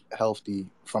 back healthy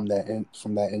from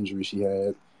that injury she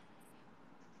had.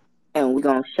 And we're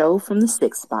going to show from the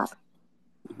 6th spot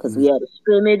because we had a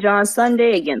scrimmage on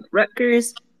Sunday against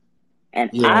Rutgers. And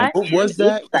Yeah. I What am was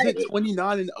that? Was it excited.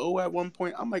 29-0 at one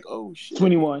point? I'm like, oh shit.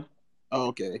 21. Oh,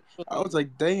 okay. I was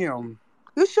like, damn.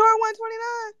 You sure it wasn't 29?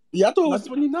 Yeah, I thought it was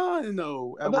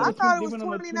 29-0. I thought It was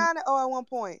 29 at one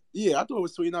point. Yeah, I thought it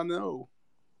was 29-0.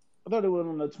 I thought it was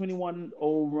on a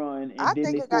 21-0 run, and I then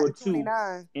think they it got to scored 2,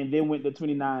 29. and then went to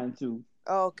 29-2.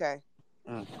 Oh, okay.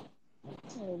 Oh,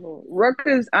 Lord.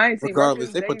 Rutgers, I ain't seen Regardless,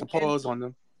 Rutgers. they put the pause on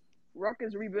them.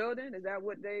 Rutgers rebuilding. Is that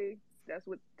what that's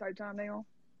what type time they on?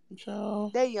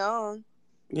 Child. They young.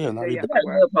 Yeah, not They even. Got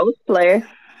a good post player.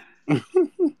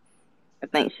 I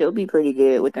think she'll be pretty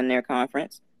good within their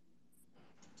conference.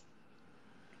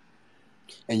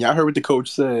 And y'all heard what the coach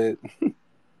said.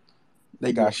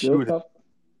 They got shooters.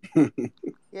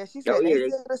 Yeah, she said they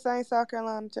still the same South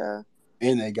Carolina child.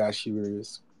 And they got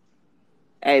shooters.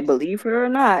 Hey, believe her or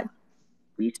not,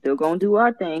 we still gonna do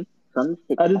our thing.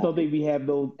 I just don't think we have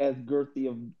those as girthy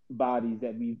of bodies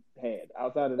that we've had.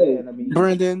 Outside of that, I mean,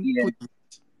 Brandon, please,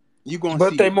 you gonna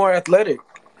but see? they more athletic.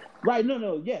 Right?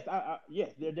 No. Yes,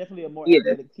 yes, they're definitely a more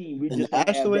athletic team. We just don't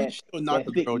have Ashland, that. she'll knock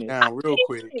the girl thickness. down real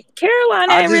quick.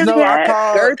 Carolina I ain't just really know I had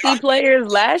called girthy players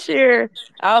last year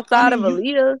outside of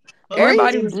Aaliyah.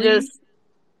 Everybody was just.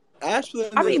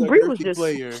 Ashland I is mean, a Bree was girthy just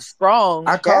player. strong.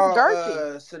 I That's call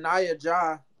girthy. Sanaya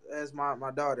Ja as my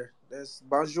daughter. That's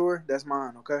bonjour. That's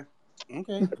mine. Okay.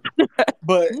 Okay.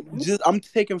 But just I'm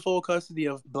taking full custody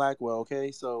of Blackwell.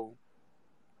 Okay, so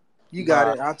you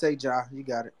got it. I'll take Ja. You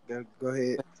got it. Go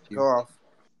ahead. Go off.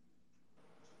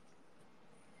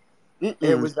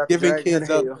 It was got giving drag her kids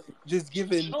to up, hell. just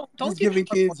giving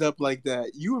kids up like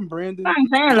that. You and Brandon. I'm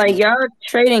saying, like, y'all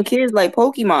trading kids like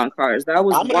Pokemon cards. That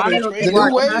was I'm not wild even to trading. The new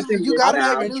watch wave. happen You this gotta I'm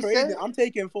have not a round. even new trading. set. I'm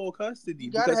taking full custody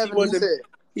You gotta because have a new set.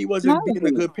 he wasn't being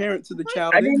a good parent to the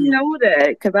child. I didn't know that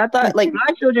because I thought, like,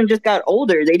 my children just got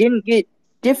older. They didn't get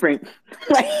different.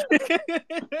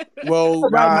 Well,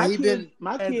 Nah, my he kids, been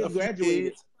my has a kids few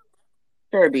graduated. kids.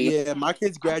 Kirby. Yeah, my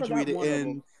kids I forgot graduated one of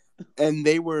them. and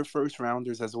they were first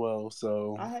rounders as well.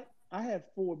 So I had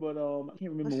 4, but I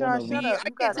can't remember Sean, one of them. shut up. I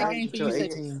You can't got take auntie anything you say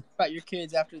kids. about your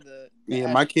kids after the yeah,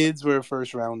 Ash- my kids were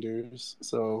first rounders.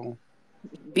 So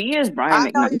B is Brian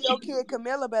I know McKnight. your kid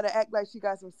Camilla better act like she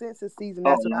got some sense this season.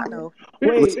 Oh, That's what I know.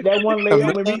 Wait, that one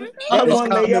layup when Camilla that is one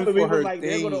layup coming and we for was her like,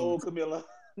 there go the thing. old Camilla.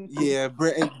 Yeah,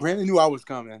 Brandon knew I was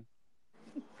coming.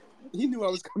 He knew I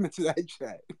was coming to that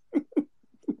chat.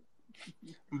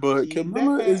 But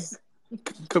Camilla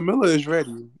is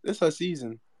ready. It's her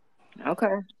season.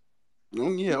 Okay.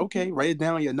 Yeah, okay. Write it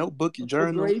down in your notebook, your For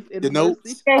journal, Grace your University.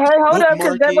 notes. Hey, hold up,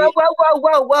 because Bookmark it.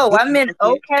 whoa. I meant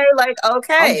Bookmark it. okay, like I'm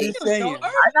okay. just saying. I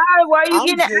know. Why are you I'm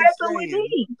getting just aggressive with saying.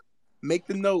 me? Make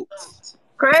the notes.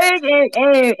 Craig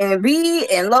and V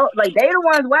and Lo, like they the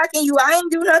ones whacking you. I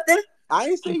ain't do nothing. I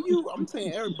ain't saying you. I'm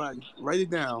saying everybody. Write it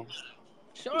down.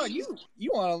 Sean, you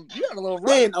on a little run.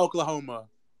 Stay in Oklahoma.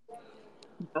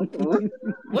 What?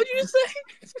 What'd you say?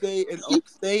 Stay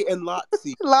in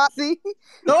Lotsy. Lotsy.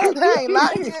 No. Dang,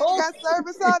 Lotsy ain't got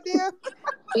service out there.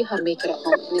 You help make it at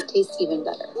home and it tastes even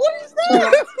better. What is Do you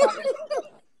that?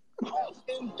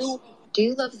 want Do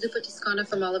you love Zuppa Toscana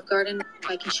from Olive Garden?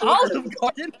 I can show you how to. Olive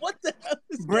Garden? What the hell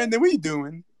is Brandon, what are you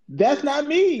doing? That's not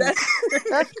me.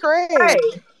 That's Craig. Hey.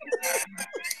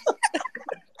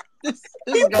 This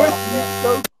is going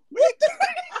on.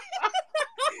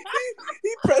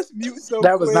 He pressed mute so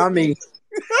That was quick. not me.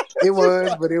 It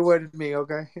was, but it wasn't me.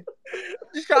 Okay.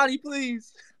 Shawnee,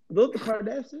 please. Those the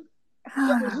Kardashians.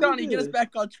 Shawnee, get us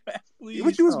back on track, please.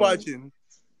 What you was watching?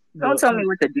 Don't tell me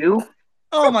what to do.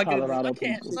 Oh my goodness, Colorado I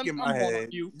can't. people. Shaking I'm my going on head.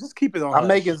 you. Just keep it on. I'm hush.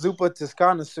 making Zuppa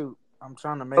Toscana soup. I'm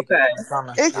trying to make Okay. it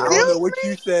Toscana. I don't know Excuse what me?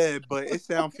 you said, but it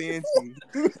sounds fancy.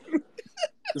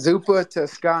 Zuppa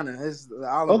Toscana. It's the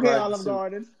Olive Garden Olive soup.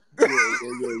 Garden.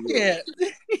 Yeah.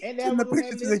 And Send the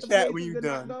pictures to the chat when you're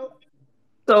done.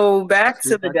 So back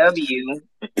to the W.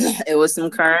 It was some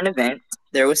current events.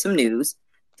 There was some news.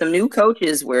 Some new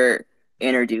coaches were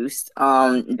introduced.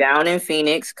 Down in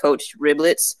Phoenix, Coach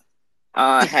Riblets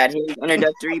had his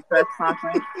introductory press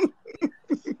conference.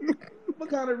 What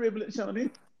kind of riblet, Shawnee?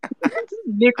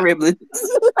 Nick Riblets.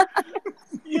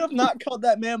 You have not called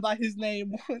that man by his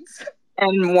name once.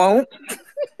 And won't.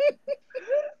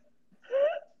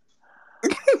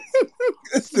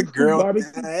 It's the girl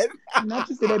dad. Not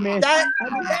to say that man. That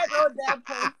girl dad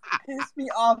post pissed me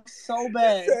off so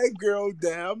bad. That girl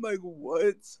dad. I'm like,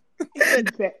 what? He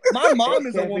said, my mom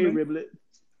is a woman. Riblet.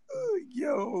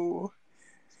 Yo.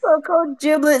 So Coach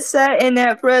Giblets sat in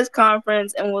that press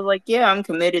conference and was like, yeah, I'm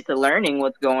committed to learning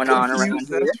what's going on around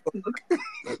here.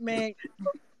 Man.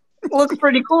 Looks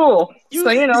pretty cool. So,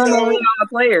 I'm leaning on the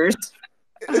players.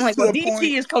 I'm like, well,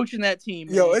 DT is coaching that team.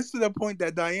 Man. Yo, it's to the point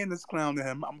that Diana's clowning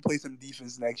him. I'm gonna play some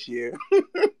defense next year.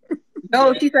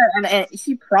 No, she said, and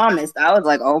she promised. I was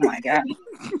like, oh my god.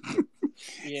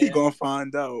 He gonna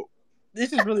find out.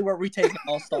 This is really where we take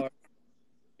All Star.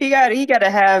 He got to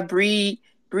have Bree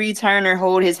Turner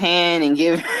hold his hand and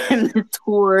give him the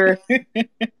tour. This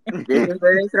is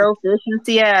where they throw fish in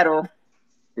Seattle.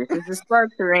 This is the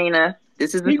Sparks Arena.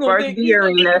 This is the Sparks B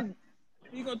Arena.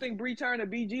 You gonna think Bree Turner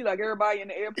BG like everybody in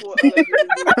the airport?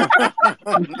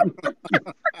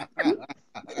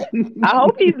 I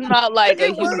hope he's not like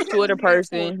a huge Twitter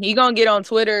person. He gonna get on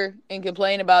Twitter and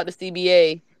complain about the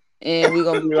CBA, and we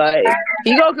gonna be like,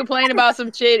 he gonna complain about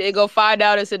some shit and go find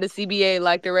out it's in the CBA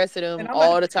like the rest of them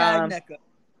all the time.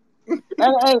 And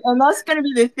that's gonna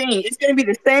be the thing. It's gonna be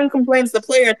the same complaints the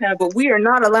players have, but we are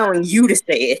not allowing you to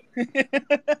say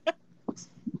it.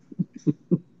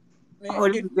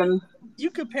 Man, you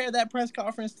compare that press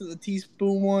conference to the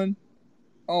teaspoon one.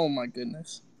 Oh my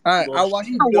goodness! All right, I watched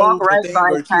him walk right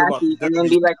by Cassie and then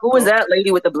be like, "Who was that lady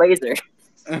with the blazer?"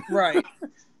 Right.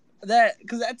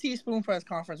 Because that teaspoon press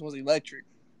conference was electric.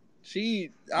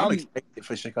 I'm excited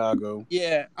for Chicago.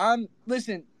 Yeah,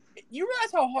 listen, you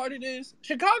realize how hard it is?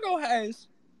 Chicago has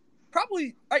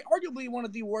probably, arguably one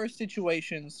of the worst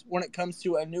situations when it comes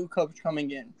to a new coach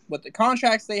coming in. With the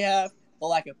contracts they have, the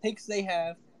lack of picks they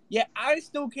have. Yeah, I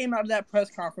still came out of that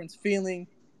press conference feeling,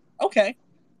 okay,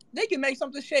 they can make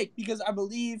something shake because I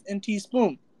believe in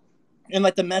Teaspoon and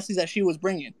like the message that she was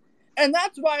bringing. And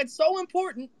that's why it's so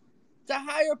important to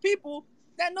hire people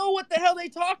that know what the hell they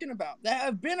talking about, that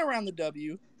have been around the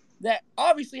W, that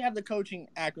obviously have the coaching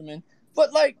acumen.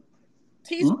 But like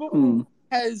Teaspoon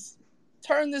has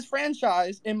turned this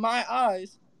franchise, in my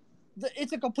eyes,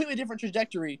 it's a completely different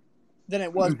trajectory than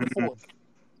it was before.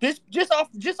 Just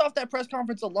off that press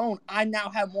conference alone, I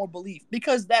now have more belief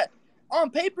because that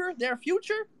on paper their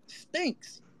future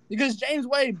stinks because James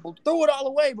Wade threw it all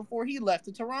away before he left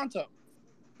to Toronto.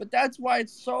 But that's why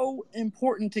it's so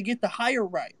important to get the hire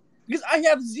right because I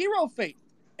have zero faith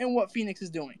in what Phoenix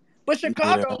is doing. But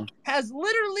Chicago has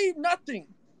literally nothing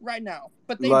right now.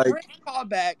 But they bring Paul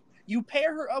back. You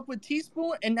pair her up with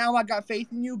Teaspoon, and now I got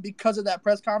faith in you because of that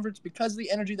press conference, because of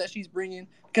the energy that she's bringing,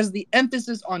 because of the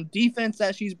emphasis on defense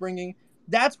that she's bringing.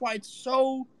 That's why it's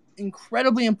so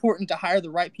incredibly important to hire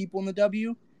the right people in the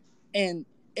W, and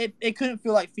it couldn't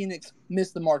feel like Phoenix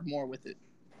missed the mark more with it.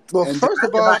 Well, first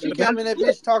of all, she came in that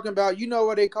bitch talking about, you know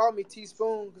what they call me,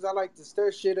 Teaspoon, because I like to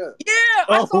stir shit up. Yeah,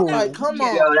 I saw that. Like, come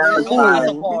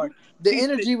on, man. The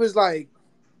energy was like,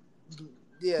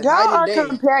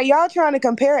 y'all trying to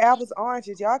compare apples to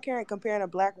oranges. Y'all can't compare a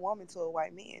black woman to a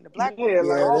white man. The black woman,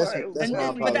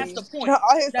 but that's the point.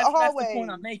 That's the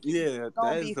point I'm making. Yeah,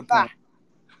 that is the point.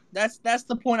 That's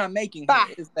the point I'm making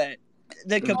here, is that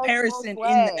the comparison in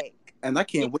that. And I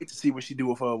can't wait to see what she do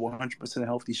with her 100%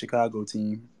 healthy Chicago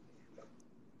team.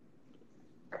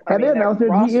 Have they announced their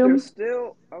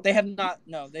GM? They have not.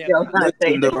 No, they have not.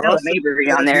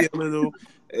 Mabry on there.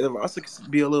 The roster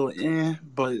could be a little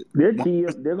but their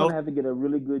GM, they're gonna have to get a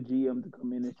really good GM to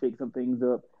come in and shake some things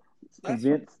up,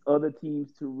 convince other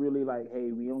teams to really like,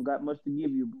 hey, we don't got much to give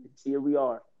you, but here we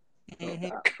are.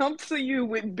 Come to you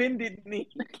with bended knee.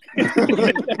 No,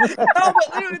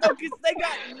 but literally though, because they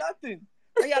got nothing.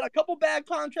 They got a couple bad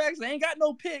contracts. They ain't got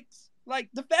no picks. Like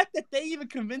the fact that they even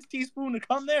convinced Teaspoon to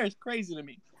come there is crazy to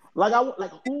me.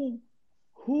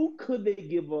 Who could they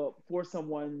give up for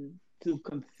someone to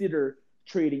consider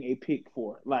trading a pick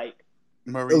for? Like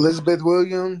Elizabeth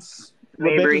Williams,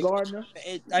 Rebecca Gardner.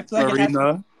 I feel like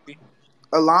Marina.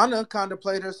 Alana kind of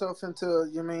played herself into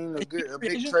a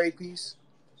big trade piece.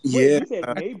 Yeah,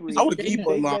 Mabry. I would keep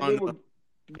Alana.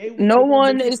 No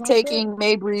one is taking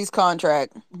Mabry's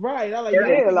contract. Right.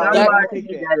 That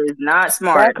is not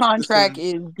smart. That contract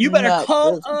is. You better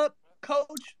call up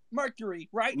Coach Mercury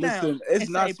right now. Listen, it's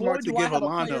not smart to give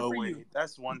Alana away.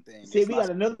 That's one thing. See, we got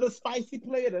another spicy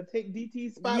player to take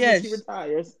DT's spot when she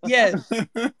retires. Yes.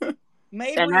 And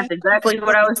that's exactly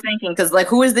what I was thinking. Because,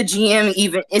 who is the GM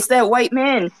even? It's that white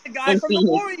man. The guy from the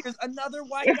Warriors, another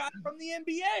white guy from the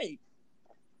NBA.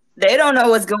 They don't know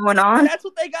what's going on. That's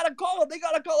what they gotta call up. They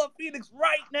gotta call up Phoenix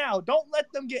right now. Don't let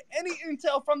them get any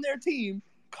intel from their team.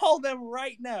 Call them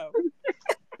right now.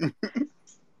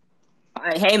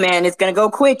 Hey man, it's gonna go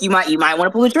quick. You might want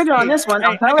to pull the trigger on this one.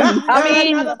 I'm telling you. I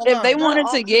mean, if they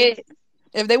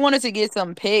wanted to get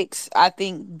some picks, I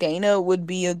think Dana would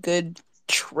be a good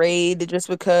trade just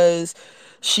because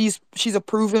she's a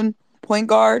proven point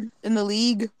guard in the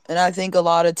league, and I think a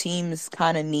lot of teams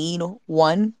kind of need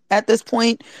one at this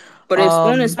point. But as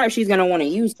soon as she's gonna want to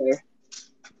use her.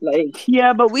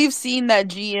 Yeah, but we've seen that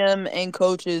GM and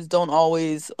coaches don't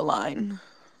always align.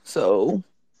 So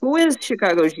who is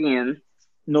Chicago's GM?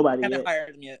 Nobody haven't yet.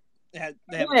 hired him yet.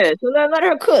 So let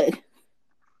her cook.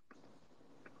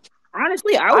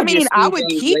 Honestly, I I would mean, just I see would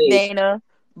James keep Wade. Dana,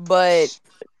 but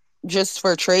just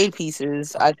for trade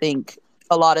pieces, I think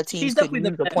a lot of teams She's could definitely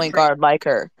use the a best point trade. guard like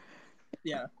her.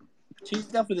 Yeah, she's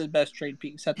definitely the best trade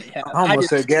piece that they have. I almost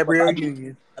said Gabrielle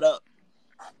Union. Up.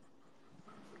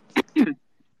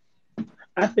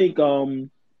 I think I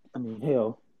mean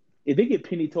hell, if they get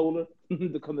Penny Toller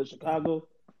to come to Chicago,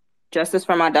 Justice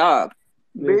for my dog.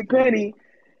 Big Penny.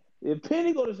 If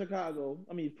Penny go to Chicago,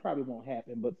 I mean it probably won't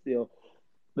happen, but still,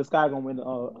 the Sky gonna win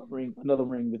another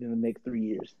ring within the next 3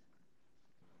 years.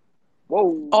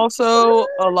 Whoa. Also,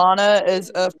 Alana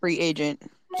is a free agent,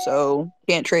 so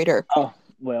can't trade her. Oh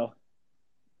well.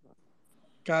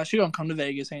 Gosh, she don't come to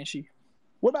Vegas, ain't she?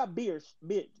 What about Beers?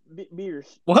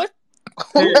 Beers. What?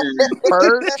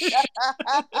 Birch?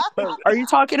 Are you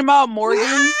talking about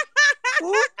Morgan?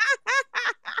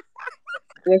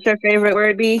 What's your favorite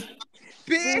word, B?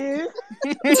 That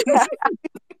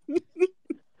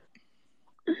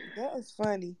is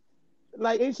funny.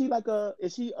 Like, is she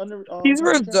under? She's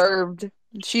contract? reserved.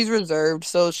 She's reserved,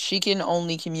 so she can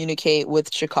only communicate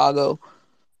with Chicago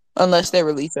unless they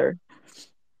release her.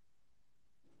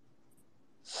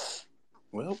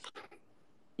 Well,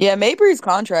 yeah, Mabry's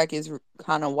contract is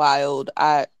kind of wild.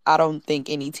 I don't think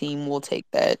any team will take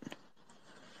that.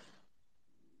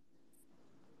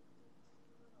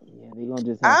 Yeah, they're gonna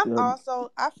just have to.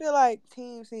 I feel like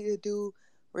teams need to do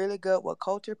really good with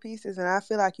culture pieces, and I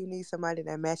feel like you need somebody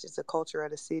that matches the culture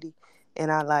of the city.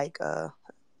 And I like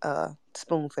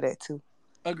Spoon for that too.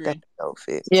 Agreed. That don't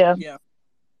fit. Yeah.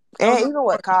 And even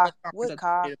with Ka.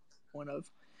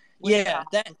 Yeah,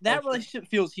 that relationship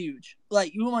feels huge.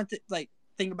 Like you want to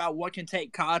think about what can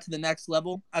take Ka to the next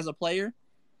level as a player.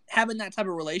 Having that type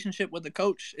of relationship with the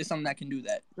coach is something that can do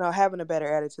that. No, having a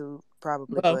better attitude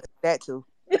probably, but that too.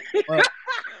 Well,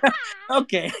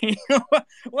 okay.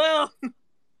 Well,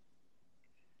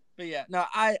 but yeah, no,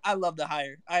 I love the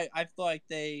hire. I feel like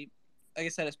they, like I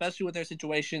said, especially with their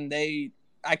situation,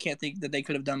 I can't think that they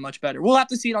could have done much better. We'll have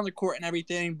to see it on the court and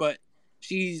everything, but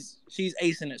she's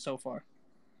acing it so far.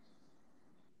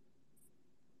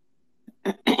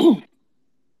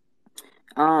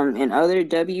 In other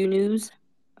W news,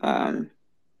 I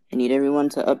need everyone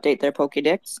to update their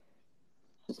Pokédex.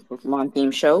 It's a Pokemon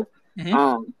themed show.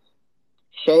 Mm-hmm.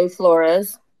 Shay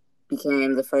Flores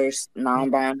became the first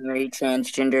non-binary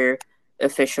transgender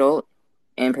official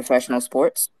in professional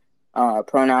sports.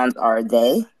 Pronouns are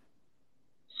they.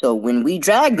 So when we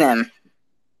drag them,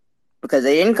 because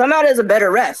they didn't come out as a better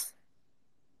ref.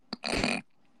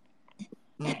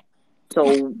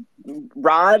 So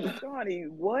Rod, Johnny,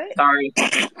 what? sorry.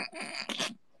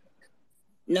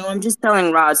 No, I'm just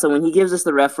telling Rod. So when he gives us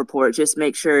the ref report, just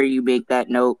make sure you make that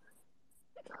note.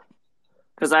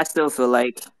 Because I still feel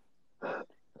like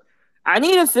I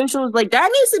need officials like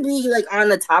that needs to be like on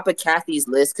the top of Kathy's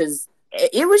list because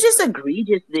it was just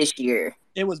egregious this year.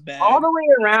 It was bad all the way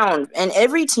around, and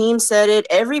every team said it.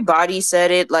 Everybody said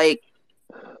it. Like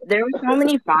there were so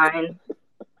many fines.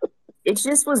 It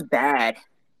just was bad.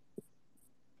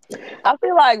 I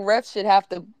feel like refs should have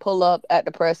to pull up at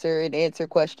the presser and answer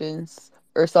questions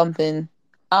or something.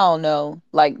 I don't know.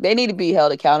 Like they need to be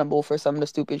held accountable for some of the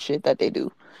stupid shit that they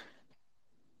do.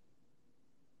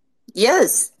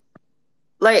 Yes.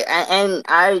 Like, and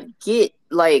I get,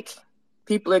 like,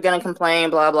 people are going to complain,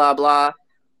 blah, blah, blah.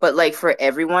 But, like, for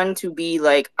everyone to be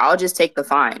like, I'll just take the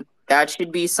fine. That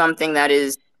should be something that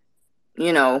is,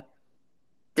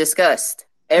 discussed.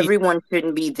 Everyone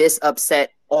shouldn't be this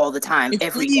upset all the time, it's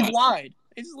every league day. wide.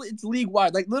 It's league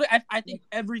wide. Like, literally, I think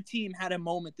every team had a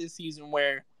moment this season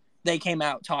where they came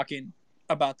out talking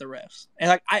about the refs. And,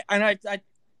 like, I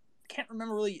can't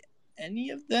remember really any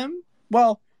of them.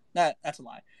 Well, that's a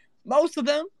lie. Most of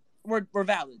them were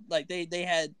valid. Like they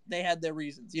had their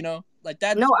reasons, like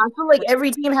that. No, I feel like every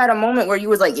team had a moment where you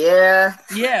was like, yeah,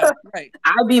 right.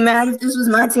 I'd be mad if this was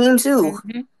my team too.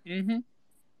 Mm-hmm.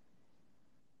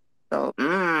 So,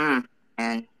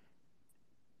 and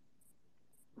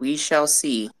we shall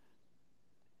see.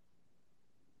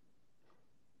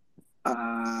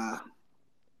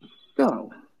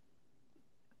 So,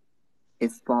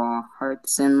 if all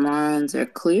hearts and minds are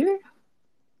clear.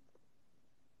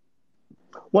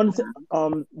 Want to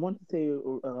say,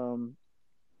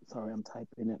 sorry, I'm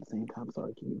typing at the same time.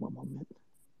 Sorry, give me one moment.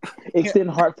 Extend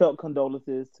heartfelt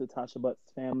condolences to Tasha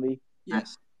Butt's family.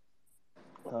 Yes.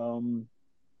 All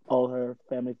her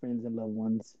family, friends, and loved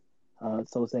ones.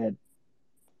 So sad.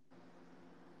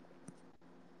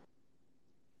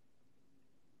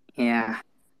 Yeah.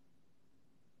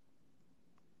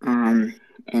 And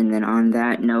then on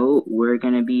that note, we're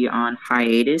gonna be on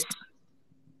hiatus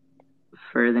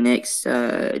for the next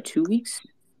 2 weeks.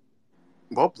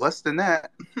 Well, less than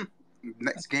that.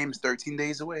 Next game is 13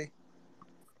 days away.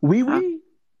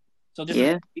 So just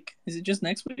next week? Is it just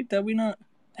next week that we not?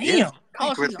 Damn,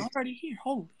 college season already here.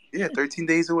 Holy. Yeah, 13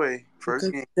 days away.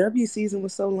 First game. W season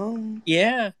was so long.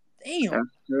 Yeah. Damn.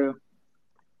 That's true.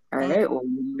 All right. Well,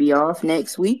 we'll be off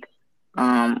next week.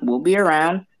 We'll be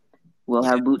around. We'll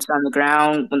have boots on the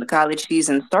ground when the college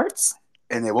season starts.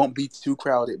 And it won't be too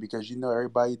crowded because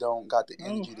everybody don't got the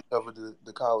energy to cover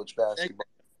the college basketball.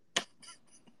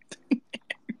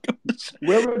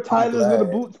 Wherever Tyler's with the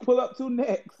boots pull up to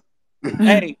next.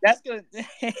 Hey, that's good.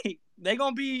 Hey, they're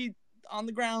gonna be on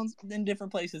the grounds in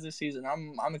different places this season.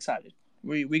 I'm excited.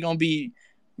 We gonna be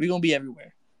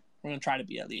everywhere. We're gonna try to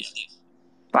be at least.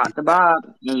 Spot the Bob,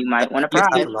 and you might want to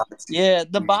prize. Yeah,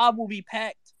 the Bob will be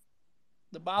packed.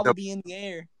 The Bob will be in the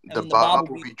air. The Bob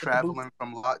will be traveling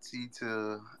from Lotzie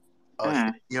to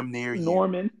a stadium near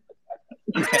Norman.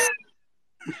 Okay.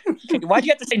 Why'd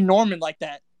you have to say Norman like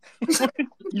that?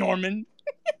 Norman.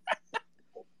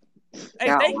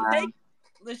 Hey,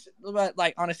 listen,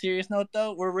 like on a serious note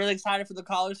though, we're really excited for the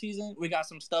college season. We got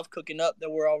some stuff cooking up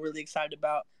that we're all really excited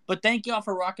about. But thank y'all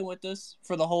for rocking with us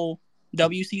for the whole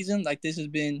W season. Like this has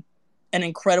been an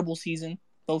incredible season,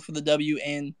 both for the W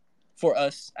and for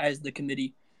us as the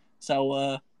committee.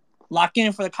 So lock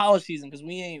in for the college season because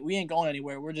we ain't going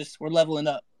anywhere. We're leveling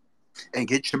up. And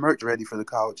get your merch ready for the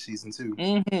college season too.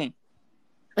 Mm-hmm.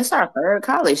 It's our third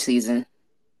college season.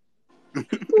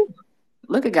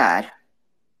 Look at God.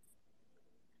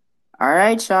 All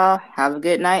right, y'all. Have a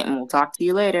good night, and we'll talk to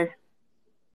you later.